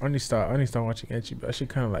 I need to start watching ecchi, but I should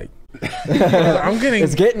kind of like. I'm getting.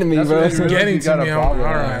 It's getting to me, bro. It's getting to me. I'm like,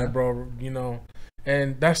 all right, bro. You know,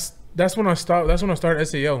 and that's when I stopped. That's when I started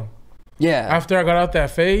SAO. Yeah. After I got out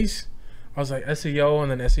that phase, I was like SAO and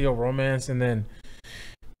then SAO romance, and then.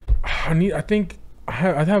 I think I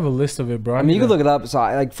have a list of it, bro. I mean, you can look it up. So,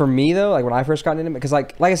 like for me though, like when I first got into it, because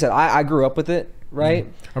like I said, I grew up with it, right?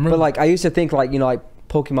 But like I used to think like like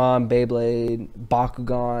Pokemon, Beyblade,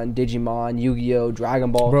 Bakugan, Digimon, Yu-Gi-Oh,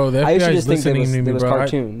 Dragon Ball. Bro, I used to just think it was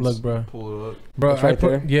cartoons. Look, bro. Pull it up. Bro,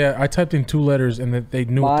 I typed in 2 letters and they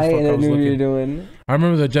knew what the fuck I was looking. You're doing. I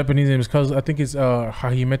remember the Japanese name is because I think it's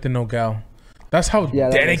Hahimete no Gal. That's how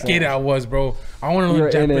dedicated I was, bro. I want to learn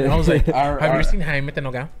Japanese. I was like, have you seen Hahimete no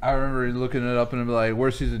Gal? I remember looking it up and be like,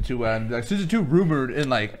 where's season 2 at? And be like, season 2 rumored in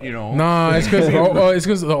like, you know. Nah, it's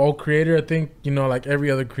because the old creator. I think, you know, like every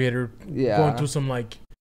other creator going through some like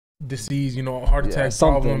disease, you know, heart attack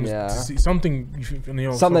problems, something, you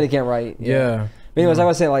know, something that he can't write. Yeah. But anyways, I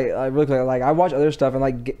was saying, like, really quick, like, I watch other stuff, and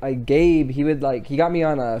like Gabe, he would like, he got me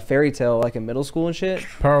on a Fairy Tale like in middle school and shit.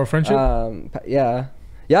 Power of Friendship.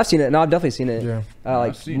 Yeah, I've seen it. No, I've definitely seen it. Yeah,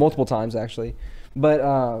 like multiple times actually. But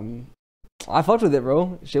I fucked with it,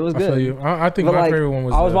 bro. Shit was good. I feel you. I think my favorite one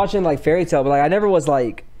was. I was watching like Fairy Tale, but like I never was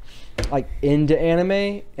like into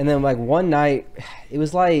anime. And then like one night, it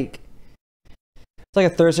was like it's like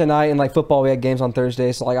a Thursday night, and like football, we had games on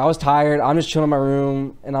Thursday. So like I was tired. I'm just chilling in my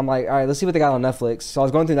room, and I'm like, all right, let's see what they got on Netflix. So I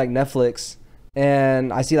was going through like Netflix.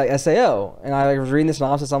 And I see like SAO, and I was reading the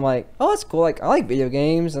synopsis. I'm like, oh, that's cool. Like I like video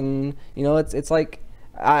games, and you know, it's like.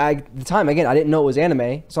 At the time, again, I didn't know it was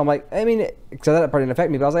anime, so I'm like, I mean, because that part didn't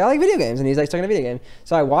affect me, but I was like, I like video games, and he's like stuck in a video game,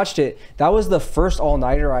 so I watched it. That was the first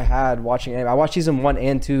all-nighter I had watching anime. I watched season 1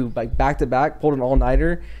 and 2 like back to back, pulled an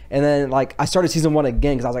all-nighter, and then like I started season 1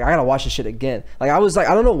 again because I was like, I gotta watch this shit again. Like I was like,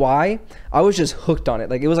 I don't know why, I was just hooked on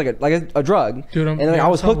it. Like it was like a drug, dude, and then I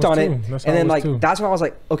was hooked on it, and then like that's when I was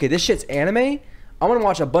like, okay, this shit's anime. I want to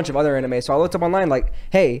watch a bunch of other anime, so I looked up online like,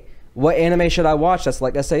 hey, what anime should I watch that's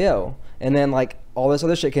like SAO? And then like all this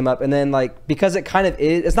other shit came up, and then like because it kind of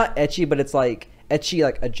is, it's not ecchi, but it's like ecchi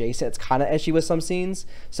like adjacent. It's kind of ecchi with some scenes,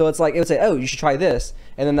 so it's like it would say, oh, you should try this,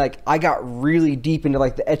 and then like I got really deep into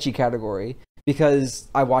like the ecchi category because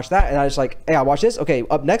I watched that, and I was like, hey, I watched this, okay,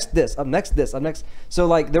 up next this, up next this, up next. So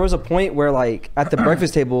like there was a point where like at the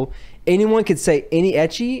breakfast table, anyone could say any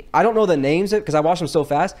ecchi. I don't know the names because I watched them so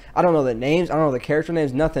fast. I don't know the names. I don't know the character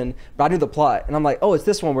names, nothing. But I knew the plot, and I'm like, oh, it's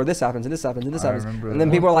this one where this happens and this happens and this happens. And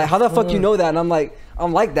then people are like, how the fuck you know that? And I'm like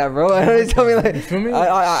that, bro. And they tell me like,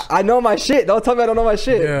 I know my shit. Don't tell me I don't know my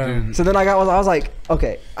shit. Yeah. So then I was like,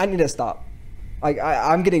 okay, I need to stop. Like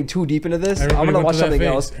I'm getting too deep into this. I'm gonna watch something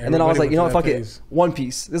else, and then I was like, you know what, fuck it, One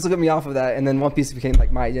Piece. This will get me off of that, and then One Piece became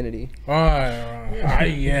like my identity.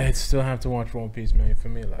 I still have to watch One Piece, man. For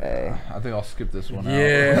me, like, I think I'll skip this one.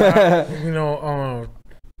 Yeah, you know,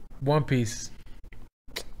 One Piece.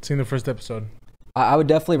 Seen the first episode. I would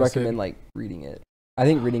definitely recommend like reading it. I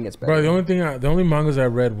think reading it's better. Bro, the only mangas I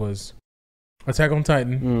read was Attack on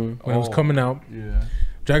Titan when it was coming out. Yeah.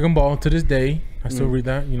 Dragon Ball to this day, I still read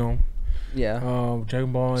that. You know. Yeah.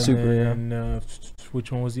 Dragon Ball and Super, then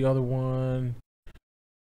which one was the other one?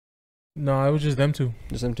 No, it was just them two.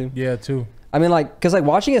 Just them two. Yeah, two. I mean, like, cause like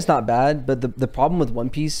watching it's not bad, but the problem with One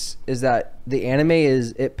Piece is that the anime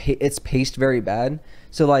is it's paced very bad.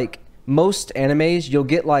 So like most animes, you'll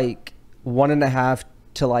get like 1.5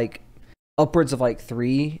 to like upwards of like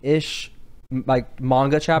 3-ish like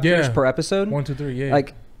manga chapters per episode. 1, 2, 3. Yeah.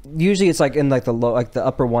 Like usually it's like in like the the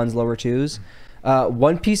upper ones, lower twos.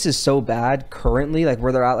 One Piece is so bad currently, like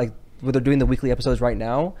where they're at, like where they're doing the weekly episodes right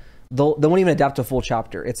now. They won't even adapt a full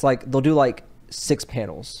chapter. It's like they'll do like 6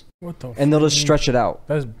 panels. What the? And they'll just stretch it out.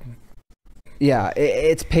 That's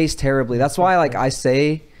it's paced terribly. That's why like I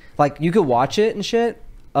say like you could watch it and shit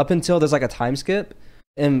up until there's like a time skip.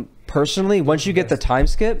 And personally, once you get the time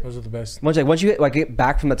skip, those are the best. Once you get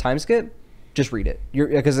back from the time skip, just read it.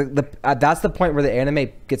 Because that's the point where the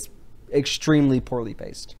anime gets extremely poorly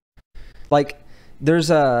paced. Like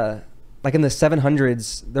there's like in the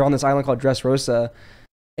 700s, they're on this island called Dressrosa.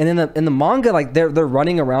 And in the manga, like they're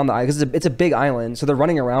running around the island because it's a big island, so they're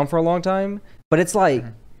running around for a long time. But it's like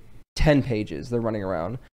 10 pages they're running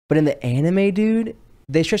around. But in the anime, dude,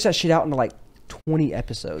 they stretch that shit out into like 20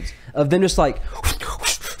 episodes of them just like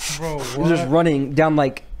just running down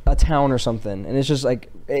like a town or something. And it's just like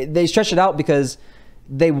they stretch it out because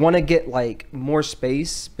they want to get like more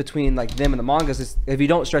space between like them and the mangas. If you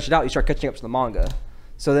don't stretch it out, you start catching up to the manga.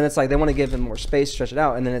 So then it's like they want to give them more space, stretch it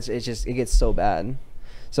out, and then it gets so bad.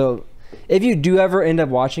 So if you do ever end up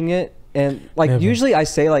watching it, and like usually I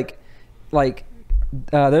say like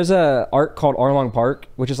there's a arc called Arlong Park,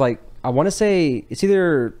 which is like I want to say it's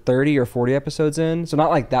either 30 or 40 episodes in, so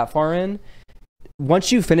not like that far in.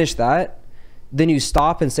 Once you finish that, then you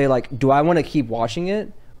stop and say like, do I want to keep watching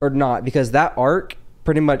it or not? Because that arc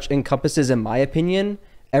pretty much encompasses, in my opinion,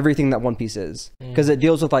 everything that One Piece is, because it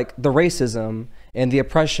deals with like the racism and the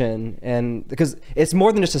oppression, and because it's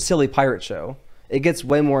more than just a silly pirate show. It gets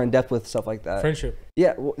way more in depth with stuff like that. Friendship.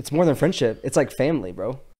 Yeah, well, it's more than friendship. It's like family,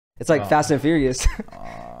 bro. It's like Fast and Furious.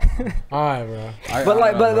 Alright, bro. But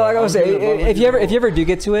like I was saying, if you ever do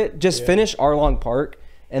get to it, just finish Arlong Park,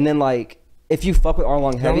 and then like if you fuck with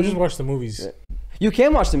Arlong heavy, we just watch the movies. You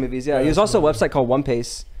can watch the movies. Yeah, there's also a website called One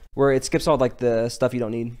Pace where it skips all like the stuff you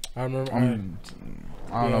don't need. I remember.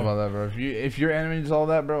 I don't know about that, bro. If your anime is all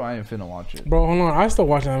that, bro, I ain't finna watch it. Bro, hold on. I still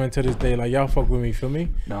watch anime to this day. Like y'all fuck with me, feel me?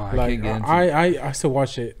 No, I like, can't get into I still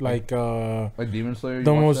watch it. Like Demon Slayer.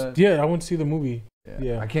 The most I went to see the movie.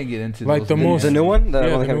 Yeah. I can't get into like those the new one. The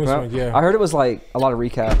newest one. Yeah. I heard it was like a lot of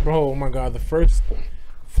recap. Bro, oh my god, the first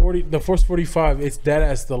 45. It's dead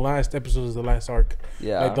as the last episode is the last arc.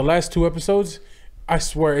 Yeah. Like the last 2 episodes, I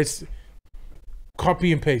swear it's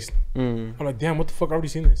copy and paste. I'm like, damn, what the fuck? I already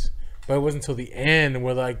seen this. But it wasn't until the end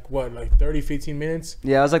where like 30, 15 minutes.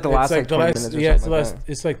 Yeah, it was like the last like 20 minutes or something.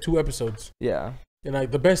 It's like 2 episodes. Yeah. And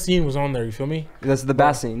like the best scene was on there, you feel me? That's the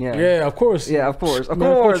best scene, yeah. Yeah, of course. Yeah, of course. Of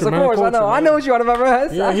course. I know what you want to remember.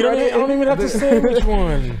 Yeah, I don't even have to say which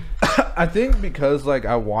one. I think because like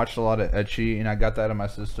I watched a lot of Ecchi and I got that out of my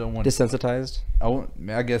system. Desensitized?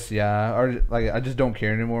 I guess, yeah. Or like I just don't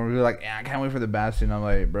care anymore. We're like, yeah, I can't wait for the Bastion. I'm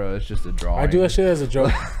like, bro, it's just a drawing. I do that shit as a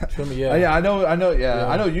joke. Feel me? Yeah. Yeah, I know. Yeah,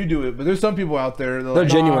 I know you do it, but there's some people out there. They're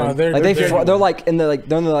genuine. They're like in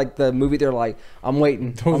the movie. They're like, I'm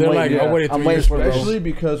waiting. I'm waiting for it. Especially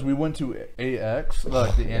because we went to AX,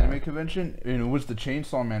 like the anime convention, and it was the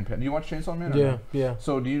Chainsaw Man pen. Do you watch Chainsaw Man? Yeah, yeah.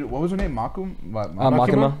 So what was her name?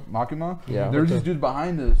 Makima. Yeah. There's these dudes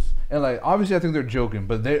behind us, and like obviously I think they're joking,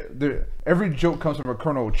 but they're every joke comes from a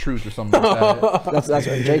kernel of truth or something like that. That's what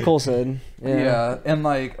J. Cole said. Yeah, and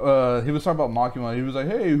like he was talking about Makima. He was like,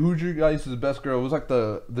 "Hey, who's your guys' best girl?" It was like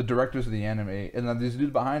the directors of the anime, and then these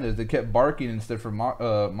dudes behind us, they kept barking instead for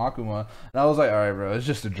Makima, and I was like, "All right, bro, it's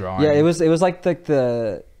just a drawing." Yeah, it was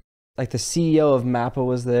like the CEO of Mappa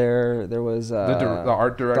was there. There was the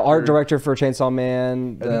art director for Chainsaw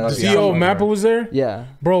Man. The CEO of Mappa was there. Yeah,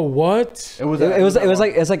 bro, what? It was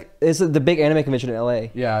the big anime convention in LA.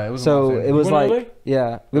 Yeah, it was. So it was like LA?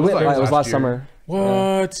 yeah, we went. It was last summer.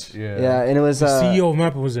 What? Yeah, and it was the CEO of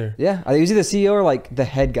Mappa was there. Yeah, he was either the CEO or like the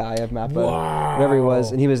head guy of Mappa. Wow. Whatever he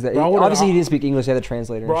was, and he was there. Obviously, he didn't speak English. He had a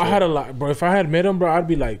translator. Bro, I had a lot. Bro, if I had met him, bro, I'd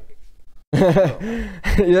be like.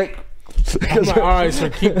 You're like. I'm like, all right, so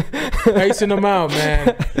keep pacing them out,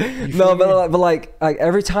 man. No, but like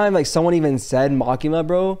every time like someone even said Makima,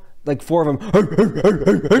 bro, like 4 of them.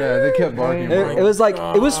 Yeah, they kept barking. It was like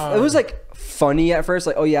it was like funny at first,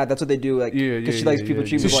 like oh yeah, that's what they do, like because she likes people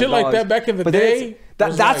treat so shit like that back in the day.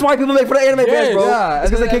 That's why people make fun of anime fans, bro. Yeah,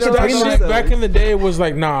 it's because they can't contain Shit, back in the day, it was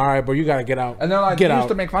like, nah, all right, bro, you gotta get out. And they're like, get they out. used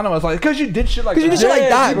to make fun of us, like, because you did shit like that. Because you did shit like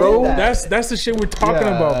that, bro. That's the shit we're talking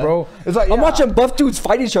about, bro. It's like, I'm watching buff dudes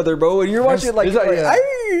fight each other, bro, and you're watching like,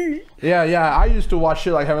 yeah. I used to watch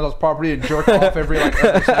shit like Heaven's House Property and jerk off every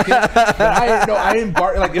second. But I didn't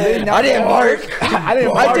bark. Like, if they I didn't bark.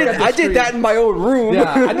 I did that in my own room.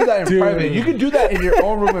 Yeah, I did that in private. You could do that in your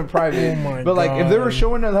own room in private. But like, if they were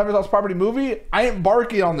showing the Heaven's House Property movie, I ain't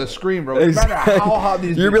barking on the screen, bro. No matter how hot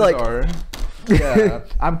these bitches are. Yeah,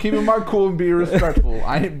 I'm keeping my cool and being respectful.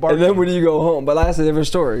 I ain't barking. And then when you go home, but that's a different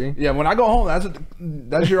story. Yeah, when I go home,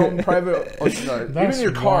 that's your own private. Even in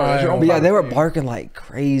your car, that's your own. But yeah, they were barking like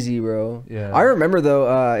crazy, bro. Yeah, I remember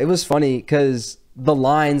though. It was funny because the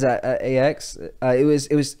lines at AX, it was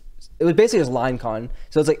basically just line con.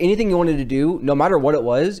 So it's like anything you wanted to do, no matter what it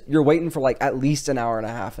was, you're waiting for like at least an hour and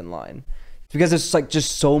a half in line, because there's like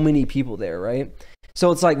just so many people there, right? So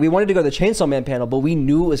it's like we wanted to go to the Chainsaw Man panel, but we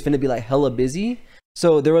knew it was going to be like hella busy.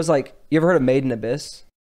 So there was like, you ever heard of Made in Abyss?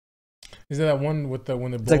 Is that one with the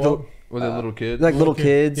when they blow like up? With the little kids? Like little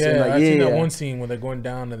kids. Yeah, and like, I've seen that one scene when they're going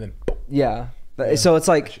down and then. Yeah. So it's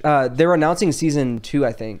like they're announcing season 2,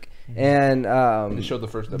 I think, and they showed the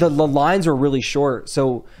first. The lines were really short.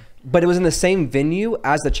 So, but it was in the same venue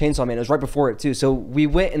as the Chainsaw Man. It was right before it too. So we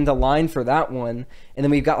went in the line for that one, and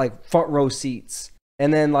then we got like front row seats.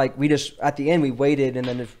 And then like we just at the end we waited, and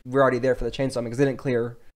then we're already there for the Chainsaw Man because they didn't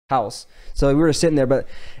clear house. So we were just sitting there, but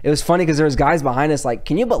it was funny because there was guys behind us like,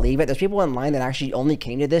 can you believe it? There's people in line that actually only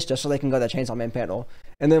came to this just so they can go to the Chainsaw Man panel.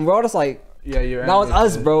 And then we're all just like, yeah, that was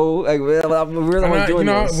us, bro. Like we were the ones doing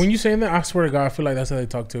this. When you saying that, I swear to God, I feel like that's how they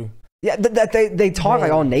talk too. Yeah, they talk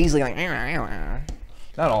like all nasally, like.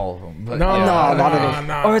 Not all of them. But No, a lot of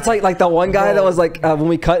them. Or it's like the one guy that was like when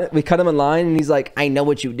we cut him in line, and he's like, I know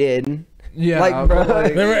what you did. Yeah, like, bro,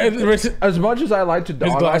 like, as much as I like to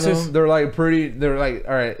dog on them, they're like pretty. They're like,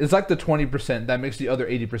 all right, it's like the 20% that makes the other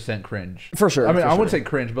 80% cringe. For sure. I mean, I wouldn't say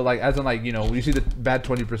cringe, but like as in like, you know, you see the bad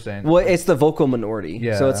 20%. Well, it's the vocal minority.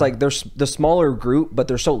 Yeah. So it's like they're the smaller group, but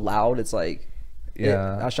they're so loud. It's like,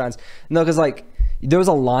 yeah, it outshines. No, because like there was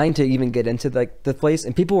a line to even get into like the place,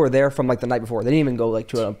 and people were there from like the night before. They didn't even go like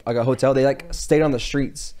to a hotel. They like stayed on the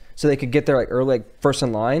streets so they could get there like early, like first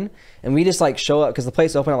in line. And we just like show up because the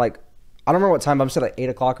place opened at like, I don't remember what time, but I'm saying like 8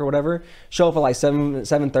 o'clock or whatever. Show up at like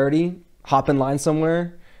 7:30, hop in line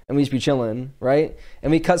somewhere, and we just be chilling, right?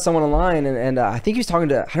 And we cut someone in line, and I think he was talking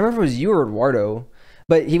to, I don't remember if it was you or Eduardo,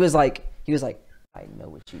 but he was like, I know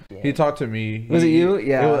what you did. He talked to me. Was it you?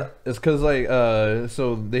 Yeah. It's because like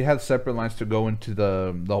so they had separate lines to go into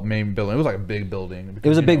the main building. It was like a big building. Because, it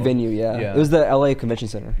was a big venue, yeah. It was the LA Convention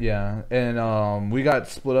Center. Yeah, and we got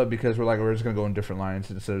split up because we're just gonna go in different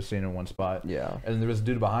lines instead of staying in one spot. Yeah. And there was a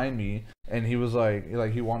dude behind me, and he was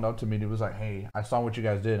like he walked up to me and he was like, "Hey, I saw what you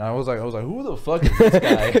guys did." And I was like, who the fuck is this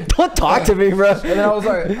guy? Don't talk to me, bro. And then I was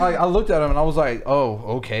like, I looked at him and I was like,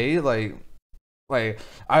 oh, okay, like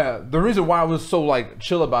the reason why I was so like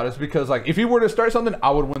chill about it is because like if he were to start something,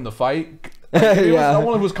 I would win the fight. Like, if he was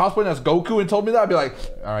someone who was cosplaying as Goku and told me that, I'd be like,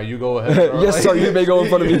 all right, you go ahead. Yes, like, sir, you may go in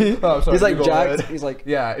front of me. Oh, sorry, he's like jacked. He's like,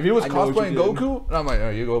 yeah. If he was cosplaying Goku, and I'm like, oh,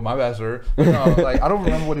 you go, my bad, sir. No, like I don't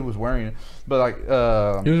remember what he was wearing, but like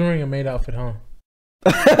he was wearing a maid outfit, huh?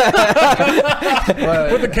 With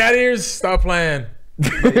the cat ears, stop playing.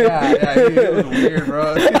 Yeah, he was weird,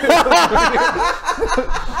 bro.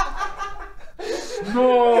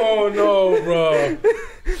 No, bro.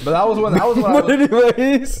 But that was when I was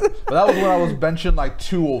benching like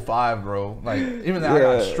 205, bro. Like even that I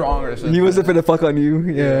got stronger. He wasn't finna fuck on you.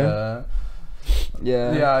 Yeah.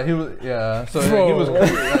 He was. Yeah. So he was.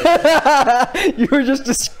 Great, like, you were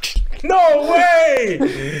just. No way.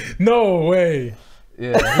 Yeah. No way.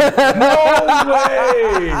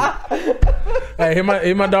 Hey,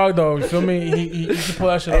 he my dog though. You feel me? He can pull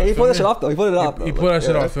that shit off. He pulled that shit off though. He pulled it off. He pulled that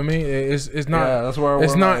shit off. Feel me? It's not. Yeah, that's where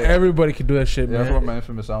it's not everybody can do that shit, man. That's where my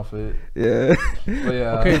infamous outfit. Yeah. But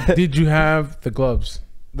yeah. Okay. Did you have the gloves?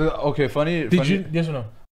 Funny. Did you? Yes or no?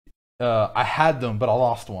 I had them, but I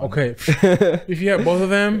lost one. Okay. If you had both of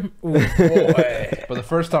them, ooh, boy. But the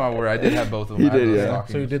first time I wore it, I did have both of them. You did, yeah.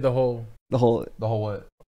 So you did the whole what?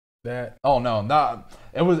 That. Oh no, not.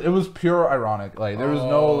 It was pure ironic. Like there was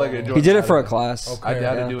no like. He did it for a class. Okay, I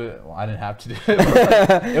had to do it. Well, I didn't have to do it. But,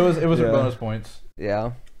 like, it was for bonus points.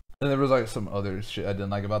 Yeah. And there was like some other shit I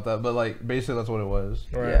didn't like about that, but like basically that's what it was.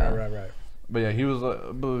 Right. But yeah, he was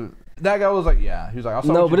but that guy was like, yeah, he was like, I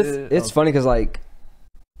saw no, what but you did. it's funny because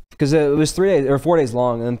it was 3 days or 4 days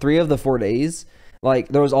long, and 3 of the 4 days, like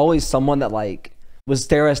there was always someone that like would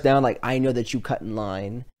stare us down, like I know that you cut in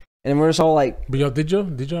line. And we're just all like, but yo, did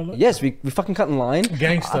y'all? Yes, we fucking cut in line.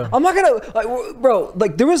 Gangsta. I'm not gonna, like, bro.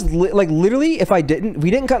 Like there was like literally, if we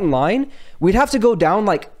didn't cut in line, we'd have to go down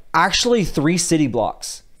like actually 3 city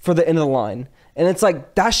blocks for the end of the line. And it's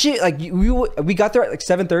like that shit. Like we got there at like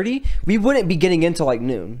 7:30. We wouldn't be getting in till like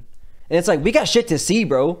noon. And it's like we got shit to see,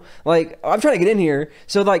 bro. Like I'm trying to get in here,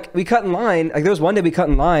 so like we cut in line. Like there was one day we cut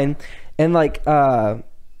in line, and like I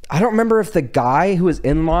don't remember if the guy who was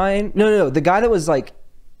in line. No, the guy that was like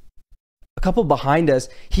a couple behind us,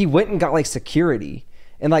 he went and got like security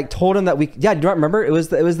and like told him that do you not remember? It was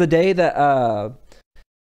the day that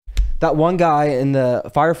that one guy in the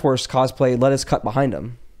Fire Force cosplay let us cut behind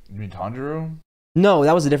him. You mean Tanjiro? No,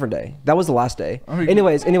 that was a different day. That was the last day.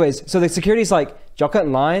 Anyways, so the security's like, y'all cut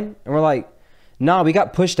in line? And we're like, nah, we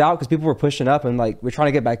got pushed out because people were pushing up and like we're trying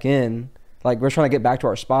to get back in. Like we're trying to get back to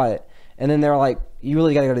our spot. And then they're like, you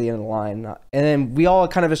really got to go to the end of the line. And then we all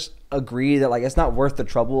kind of just agreed that like it's not worth the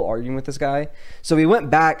trouble arguing with this guy. So we went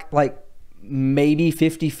back like maybe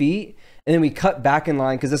 50 feet and then we cut back in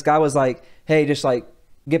line because this guy was like, hey, just like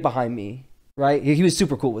get behind me, right? He was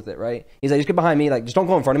super cool with it, right? He's like, just get behind me. Like, just don't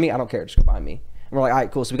go in front of me. I don't care. Just get behind me. And we're like, all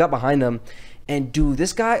right, cool. So we got behind him. And dude,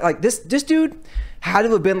 this guy, like this dude had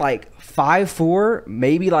to have been like 5'4",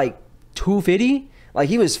 maybe like 250. Like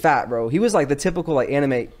he was fat, bro. He was like the typical like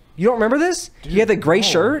anime. You don't remember this? Dude, he had the gray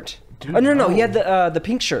shirt. Dude, no. He had the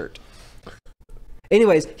pink shirt.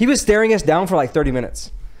 Anyways, he was staring us down for like 30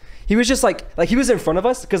 minutes. He was just like he was in front of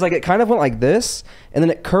us because like it kind of went like this and then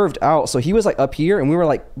it curved out. So he was like up here and we were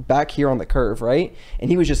like back here on the curve, right? And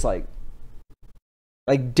he was just like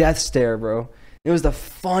death stare, bro. It was the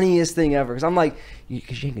funniest thing ever because I'm like,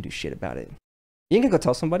 because you ain't gonna do shit about it. You ain't gonna go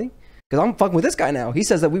tell somebody. Because I'm fucking with this guy now. He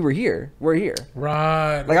says that we were here. We're here.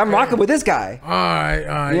 Right. Like, I'm rocking with this guy. All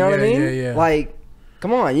right. You know what I mean? Yeah. Like,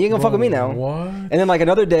 come on. You ain't gonna fuck with me now. What? And then, like,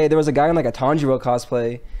 another day, there was a guy in, like, a Tanjiro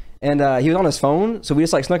cosplay. And he was on his phone. So we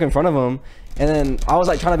just, like, snuck in front of him. And then I was,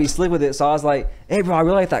 like, trying to be slick with it. So I was like, hey, bro, I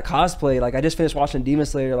really like that cosplay. Like, I just finished watching Demon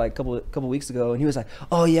Slayer, like, a couple weeks ago. And he was like,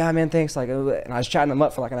 oh, yeah, man, thanks. Like, and I was chatting him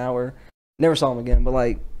up for, like, an hour. Never saw him again. But,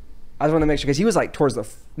 like, I just want to make sure because he was like towards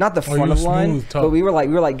the not the front of the line, but we were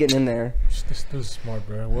like getting in there. This is smart,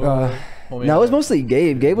 bro. No, it was mostly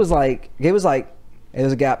Gabe. Gabe was like, hey,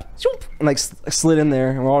 there's a gap, and like slid in there,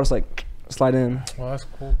 and we're all just like slide in. Well, that's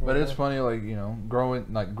cool, bro. But it's funny, like, you know,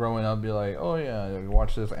 growing up, be like, oh yeah, like,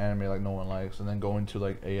 watch this anime like no one likes, and then going to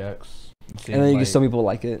like AX. And then some people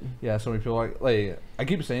like it. Yeah, some people like I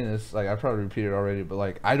keep saying this, like I probably repeated already, but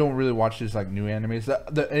like I don't really watch these like new animes.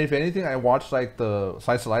 If anything, I watch like the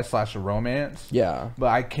slice of life / romance. Yeah.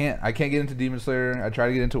 But I can't get into Demon Slayer. I try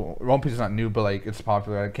to get into One Piece is not new, but like it's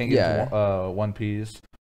popular. I can't get into One Piece.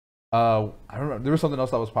 I don't know. There was something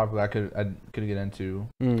else that was popular I could get into.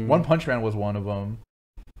 One Punch Man was one of them.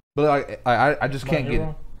 But like I just can't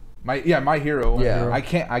get. My Hero. Yeah. I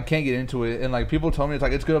can't get into it, and like people tell me it's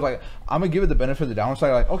like it's good. Like I'm gonna give it the benefit of the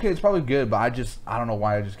downside. Like okay, it's probably good, but I don't know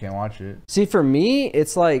why I just can't watch it. See, for me,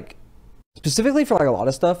 it's like specifically for like a lot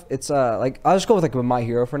of stuff. It's like I'll just go with like with My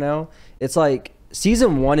Hero for now. It's like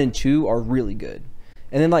season 1 and 2 are really good,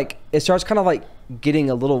 and then like it starts kind of like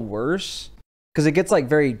getting a little worse because it gets like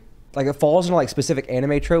very like it falls into like specific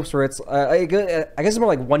anime tropes where it's I guess it's more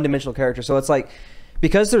like one-dimensional characters. So it's like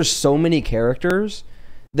because there's so many characters.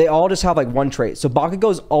 They all just have like one trait. So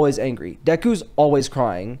Bakugo's always angry. Deku's always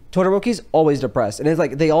crying. Todoroki's always depressed. And it's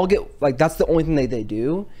like they all get like that's the only thing they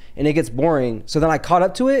do. And it gets boring. So then I caught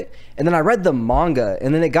up to it. And then I read the manga.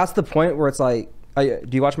 And then it got to the point where it's like, do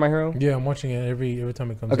you watch My Hero? Yeah, I'm watching it every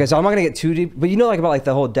time it comes. Okay, so I'm not gonna get too deep, but you know like about like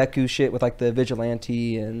the whole Deku shit with like the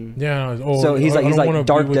vigilante and yeah. So he's like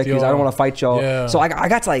dark Dekus. I don't want to fight y'all. Yeah. So I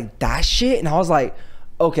got to like that shit, and I was like.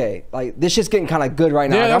 Okay, like this shit's getting kind of good right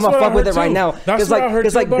now. Yeah, like, I'm gonna fuck with it right now. That's what I heard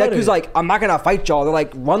it's like Deku's it. like, I'm not gonna fight y'all. They're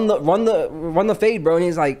like, run the fade, bro. And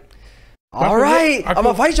he's like, all right, I'm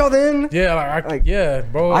gonna fight y'all then. Yeah, yeah,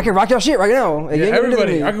 bro. I can rock y'all shit right now. Yeah,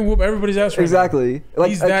 everybody, I can whoop everybody's ass right exactly. now. Like,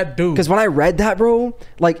 he's that dude. Because when I read that, bro,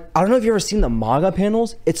 like I don't know if you ever seen the manga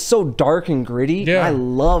panels. It's so dark and gritty. Yeah, I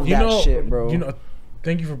love that shit, bro. You know,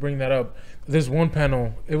 thank you for bringing that up. There's one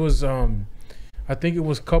panel. It was I think it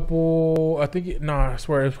was I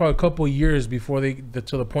swear it was probably a couple years before to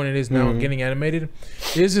the point it is now getting animated.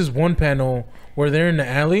 There's this one panel where they're in the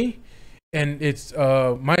alley and it's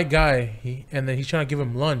my guy and then he's trying to give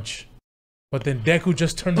him lunch, but then Deku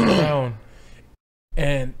just turns around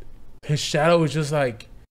and his shadow is just like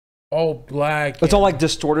all black. It's all like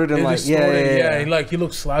distorted and like yeah. He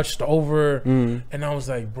looks slouched over, and I was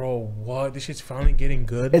like, bro, what? This shit's finally getting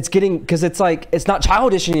good. It's getting because it's like it's not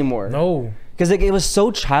childish anymore. No, because it was so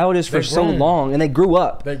childish for so long, and they grew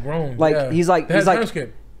up. They grown. Like he's like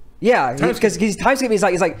Yeah, because he's time skipping.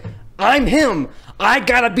 He's like, I'm him. I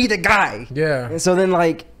gotta be the guy. Yeah. And so then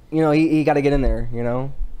like, you know, he got to get in there. You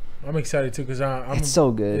know. I'm excited too because it's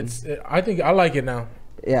so good. I think I like it now.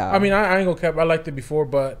 Yeah. I mean, I ain't gonna cap. I liked it before,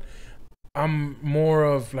 but I'm more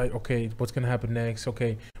of like, okay, what's gonna happen next?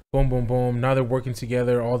 Okay, boom, boom, boom. Now they're working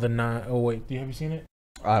together. All the 9. Oh wait, have you seen it?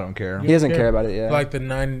 I don't care. He doesn't care about it. Yeah. Like the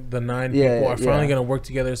nine people are finally gonna work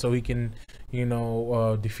together so he can, you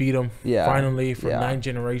know, defeat them. Yeah. Finally for 9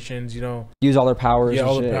 generations. You know. Use all their powers. Yeah,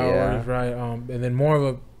 all the powers. Right. And then more of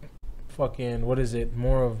a fucking what is it?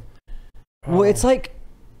 More of. Well, it's like,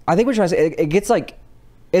 I think we're trying to say it gets like.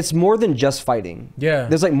 It's more than just fighting. Yeah.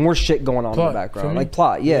 There's like more shit going on in the background. Like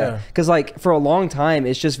plot, yeah. Because like for a long time,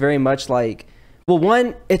 it's just very much like, well,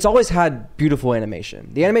 one, it's always had beautiful animation.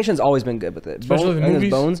 The animation's always been good with it. Especially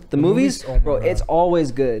the movies, oh bro, it's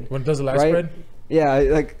always good. When it does the last spread? Yeah,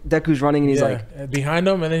 like Deku's running and he's like behind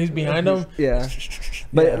him, and then he's behind him. Yeah.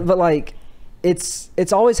 But like,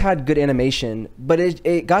 it's always had good animation, but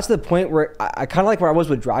it got to the point where I kind of like where I was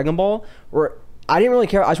with Dragon Ball, where I didn't really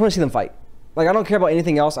care. I just want to see them fight. Like, I don't care about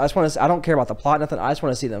anything else. I don't care about the plot, nothing. I just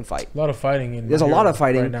want to see them fight. A lot of fighting. There's a lot of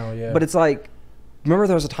fighting right now, yeah. But it's like, remember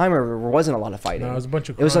there was a time where there wasn't a lot of fighting. No, it was a bunch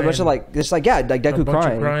of crying. It was a bunch of like, just like, yeah, like Deku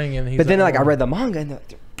crying. And but then like I read the manga and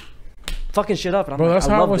fucking shit up. And I'm bro, like, that's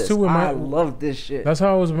how I was too. I love this shit. That's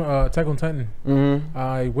how I was Attack on Titan. Mm-hmm.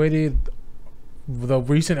 I waited, the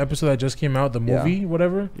recent episode that just came out, the movie,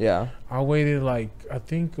 whatever. Yeah. I waited like, I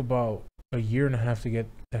think about a year and a half to get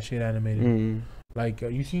that shit animated. Mm-hmm. Like,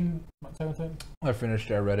 you seen Attack on Titan? I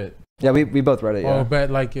finished it. I read it. Yeah, we both read it. Yeah. Oh, but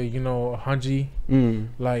like you know, Hanji,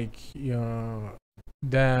 like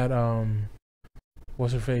that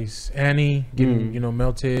what's her face, Annie getting you know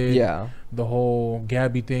melted. Yeah. The whole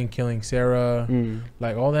Gabby thing, killing Sarah,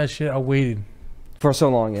 like all that shit. I waited for so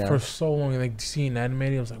long. Yeah. For so long, and like seeing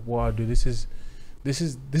animated, I was like, wow, dude, this is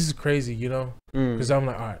crazy, you know? Because I'm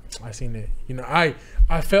like, all right, I seen it. You know,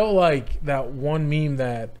 I felt like that one meme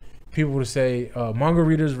that people would say manga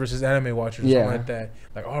readers versus anime watchers, something like that.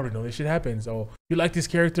 Like, oh, I already know this shit happens. Oh, you like this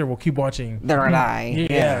character? We'll keep watching. They're an eye.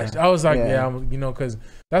 Yeah. I was like, you know, because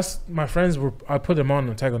that's my friends were. I put them on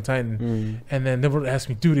Attack on Titan, and then they would ask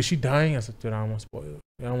me, dude, is she dying? I said, dude, I don't want to spoil it.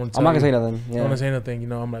 I don't want to. I'm not gonna say nothing. I don't want to say nothing. You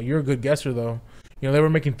know, I'm like, you're a good guesser though. You know, they were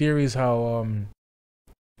making theories how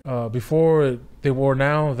before they were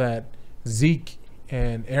now that Zeke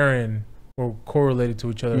and Eren were correlated to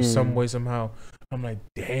each other some way somehow. I'm like,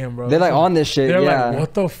 damn, bro. They're like on this shit. They're like,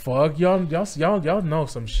 what the fuck, y'all know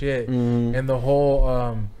some shit, and the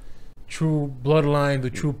whole true bloodline, the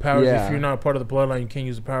true powers. If you're not a part of the bloodline, you can't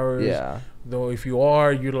use the powers. Yeah. Though if you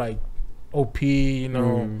are, you're like OP. You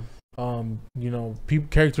know,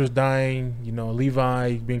 characters dying. You know,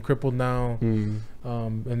 Levi being crippled now, and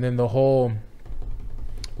then the whole,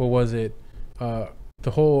 what was it?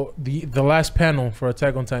 The last panel for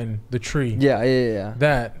Attack on Titan, the tree. Yeah.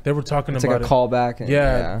 That they were talking about. It's like a callback.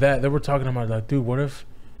 That they were talking about. Like, dude, what if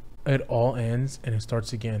it all ends and it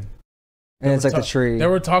starts again? And it's like the tree. They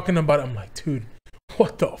were talking about it. I'm like, dude,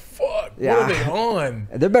 what the fuck? Yeah. What are they on?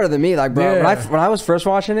 They're better than me, like, bro. Yeah. When I was first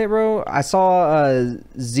watching it, bro, I saw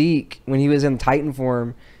Zeke when he was in Titan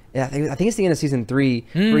form. Yeah, I think it's the end of season 3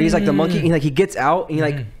 where he's like the monkey. He gets out and he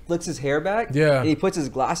like flicks his hair back. Yeah, and he puts his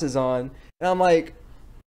glasses on, and I'm like.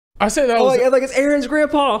 I said that was like it's Eren's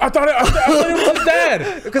grandpa. I thought it was his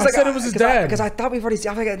dad. Because I said it was his dad. Because I thought we've already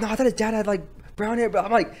seen. I was like, no, I thought his dad had like brown hair, but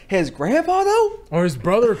I'm like, his grandpa though, or his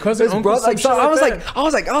brother, or cousin, uncle. Like, so I was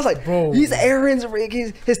like, bro, he's Eren's.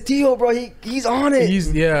 His Tio, bro. He's on it.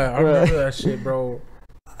 I remember that shit, bro.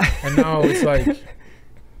 And now it's like,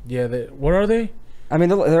 what are they? I mean,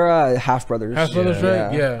 they're half brothers. Half brothers,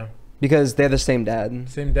 right? Yeah. Because they're the same dad.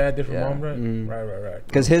 Same dad, different mom, right? Right.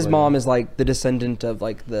 Because his mom is like the descendant of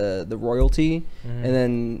like the royalty, and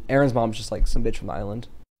then Eren's mom's just like some bitch from the island.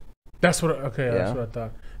 That's what. That's what I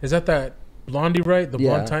thought. Is that blondie, right? The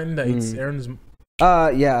blonde Titan that eats Eren's.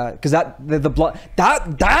 Yeah, because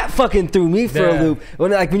that fucking threw me for a loop.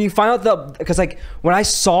 When you find out because like when I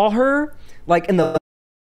saw her like in the.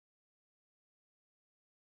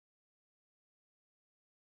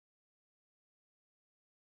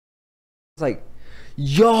 Like,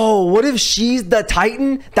 yo, what if she's the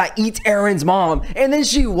Titan that eats Eren's mom? And then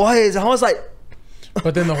she was. I was like,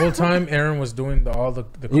 but then the whole time Eren was doing all the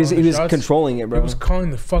he was controlling it, bro. He was calling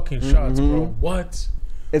the fucking shots, bro. What?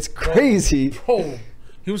 It's crazy, bro.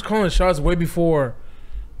 He was calling shots way before.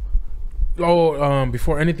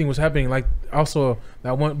 Before anything was happening. Like also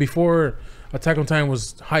that one before Attack on Titan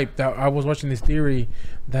was hyped. That I was watching this theory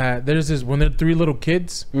that there's this when they're 3 little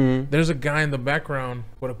kids. There's a guy in the background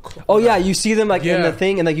with a. Oh yeah, you see them like in the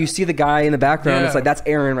thing, and like you see the guy in the background. It's like that's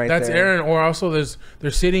Eren right there. That's Eren. Or also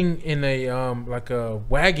they're sitting in a like a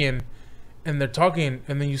wagon, and they're talking,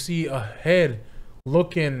 and then you see a head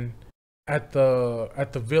looking at the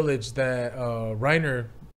village that Reiner,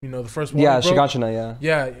 you know, the first one. Yeah, Shiganshina.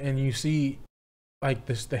 Yeah, and you see like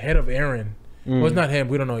the head of Eren. Well, it's not him.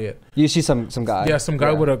 We don't know yet. You see some guy. Yeah, some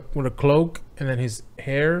guy with a cloak, and then his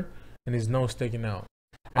hair and his nose sticking out.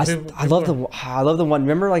 I love the one.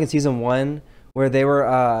 Remember, like in season 1, where they were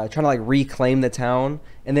trying to like reclaim the town,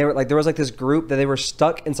 and they were like there was like this group that they were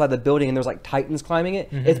stuck inside the building, and there was like Titans climbing it.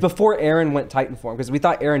 It's before Eren went Titan form, because we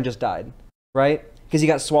thought Eren just died, right? Because he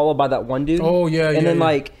got swallowed by that one dude. Oh yeah. And then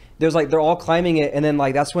like there's like they're all climbing it, and then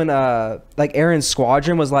like that's when like Eren's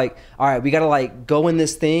squadron was like, all right, we gotta like go in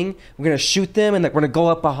this thing, we're gonna shoot them, and like we're gonna go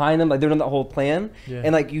up behind them, like they're doing that whole plan.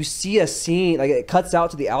 And like you see a scene, like it cuts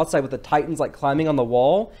out to the outside with the Titans like climbing on the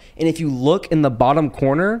wall, and if you look in the bottom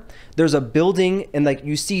corner, there's a building, and like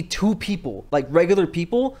you see 2 people, like regular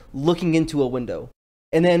people, looking into a window.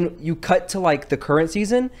 And then you cut to like the current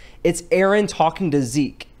season, it's Eren talking to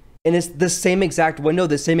Zeke, and it's the same exact window,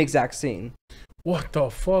 the same exact scene. What the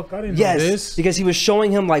fuck? I didn't know this. Yes, because he was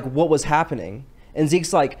showing him like what was happening, and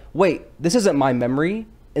Zeke's like, "Wait, this isn't my memory,"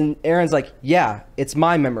 and Eren's like, "Yeah, it's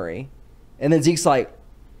my memory," and then Zeke's like,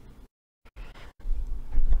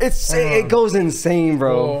 "It goes insane,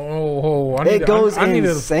 bro." I need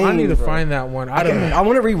to find that one. I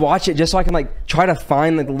want to rewatch it just so I can like try to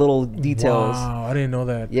find like the little details. Wow, I didn't know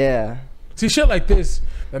that. Yeah. See, shit like this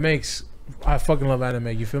that makes I fucking love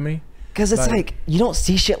anime. You feel me? Because it's like you don't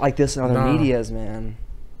see shit like this in other medias, man.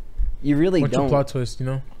 You really don't. What's your plot twist, you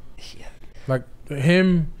know? Yeah. Like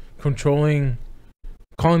him calling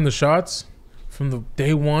the shots from the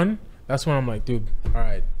day one. That's when I'm like, dude, all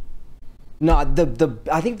right. No, I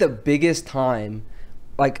think the biggest time,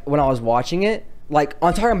 like when I was watching it, like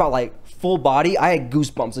I'm talking about like full body, I had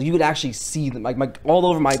goosebumps. So you would actually see them like all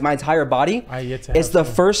over my entire body. It's the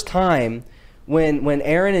first time when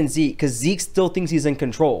Eren and Zeke, because Zeke still thinks he's in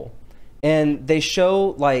control. And they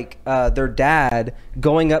show like their dad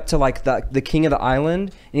going up to like the king of the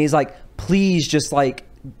island, and he's like, please just like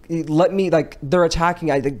let me, like they're attacking,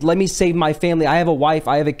 let me save my family, I have a wife,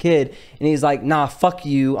 I have a kid. And he's like, nah, fuck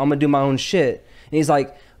you, I'm gonna do my own shit. And he's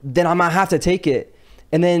like, then I might have to take it.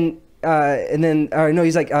 And then no,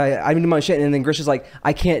 he's like, I do my own shit. And then Grisha's like,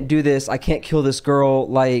 I can't do this, I can't kill this girl,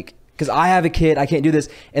 like because I have a kid, I can't do this.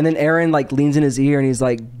 And then Eren like leans in his ear and he's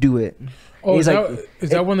like, do it. Oh, is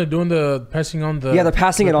that when they're doing the passing on the... Yeah, they're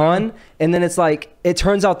passing it on, and then it's like, it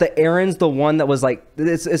turns out that Eren's the one that was like,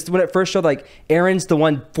 it's when it first showed like, Eren's the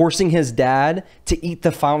one forcing his dad to eat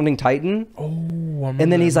the founding Titan. Oh,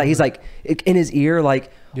 and then he's like, in his ear,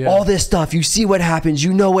 like, all this stuff, you see what happens,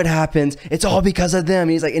 you know what happens, it's all because of them.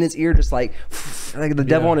 And he's like in his ear, just like the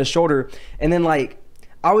devil on his shoulder. And then like,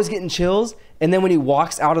 I was getting chills, and then when he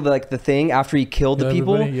walks out of the thing after he killed the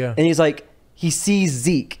people, and he's like, he sees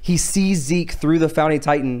Zeke through the founding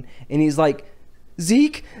Titan, and he's like,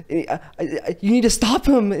 Zeke, you need to stop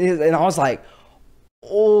him. And I was like,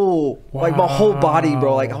 oh, wow. Like my whole body,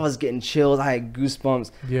 bro, like I was getting chills, I had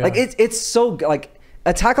goosebumps. Like it's so like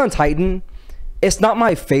Attack on Titan, it's not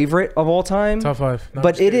my favorite of all time, top 5,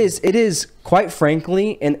 but it is quite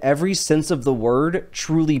frankly, in every sense of the word,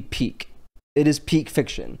 truly peak. It is peak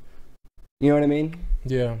fiction. You know what I mean?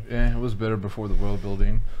 Yeah, it was better before the world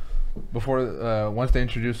building. Before once they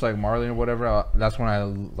introduced like Marley or whatever, that's when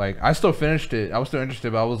I still finished it. I was still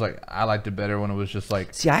interested, but I was like, I liked it better when it was just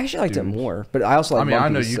like, see, I actually liked it more, but I also like, I mean, I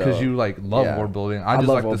know you because you like love world building. I just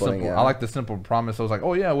like the simple, I like the simple promise. I was like,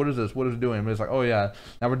 oh yeah, what is this, what is it doing? But it's like, oh yeah,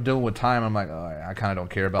 now we're dealing with time. I'm like, oh, I kind of don't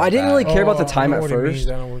care about I didn't really care about the time at what first,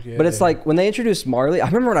 but it's like when they introduced Marley, I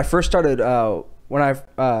remember when I first started when I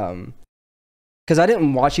because I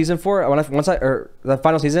didn't watch season 4 or the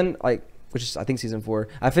final season, like, which is I think season 4.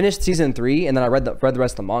 I finished season 3, and then I read the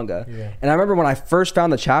rest of the manga. And I remember when I first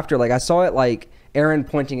found the chapter, like I saw it like Eren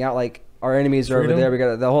pointing out like our enemies are over there. We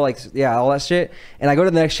got the whole like all that shit. And I go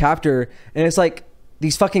to the next chapter, and it's like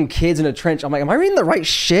these fucking kids in a trench. I'm like, am I reading the right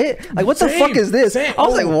shit? Like, what the fuck is this? I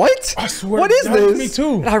was like, what? I swear, what is this? Me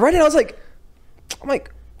too. And I read it. I'm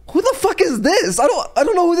like, who the fuck is this? I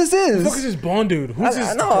don't know who this is. Who the fuck is this blonde dude? Who's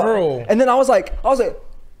this girl? And then I was like,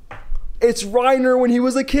 it's Reiner when he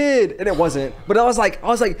was a kid, and it wasn't. But I was like,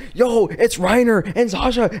 yo, it's Reiner and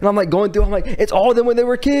Sasha, and I'm like going through. I'm like, it's all of them when they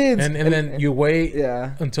were kids. And then you wait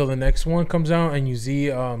until the next one comes out, and you see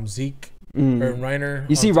Zeke or Reiner.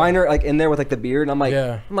 You see Reiner like in there with like the beard, and I'm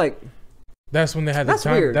like, That's when they had the That's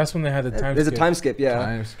time. weird. That's when they had the time. There's skip. a time skip, yeah.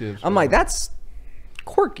 Time skips. I'm like, that's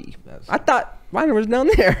quirky. That's- I thought mine was down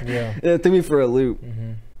there. Yeah. It threw me for a loop.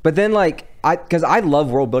 Mm-hmm. But then, like, because I love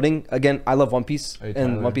world building. Again, I love One Piece, Hey,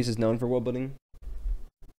 and Tyler. One Piece is known for world building.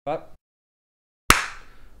 What?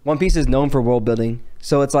 One Piece is known for world building,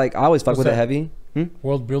 so it's like I always fuck What's with it that? heavy.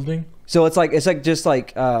 World building. So it's like just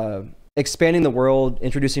like expanding the world,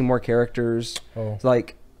 introducing more characters. Oh.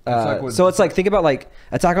 Like, like what- so it's like think about like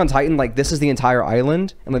Attack on Titan. Like this is the entire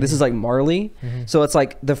island, and like this is like Marley. Mhm. So it's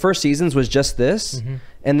like the first seasons was just this, Mhm.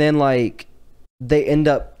 and then like they end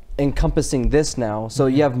up encompassing this now. So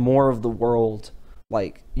you have more of the world.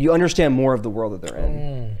 Like you understand more of the world that they're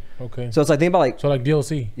in. Oh, okay. So it's like think about like So like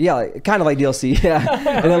DLC. yeah, like, kind of like DLC. Yeah,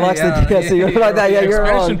 and then Lux Yeah, the DLC. yeah, You're like that. Yeah, you're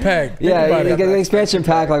Expansion wrong. pack. Think Yeah, about you it. get an expansion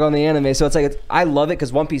pack like on the anime. So it's like I love it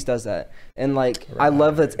because One Piece does that, and like I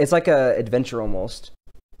love that it's like a adventure almost,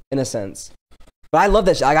 in a sense. But I love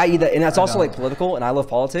that shit. I eat that, and that's also like political, and I love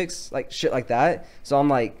politics, like shit like that. So I'm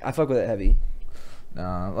like I fuck with it heavy.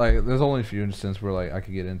 Nah, like there's only a few instances where like I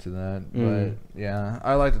could get into that, but yeah,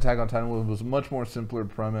 I liked Attack on Titan. It was a much more simpler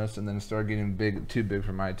premise, and then it started getting too big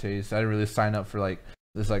for my taste. I didn't really sign up for like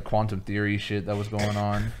this like quantum theory shit that was going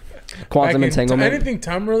on. Quantum Like, entanglement. Anything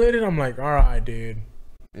time related, I'm like, all right, dude,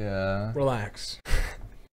 Yeah, relax.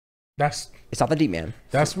 That's It's not that deep, man.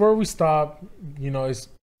 that's where we stop. You know, it's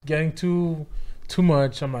getting too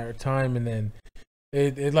much. I'm like time, and then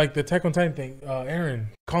it like the Attack on Titan thing. Aaron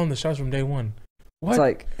calling the shots from day one. What? It's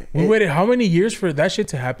like We waited how many years for that shit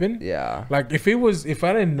to happen? yeah. Like if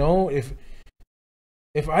I didn't know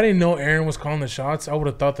if I didn't know Aaron was calling the shots, I would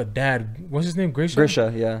have thought the dad, what's his name,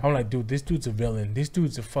 Grisha, yeah. I'm like, dude, this dude's a villain. This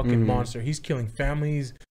dude's a fucking Mhm. monster. He's killing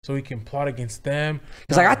families so he can plot against them.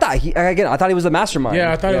 It's like I thought he was the mastermind.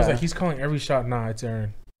 Yeah, I thought it was like he's calling every shot. Nah, it's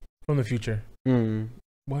Aaron from the future. Mm,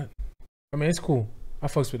 What? I mean, it's cool. I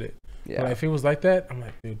fucks with it. yeah. But like, if it was like that, I'm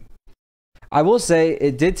like, dude. I will say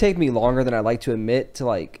it did take me longer than I like to admit to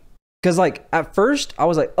like, because like at first I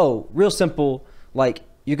was like, oh, real simple, like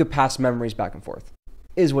you could pass memories back and forth,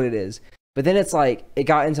 is what it is. But then it's like it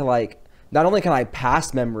got into like not only can I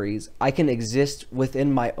pass memories, I can exist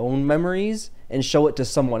within my own memories and show it to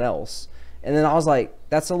someone else. And then I was like,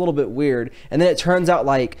 that's a little bit weird. And then it turns out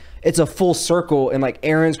like it's a full circle and like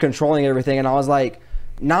Aaron's controlling everything. And I was like,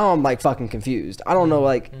 now I'm like fucking confused. I don't know.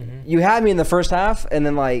 Like you had me in the first half and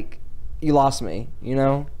then like you lost me, you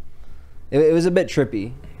know? It was a bit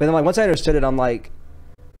trippy. But then like once I understood it, I'm like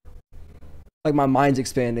my mind's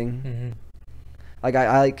expanding. Mm-hmm. Like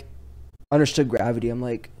I like understood gravity. I'm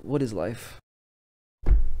like, what is life?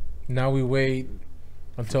 Now we wait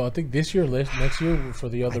until I think this year, next year for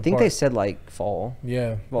the other. I think part. they said like fall.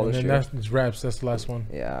 Yeah. Well, and this then year. that's wraps. That's the last one.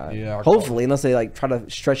 Yeah. Yeah, Hopefully, unless they like try to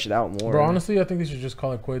stretch it out more. Bro, honestly, I think they should just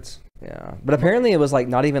call it quits. Yeah. But apparently it was like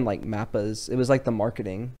not even like Mappas. It was like the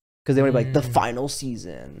marketing. Because they would be like the Mm. final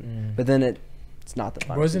season. But then it's not the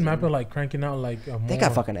final Wasn't season. Mappa like cranking out like a They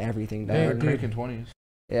got fucking everything, They dog. did. American 20s.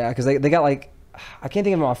 Yeah, because they got like, I can't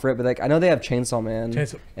think of them off rip, but like I know they have Chainsaw Man.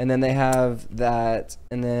 And then they have that.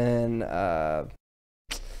 And then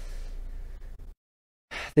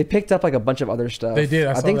they picked up like a bunch of other stuff. They did,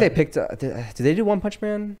 I saw think that. they picked up. Did they do One Punch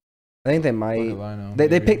Man? I think they might. Fuck if I know, They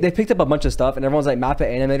maybe. picked up a bunch of stuff, and everyone's like, Mappa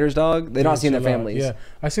animators, dog. They're not seeing their chill out. families. Yeah,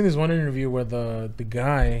 I seen this one interview where the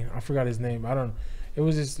guy, I forgot his name. I don't. It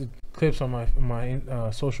was just clips on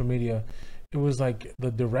my social media. It was like the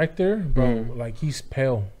director, bro. Like he's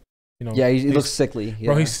pale, you know. Yeah, he looks sickly. Yeah.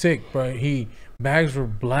 Bro, he's sick, bro. Bags were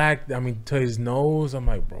black. I mean, to his nose. I'm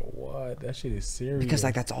like, bro, what? That shit is serious. because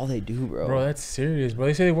like that's all they do, bro. bro, that's serious, bro.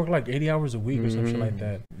 They say they work like 80 hours a week or some shit like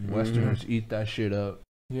that. Westerners eat that shit up.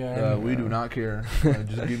 Yeah, We do not care.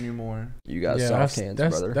 Just give me more. You got yeah, soft hands,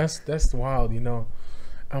 brother. That's wild, you know.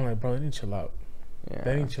 I'm like, bro, they need to chill out. Yeah.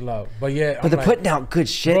 They need to chill out. But yeah, But they're putting out good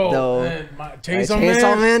shit bro, though. man, Like, Chainsaw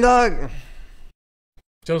Chainsaw Man, Man, dog.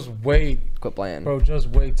 just wait, Quit playing. bro. Just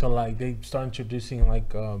wait till like they start introducing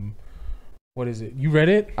like what is it? You read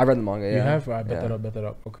it? I read the manga. Yeah. You have? I bet Yeah. that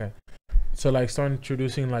up. Okay. So like start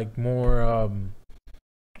introducing like more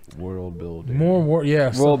World building.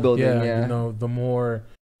 World building, yeah. You know, the more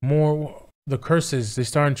the curses, they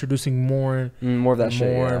start introducing more More of that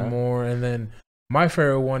shit. more Yeah. and more, and then my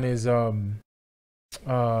favorite one is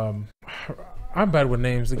I'm bad with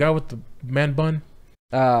names. The guy with the man bun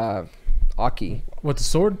Aki. with the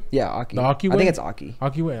sword. Yeah, Aki. The Aki I way? think it's Aki.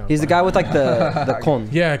 Aki way. He's the guy with like the kon.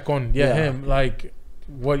 Yeah, Kon. Yeah, Yeah. him. Like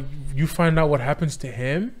what you find out what happens to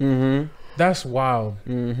him. Mm-hmm. That's wild.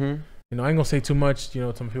 Mm-hmm. You know, I ain't gonna say too much. You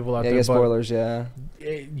know, some people out Yeah, there. get spoilers. Yeah.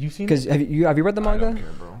 But you've seen Because it? have you read the I don't manga?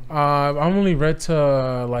 care, bro. I've only read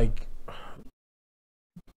to like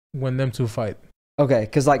when them two fight. Okay,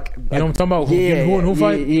 because like you know what I'm talking about? Who and who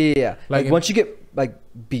fight? Yeah. Like once you get like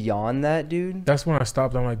beyond that, dude. That's when I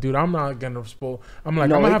stopped. I'm like, dude, I'm not gonna spoil. I'm like,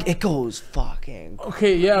 no, it goes fucking.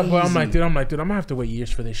 Okay, yeah, but I'm like, dude, I'm gonna have to wait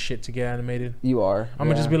years for this shit to get animated. You are. I'm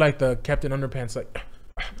gonna just be like the Captain Underpants, like.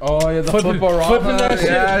 Oh yeah, the flipping that shit.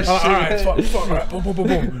 Yeah, all right, fuck, all right, boom, boom, boom,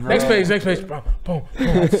 boom. Next page, boom, boom.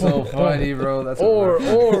 That's so funny, bro. That's or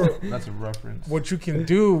that's a reference. What you can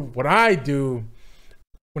do, what I do,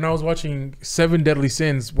 when I was watching Seven Deadly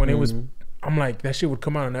Sins, when it was, I'm like, that shit would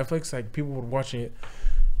come out on Netflix, like people were watching it.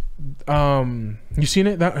 You seen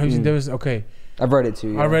it? There was okay. I've read it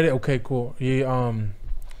too. Yeah. I read it. Okay, cool. Yeah.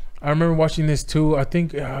 I remember watching this too. I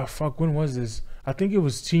think, when was this? I think it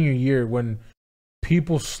was senior year when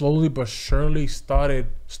people slowly but surely started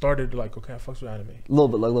like, okay, I fucks with anime. A little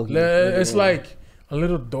bit like Loki. It's like a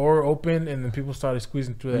little door opened and then people started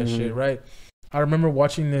squeezing through that shit, right? I remember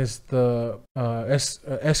watching this, the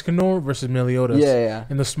Escanor versus Meliodas. Yeah.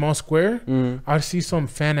 In the small square, I see some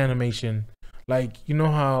fan animation. Like, you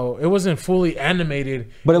know how it wasn't fully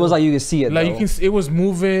animated, but it was like you could see it. Like though. it was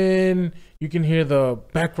moving. You can hear the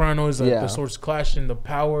background noise, like the swords clashing, the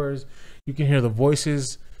powers. You can hear the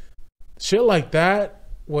voices. Shit like that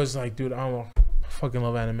was like, dude, I fucking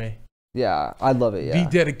love anime. Yeah, I love it. Yeah, the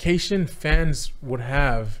dedication fans would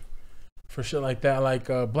have for shit like that, like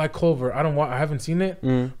Black Clover. I haven't seen it,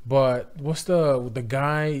 but what's the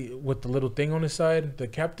guy with the little thing on his side? The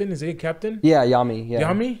captain, is he a captain? Yeah, Yami. Yeah.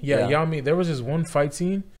 Yami. Yeah, Yami. There was this one fight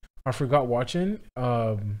scene I forgot watching.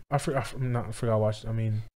 I forgot watching. I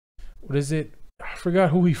mean, what is it? I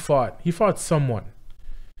forgot who he fought. He fought someone,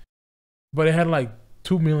 but it had like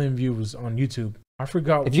 2 million views on YouTube. I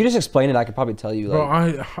forgot. If you just explain it, I could probably tell you. Bro,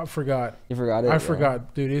 like, I forgot. You forgot it. I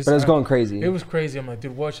forgot, dude. But it was going crazy. It was crazy. I'm like,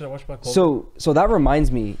 dude, what should I watch? Black Clover? So that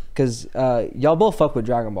reminds me, because y'all both fuck with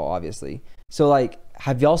Dragon Ball, obviously. So like,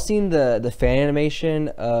 have y'all seen the fan animation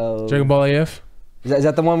of Dragon Ball AF? Is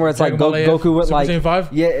that the one where it's Dragon like Goku went Super like Saiyan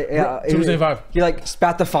 5? Yeah, Super Saiyan 5. He like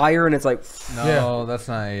spat the fire and it's like. No, that's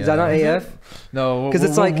not AF. Is that not AF? No, because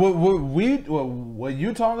it's like what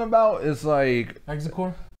you talking about is like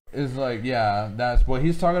Executor. Is like that's what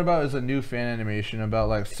he's talking about. Is a new fan animation about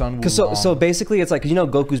like Sun Wukong. So basically it's like, you know,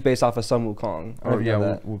 Goku's based off of Sun Wukong. Oh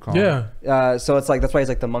yeah, Wukong. Yeah. So it's like that's why he's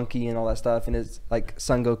like the monkey and all that stuff, and it's like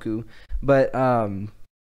Son Goku. But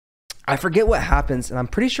I forget what happens, and I'm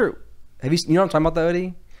pretty sure. Have you know what I'm talking about, though,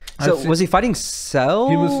 Eddy? So was he fighting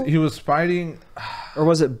Cell? He was fighting, or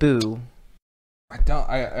was it Boo?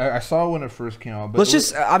 I saw it when it first came out. But I'm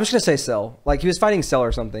just gonna say Cell. Like he was fighting Cell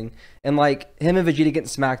or something, and like him and Vegeta getting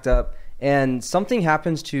smacked up, and something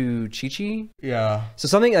happens to Chi-Chi. Yeah. So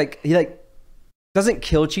something like he like doesn't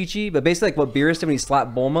kill Chi-Chi, but basically like what Beerus did when he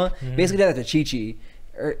slapped Bulma, basically did that to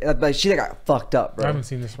Chi-Chi. But she got fucked up, bro. I haven't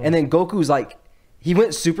seen this one. And then Goku's like, he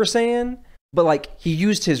went Super Saiyan, but like he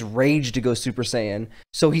used his rage to go Super Saiyan,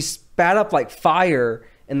 so he spat up like fire,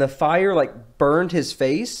 and the fire like burned his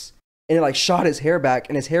face. And it like shot his hair back,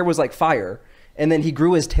 and his hair was like fire. And then he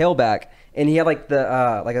grew his tail back, and he had like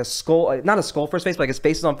the like a skull, not a skull for his face, but like his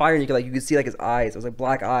face was on fire, and you could see like his eyes. It was like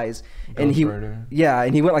black eyes. And he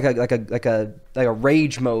went like a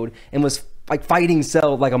rage mode and was like fighting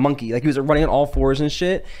Cell like a monkey. Like he was running on all fours and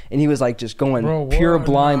shit, and he was like just going pure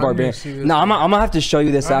blind barbarian. I'm gonna have to show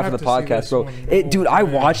you this after the podcast, bro. Dude, I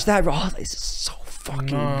watched that, bro. It's so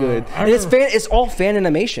fucking good. And it's all fan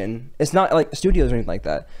animation. It's not like studios or anything like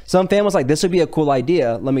that. Some fan was like, this would be a cool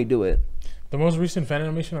idea, let me do it. The most recent fan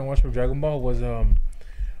animation I watched for Dragon Ball was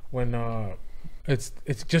when it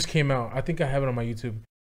just came out. I think I have it on my YouTube.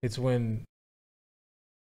 It's when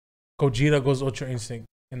Gogeta goes Ultra Instinct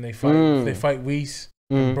and they fight Whis,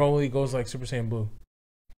 and Broly goes like Super Saiyan Blue.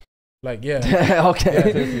 Like, yeah.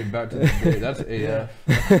 Okay. Back to the that's AF.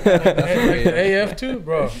 Like the AF too,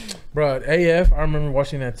 bro. AF. I remember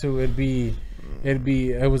watching that too. It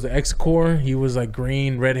was the X Core. He was like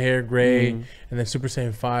green, red hair, gray, and then Super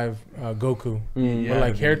Saiyan 5 Goku. But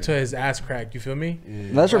like hair to his ass crack. You feel me?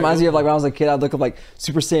 Yeah. That reminds me of like when I was a kid. I'd look up like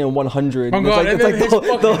Super Saiyan 100. Oh god, it's like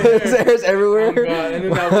his hair's everywhere. Oh god, and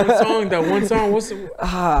then that one song. What's it?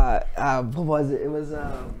 What was it? It was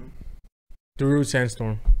Darude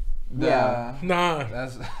Sandstorm. Yeah. Nah.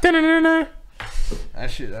 That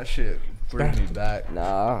shit brings me back.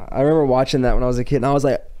 Nah. I remember watching that when I was a kid, and I was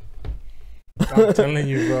like, I'm telling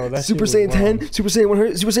you, bro. That Super Saiyan 10, Super Saiyan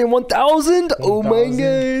 100, Super Saiyan 1000. Oh my god.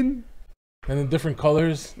 And then different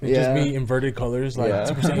colors. It'd just be inverted colors, like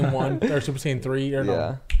Super Saiyan 1 or Super Saiyan 3 or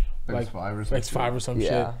no. Like X5 or some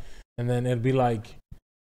shit. And then it'd be like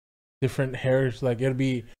different hairs. Like it'd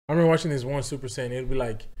be, I remember watching this one Super Saiyan, it'd be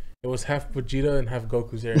like, it was half Vegeta and half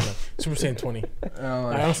Goku's hair. Like Super Saiyan 20.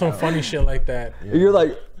 Like, some funny shit like that. You're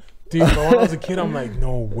like, Dude, but when I was a kid, I'm like,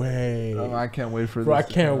 no way. I can't wait for Bro, this.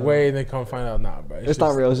 I can't wait. And then come find out, nah, bro. It's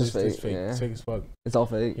not real. It's just fake. fake. Yeah. It's fake as fuck. It's all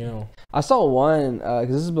fake. You know. I saw one because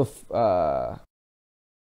this is before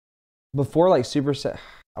like Super Saiyan.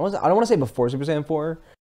 I don't want to say before Super Saiyan 4,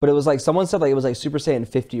 but it was like someone said like it was like Super Saiyan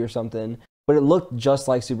 50 or something, but it looked just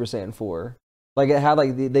like Super Saiyan 4. Like it had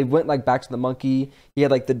like they went like back to the monkey. He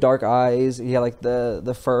had like the dark eyes. He had like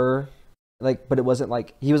the fur, like, but it wasn't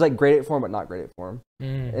like he was like graded form but not graded form.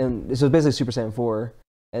 And so it was basically Super Saiyan 4.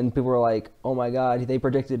 And people were like, "Oh my god, they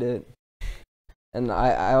predicted it." And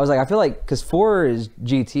I was like, I feel like because 4 is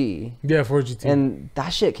GT. Yeah, 4 GT. And that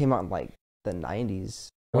shit came out in like the 90s.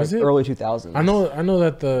 Was like it early 2000s? I know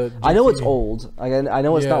that the. GT, I know it's old. Like I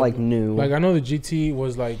know it's not like new. Like I know the GT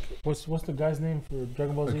was like what's the guy's name for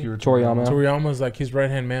Dragon Ball Z? Toriyama. Toriyama's like his right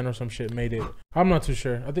hand man or some shit made it. I'm not too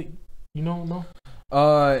sure. I think no.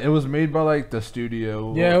 It was made by like the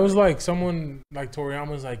studio. Yeah, it was like someone like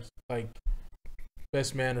Toriyama's like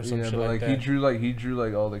best man or some shit but like that. he drew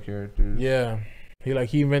like all the characters. Yeah,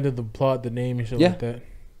 he invented the plot, the name, and shit like that.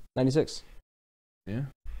 96. Yeah.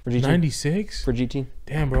 For GT. 96 for GT.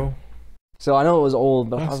 Damn, bro. So I know it was old,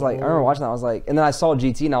 but That's I was like, old. I remember watching that. I was like, and then I saw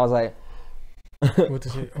GT, and I was like, What the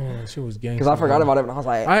shit? Oh, that shit was gangster. because I forgot about it, and I was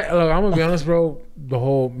like, Look, I'm gonna be honest, bro. The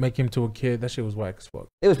whole make him to a kid, that shit was whack as fuck.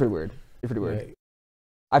 it was pretty weird. Yeah.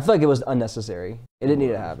 I feel like it was unnecessary. It didn't need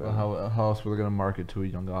to happen. How else were they gonna market to a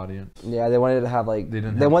young audience? Yeah, they wanted to have like They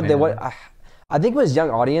didn't. I think it was young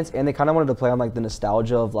audience, and they kind of wanted to play on like the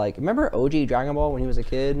nostalgia of like, remember OG Dragon Ball when he was a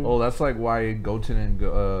kid? Oh, that's like why Goten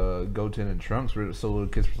and Trunks were so little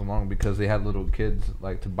kids for so long, because they had little kids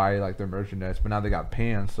like to buy like their merchandise, but now they got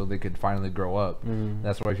pants so they could finally grow up.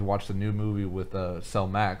 That's why if you watch the new movie with Cell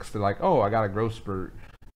Max, they're like, oh, I got a growth spurt,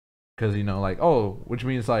 because like, oh, which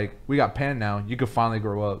means like we got Pan now, you could finally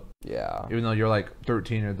grow up. Yeah. Even though you're like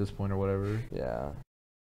 13 at this point or whatever. Yeah.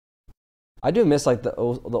 I do miss like the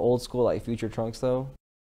old school like Future Trunks though.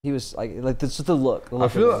 He was like just the look. I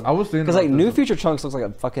was thinking because like new Future Trunks looks like a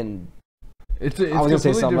fucking. It's I was gonna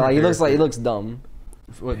say something like he looks dumb.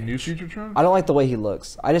 What, new Future Trunks? I don't like the way he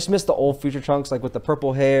looks. I just miss the old Future Trunks like with the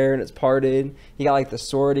purple hair and it's parted. He got like the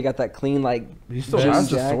sword. He got that clean like. He still has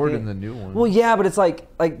the sword in the new one. Well, yeah, but it's like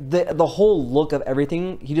the whole look of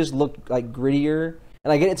everything. He just looked like grittier.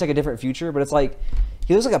 And I get it's like a different future, but it's like.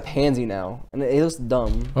 He looks like a pansy now, and he looks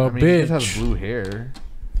dumb. I mean, he just has blue hair.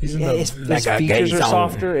 His features are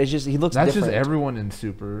softer. It's just he looks. That's different. just everyone in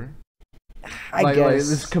Super. I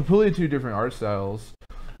guess it's completely two different art styles.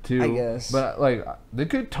 Too. I guess, but like they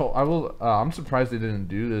could. I'm surprised they didn't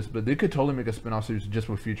do this, but they could totally make a spin-off series just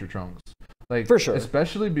with Future Trunks. Like for sure,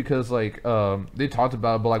 especially because like they talked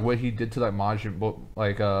about it, but like what he did to like Majin,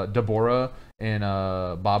 like Deborah and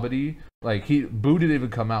Babidi, like Boo didn't even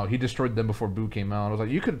come out. He destroyed them before Boo came out. I was like,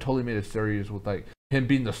 you could have totally made a series with like him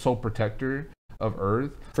being the sole protector of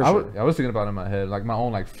Earth. For sure. I was thinking about it in my head, like my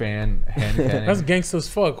own like fan hand cannon. That's gangsta as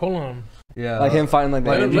fuck. Hold on. Yeah, like him fighting like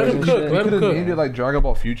let him cook. Let him cook. Named it like Dragon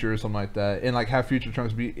Ball Future or something like that, and like have Future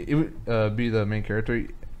Trunks be the main character.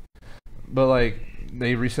 But like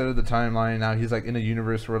they resetted the timeline. Now he's like in a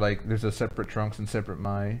universe where like there's a separate Trunks and separate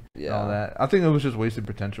Mai. Yeah, and all that. I think it was just wasted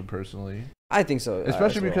potential personally. I think so,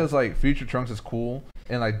 especially because like Future Trunks is cool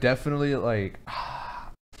and like definitely like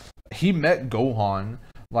he met Gohan.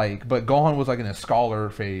 Like, but Gohan was like in a scholar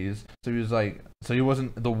phase, so he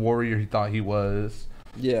wasn't the warrior he thought he was.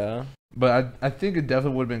 Yeah. But I think it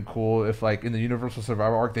definitely would have been cool if, like, in the Universal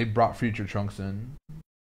Survival arc, they brought Future Trunks in.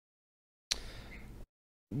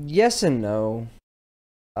 Yes and no.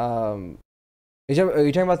 Are you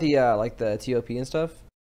talking about the like the TOP and stuff?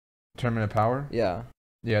 Tournament of Power? Yeah.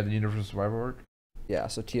 Yeah, the Universal Survival arc. Yeah,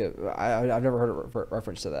 so I've never heard a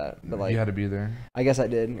reference to that, but like you had to be there. I guess I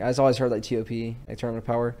did. I just always heard like TOP, like Tournament of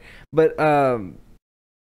Power, but I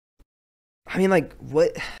mean, like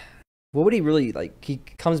what would he really like? He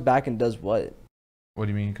comes back and does what? What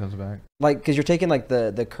do you mean he comes back? Like, because you're taking like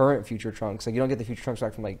the current Future Trunks, like you don't get the Future Trunks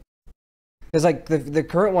back from like, because like the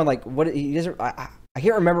current one, like what he doesn't. I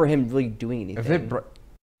can't remember him really doing anything. If they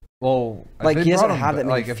like he doesn't have that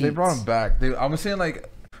many like if they brought him back, I was saying like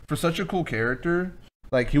for such a cool character.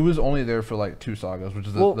 Like, he was only there for, like, 2 sagas, which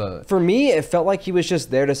is the... For me, it felt like he was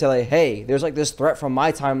just there to say, like, hey, there's, like, this threat from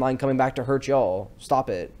my timeline coming back to hurt y'all. Stop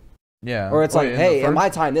it. Yeah. Or it's like, hey, in my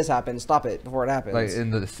time, this happened. Stop it before it happens. Like,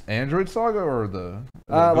 in the Android saga or the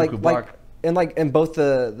Goku Black? In both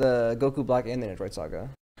the Goku Black and the Android saga.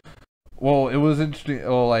 Well, it was interesting.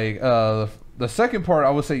 Well, like, the second part, I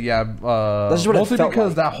would say, yeah. That's what mostly it felt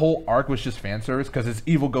because like. that whole arc was just fan service, because it's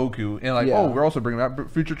evil Goku. And, like, oh, we're also bringing back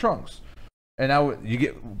Future Trunks. And now you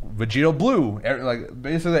get Vegeta Blue. Like,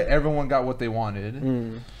 basically everyone got what they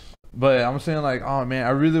wanted. But I'm saying like, oh man,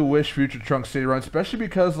 I really wish Future Trunks stayed around, especially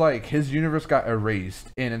because like his universe got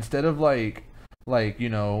erased, and instead of like you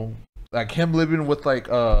know, like him living with like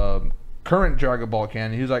current Dragon Ball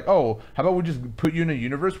canon, he's like, oh, how about we just put you in a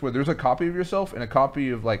universe where there's a copy of yourself and a copy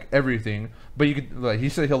of like everything, but you could like, he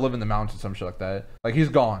said he'll live in the mountains or some shit like that. Like he's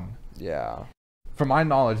gone. Yeah. From my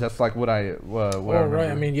knowledge, that's like what I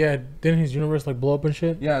right. I mean, yeah, didn't his universe like blow up and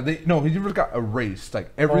shit? Yeah, his universe got erased,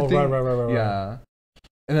 like everything. Right. Yeah.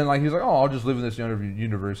 And then like he's like, oh, I'll just live in this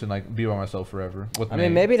universe and like be by myself forever. I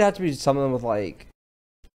mean, maybe it'd have to be something with like.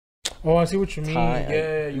 Oh, I see what you mean.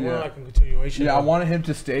 Yeah, you want like a continuation. Yeah, I wanted him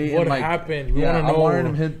to stay. What in, like, happened? We I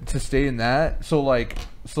wanted him to stay in that. So like,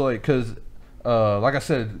 because like I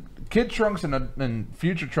said, Kid Trunks and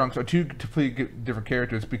Future Trunks are two completely different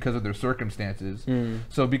characters because of their circumstances.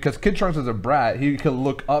 So because Kid Trunks is a brat, he could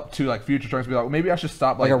look up to like Future Trunks and be like, well, maybe I should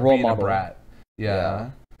stop like a role being model. A brat.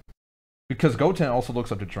 Yeah. Because Goten also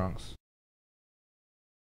looks up to Trunks.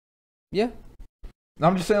 Yeah.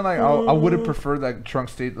 I'm just saying, like, I would have preferred that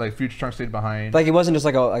Trunks stayed, like, Future Trunks stayed behind. Like, it wasn't just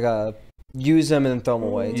like a use them and then throw them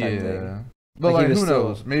away type thing. But like who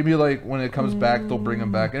knows? Maybe like when it comes back, they'll bring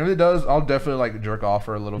him back. And if it does, I'll definitely like jerk off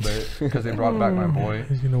for a little bit because they brought back my boy.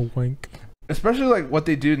 He's gonna wank. Especially like what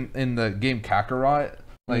they did in the game Kakarot.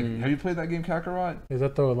 Like, have you played that game Kakarot? Is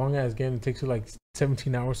that the long ass game that takes you like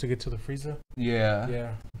 17 hours to get to the Frieza? Yeah.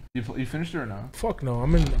 Yeah. You finished it or no? Fuck no.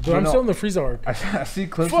 I'm still in the Frieza arc. I see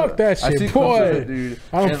clips. Fuck that shit, I see boy. Clips of it, dude.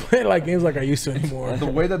 I don't play like games like I used to anymore. The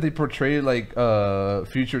way that they portray like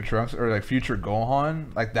Future Trunks or like Future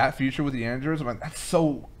Gohan, like that future with the androids, I'm like, that's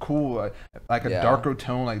so cool. Like a darker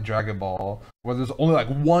tone like Dragon Ball, where there's only like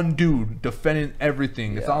one dude defending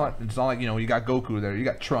everything. It's not like you know, you got Goku there, you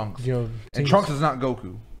got Trunks. And Trunks is not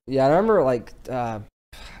Goku. Yeah, I remember like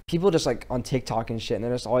people just like on TikTok and shit, and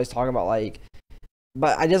they're just always talking about like,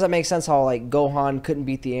 but it doesn't make sense how like Gohan couldn't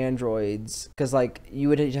beat the androids because like you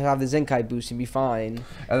would just have the Zenkai boost and be fine.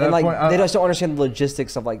 And like point, they just don't understand the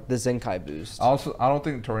logistics of like the Zenkai boost. Also, I don't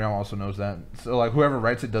think Toriyama also knows that. So like whoever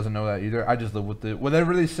writes it doesn't know that either. I just live with it.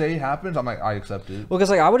 Whatever they say happens, I'm like I accept it. Well, because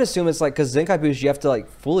like I would assume it's like because Zenkai boost you have to like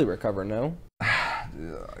fully recover, no?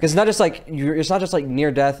 Because it's not just like it's not just like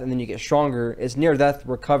near death and then you get stronger. It's near death,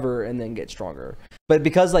 recover, and then get stronger. But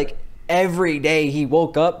because like every day he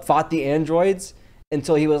woke up, fought the androids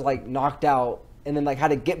until he was like knocked out, and then like had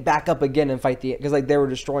to get back up again and fight the because like they were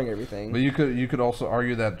destroying everything. But you could also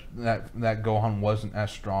argue that Gohan wasn't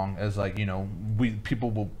as strong as like you know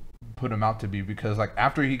people will put him out to be because like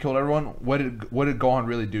after he killed everyone, what did Gohan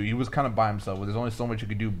really do? He was kind of by himself. There's only so much you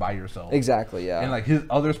could do by yourself. Exactly, yeah. And like his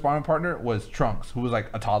other sparring partner was Trunks, who was like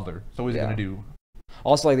a toddler. So what he's gonna do?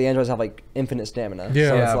 Also, like the androids have like infinite stamina. Yeah,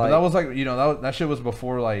 so yeah. But that was like you know that shit was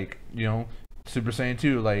before like you know Super Saiyan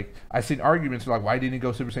 2. Like I seen arguments like why didn't he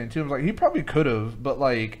go Super Saiyan 2? I was like he probably could have, but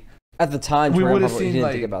like at the time we would have seen didn't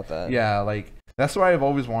like think about that. Yeah, like. That's why I've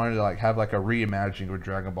always wanted to like have like a reimagining of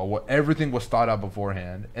Dragon Ball, where everything was thought out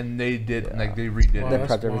beforehand, and they did like they redid it. They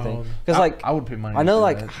prepped everything because like I would pay money. I know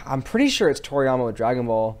like I'm pretty sure it's Toriyama with Dragon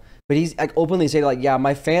Ball, but he's like openly saying like yeah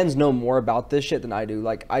my fans know more about this shit than I do.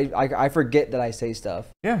 Like I forget that I say stuff.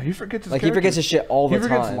 Yeah, he forgets his he forgets his shit all the time.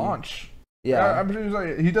 He forgets launch. Yeah, I'm sure he's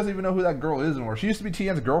like he doesn't even know who that girl is anymore. She used to be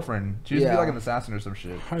Tien's girlfriend. She used to be like an assassin or some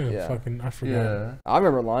shit. I forgot. Yeah, I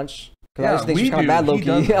remember launch. Cause I Yeah, just think she's kind of bad,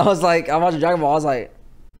 low-key. I was like, I'm watching Dragon Ball. I was like,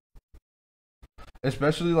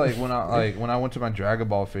 especially like when I went to my Dragon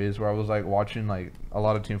Ball phase, where I was like watching like a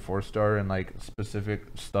lot of Team 4-Star and like specific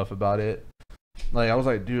stuff about it. Like I was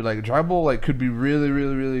like, dude, like Dragon Ball like could be really,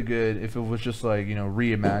 really, really good if it was just like you know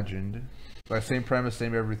reimagined, like same premise,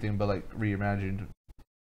 same everything, but like reimagined.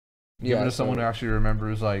 Given to someone who actually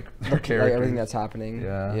remembers like their characters, like everything that's happening.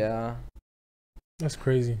 Yeah. That's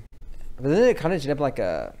crazy. But then it kind of ended up like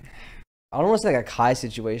a. I don't want to say like a Kai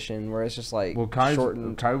situation where it's just like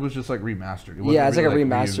shortened. Kai was just like remastered. It's like a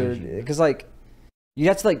remastered because like you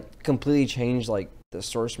have to like completely change like the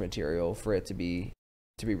source material for it to be.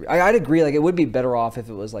 I'd agree. Like it would be better off if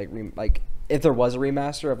it was like if there was a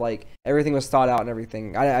remaster of like everything was thought out and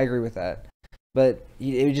everything. I agree with that, but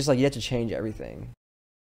it was just like you have to change everything.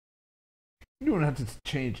 You don't have to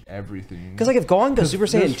change everything. Because like if Gohan goes Super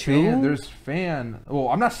Saiyan 2, well,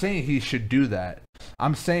 I'm not saying he should do that.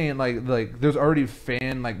 I'm saying like there's already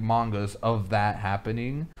fan like mangas of that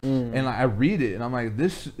happening, and like I read it and I'm like,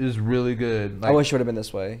 this is really good. Like, I wish it would have been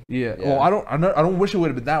this way. Yeah. Well, I don't wish it would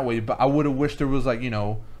have been that way, but I would have wished there was like you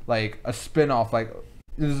know like a spinoff like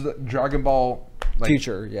this is Dragon Ball like,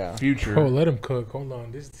 Future. Oh, let him cook. Hold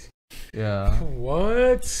on. Yeah.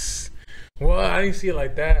 What? Well, I didn't see it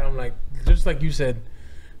like that. I'm like, just like you said,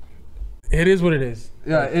 It is what it is.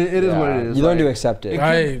 Yeah, it is what it is. You learn to accept it.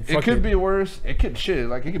 It could be worse. It could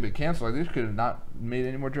Like it could be canceled. Like they could have not made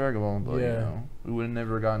any more Dragon Ball. But you know, we would have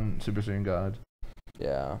never gotten Super Saiyan God.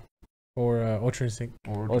 Yeah. Or Ultra Instinct.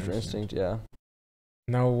 Ultra Instinct. Yeah.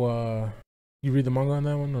 Now, you read the manga on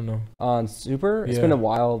that one or no? On Super, it's been a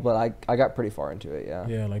while, but I got pretty far into it. Yeah.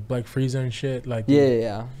 Yeah, like Black Frieza and shit. Like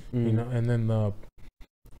yeah. Mm-hmm. You know, and then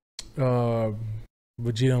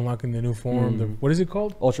Vegeta unlocking the new form. What is it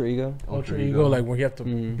called? Ultra Ego. Ultra Ego, like when you have to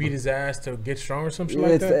beat his ass to get strong or something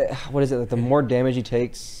like that. What is it? Like the more damage he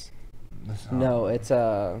takes. No, it's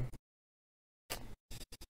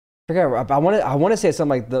I want to say it's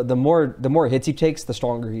something like the more hits he takes, the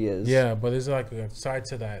stronger he is. Yeah, but there's like a side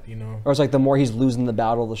to that, you know. Or it's like the more he's losing the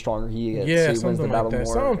battle, the stronger he gets. Yeah, so he wins the battle like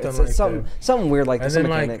that. More. Something weird like and this. And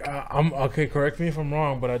then mechanic. I'm okay. Correct me if I'm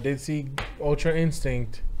wrong, but I did see Ultra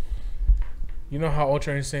Instinct. You know how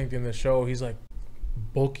Ultra Instinct in the show, he's like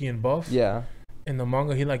bulky and buff. Yeah. In the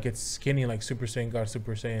manga, he like gets skinny like Super Saiyan God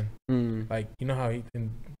Super Saiyan. Like you know how he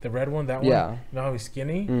in the red one, that one. Yeah. You know how he's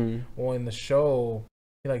skinny. Well, in the show.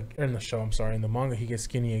 In the manga he gets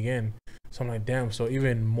skinny again. So I'm like, damn, so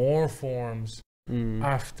even more forms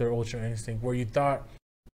after Ultra Instinct where you thought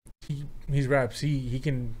he's raps, he's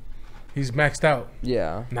maxed out.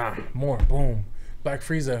 Yeah. Nah, more, boom. Black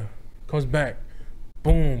Frieza comes back.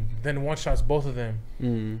 Boom. Then one shots both of them.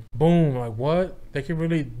 Boom. Like what? They can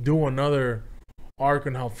really do another arc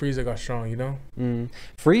on how Frieza got strong, you know?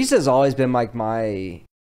 Frieza's always been like my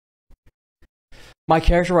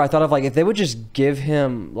character where I thought of like if they would just give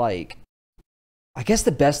him like, I guess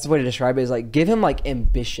the best way to describe it is like give him like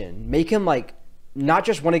ambition, make him like not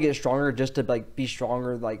just want to get stronger just to like be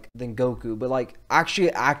stronger like than Goku, but like actually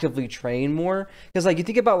actively train more. Because like you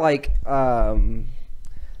think about like when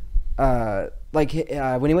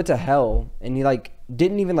he went to Hell and he like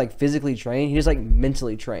didn't even like physically train, he just like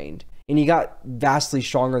mentally trained and he got vastly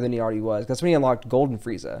stronger than he already was. That's when he unlocked Golden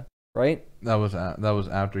Frieza. Right? That was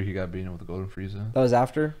after he got beaten with the Golden Frieza. That was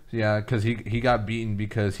after? Yeah, because he got beaten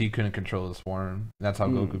because he couldn't control his form. That's how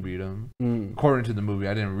Goku beat him. According to the movie,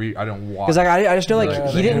 I didn't watch. Because like I just know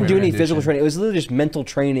like he didn't do any physical training. It was literally just mental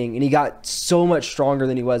training, and he got so much stronger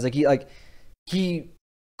than he was. Like he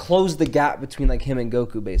closed the gap between like him and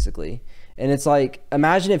Goku basically. And it's like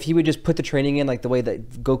imagine if he would just put the training in like the way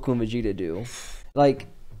that Goku and Vegeta do, like.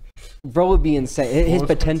 Bro would be insane. His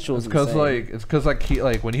potential is insane. It's because he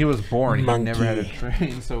when he was born, he never had to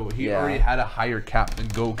train, so he already had a higher cap than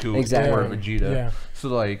Goku or Vegeta. Yeah. So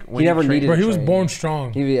like when he never needed. But he was born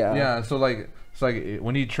strong. Yeah. So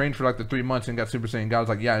when he trained for like the 3 months and got Super Saiyan God, I was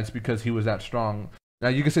like, yeah, it's because he was that strong. Now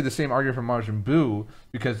you can say the same argument for Majin Buu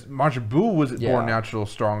because Majin Buu was born natural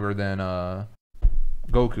stronger than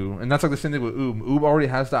Goku, and that's like the same thing with Oob. Oob already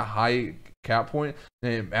has that high cap point,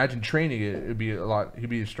 and imagine training it. It'd be he'd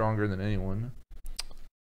be stronger than anyone.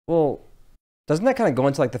 Well, doesn't that kind of go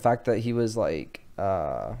into like the fact that he was like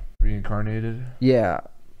reincarnated? Yeah,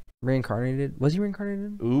 reincarnated. Was he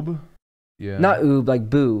reincarnated? Oob? Yeah. Not Oob, like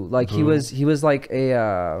Boo. Like Boo. He was like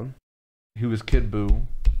a he was Kid Boo.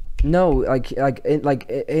 No, like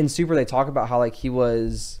in Super they talk about how like he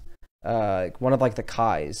was one of like the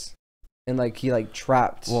Kais. And like he like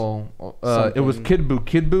trapped. Well, it was Kid Buu.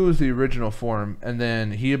 Kid Buu is the original form, and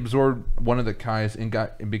then he absorbed one of the Kais and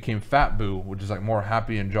became Fat Buu, which is like more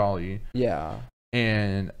happy and jolly. Yeah.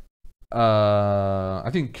 And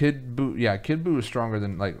I think Kid Buu is stronger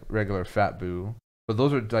than like regular Fat Buu, but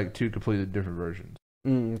those are like two completely different versions.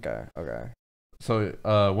 Okay. So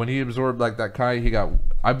when he absorbed like that Kai,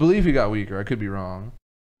 I believe he got weaker. I could be wrong.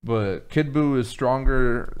 But Kid Buu is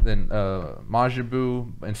stronger than Majin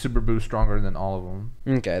Buu, and Super Buu stronger than all of them.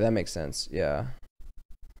 Okay, that makes sense. Yeah.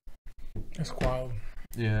 That's wild.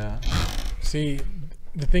 Yeah. See,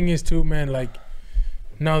 the thing is too, man. Like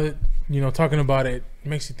now that talking about it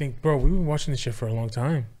makes you think, bro. We've been watching this shit for a long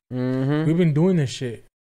time. We've been doing this shit.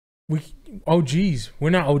 We OGs. We're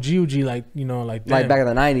not OG like like them. Like back in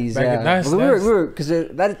the 90s. We were because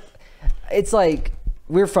it's like.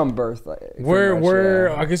 We're from birth. We're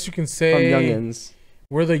I guess you can say from youngins.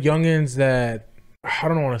 We're the youngins that I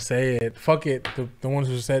don't want to say it. Fuck it. The ones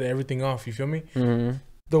who set everything off. You feel me?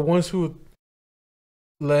 The ones who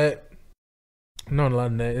it's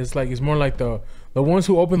more like the ones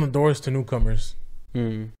who open the doors to newcomers.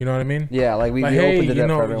 You know what I mean? Yeah, like we opened it up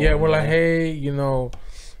for everyone. Yeah, we're like, hey,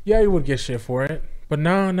 yeah, you would get shit for it. But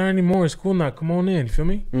now, not anymore. It's cool now. Come on in. You feel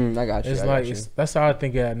me? I got you. That's how I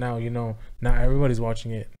think of it now. Now everybody's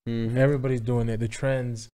watching it. Everybody's doing it. The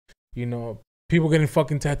trends. People getting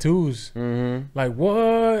fucking tattoos. Like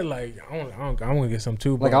what? Like I'm gonna get some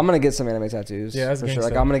too. Like I'm gonna get some anime tattoos. Yeah, that's for sure.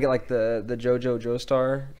 Like I'm gonna get like the JoJo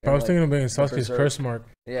Joestar. I was thinking of being Sasuke's curse mark.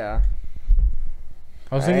 Yeah.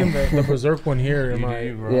 I was thinking the Berserk one here.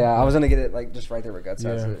 Yeah, I was gonna get it like just right there where guts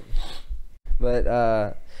has it.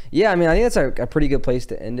 But yeah, I mean, I think that's a pretty good place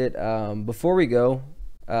to end it. Before we go,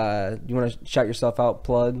 you want to shout yourself out,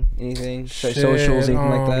 plug anything, socials, anything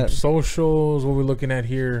like that? Socials. What we're looking at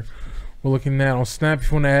here. We're looking at on Snap.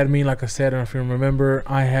 If you want to add me, like I said, if you remember,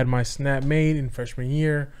 I had my Snap made in freshman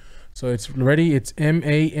year. So it's ready. It's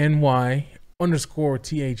MANY_THE. All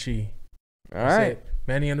right.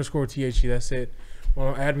 Manny_THE. That's it.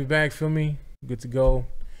 Want to add me back, feel me? Good to go.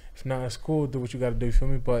 If not, it's cool. Do what you got to do, you feel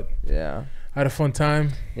me? But yeah, I had a fun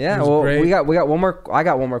time. Yeah, well, great. we got one more. I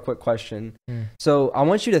got one more quick question. So I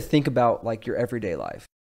want you to think about like your everyday life,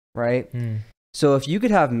 right? So if you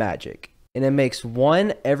could have magic and it makes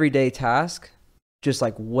one everyday task just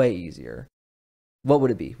like way easier, what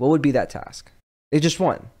would it be? What would be that task? It's just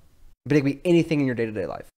one, but it could be anything in your day-to-day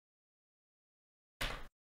life.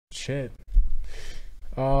 Shit.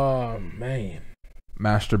 Oh man.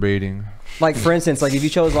 Masturbating. Like for instance, like if you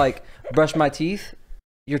chose like brush my teeth,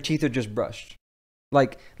 your teeth are just brushed.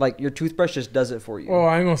 Like your toothbrush just does it for you. Oh,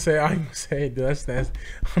 I ain't gonna say, dude. That's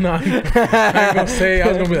no, I ain't gonna say. I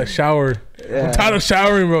was gonna be like shower. Yeah. I'm tired of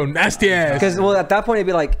showering, bro. Nasty ass. Because well, at that point it'd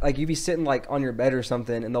be like you'd be sitting like on your bed or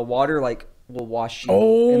something, and the water like will wash you,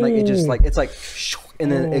 and like it just like it's like,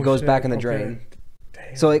 and then it goes back in the drain.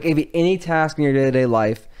 Damn. So like it'd be any task in your day-to-day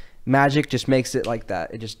life, magic just makes it like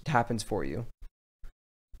that. It just happens for you.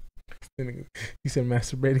 You said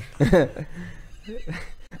masturbating.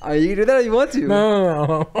 You can do that if you want to.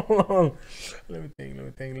 No. Hold on. Let me think.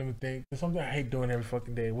 There's something I hate doing every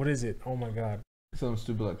fucking day. What is it? Oh my god. Something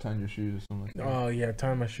stupid like tying your shoes or something like that. Oh yeah,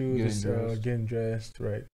 tying my shoes, getting dressed,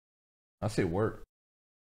 right. I say work.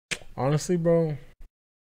 Honestly, bro.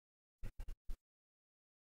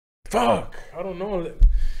 Fuck. I don't know.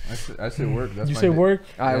 I say work. That's you say work?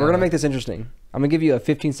 All right, we're gonna make this interesting. I'm gonna give you a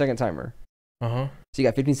 15-second timer. So you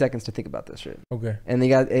got 15 seconds to think about this shit. Okay. And you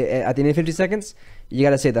got at the end of 50 seconds, you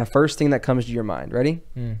got to say the first thing that comes to your mind. Ready?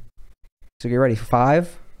 So get ready.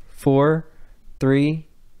 5, 4, 3,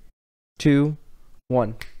 2,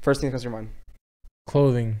 1. First thing that comes to your mind.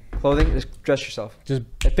 Clothing. Just dress yourself. Just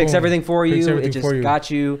it picks everything for you. Everything it just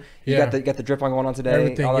got you. You got the drip on going on today.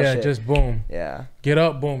 Everything. All that shit. Just boom. Yeah. Get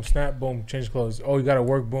up. Boom. Snap. Boom. Change clothes. Oh, you got to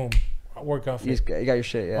work. Boom. Work outfit. You got your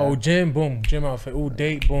shit, yeah. Oh, gym, boom, gym outfit. Oh,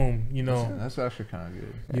 date, boom. You know, that's actually kind of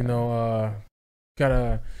good. You know,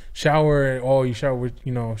 gotta shower. Oh, you shower with,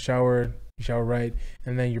 you shower right,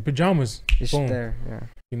 and then your pajamas, boom. There, yeah.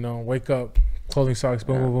 You know, wake up, clothing, socks,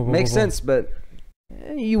 boom, boom, boom. Makes sense, but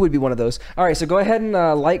you would be one of those. All right, so go ahead and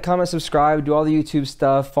like, comment, subscribe, do all the YouTube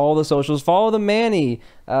stuff, follow the socials, follow the Manny.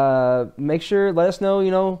 Make sure, let us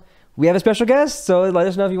know. We have a special guest, so let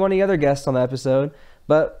us know if you want any other guests on the episode.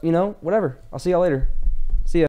 But, whatever. I'll see y'all later.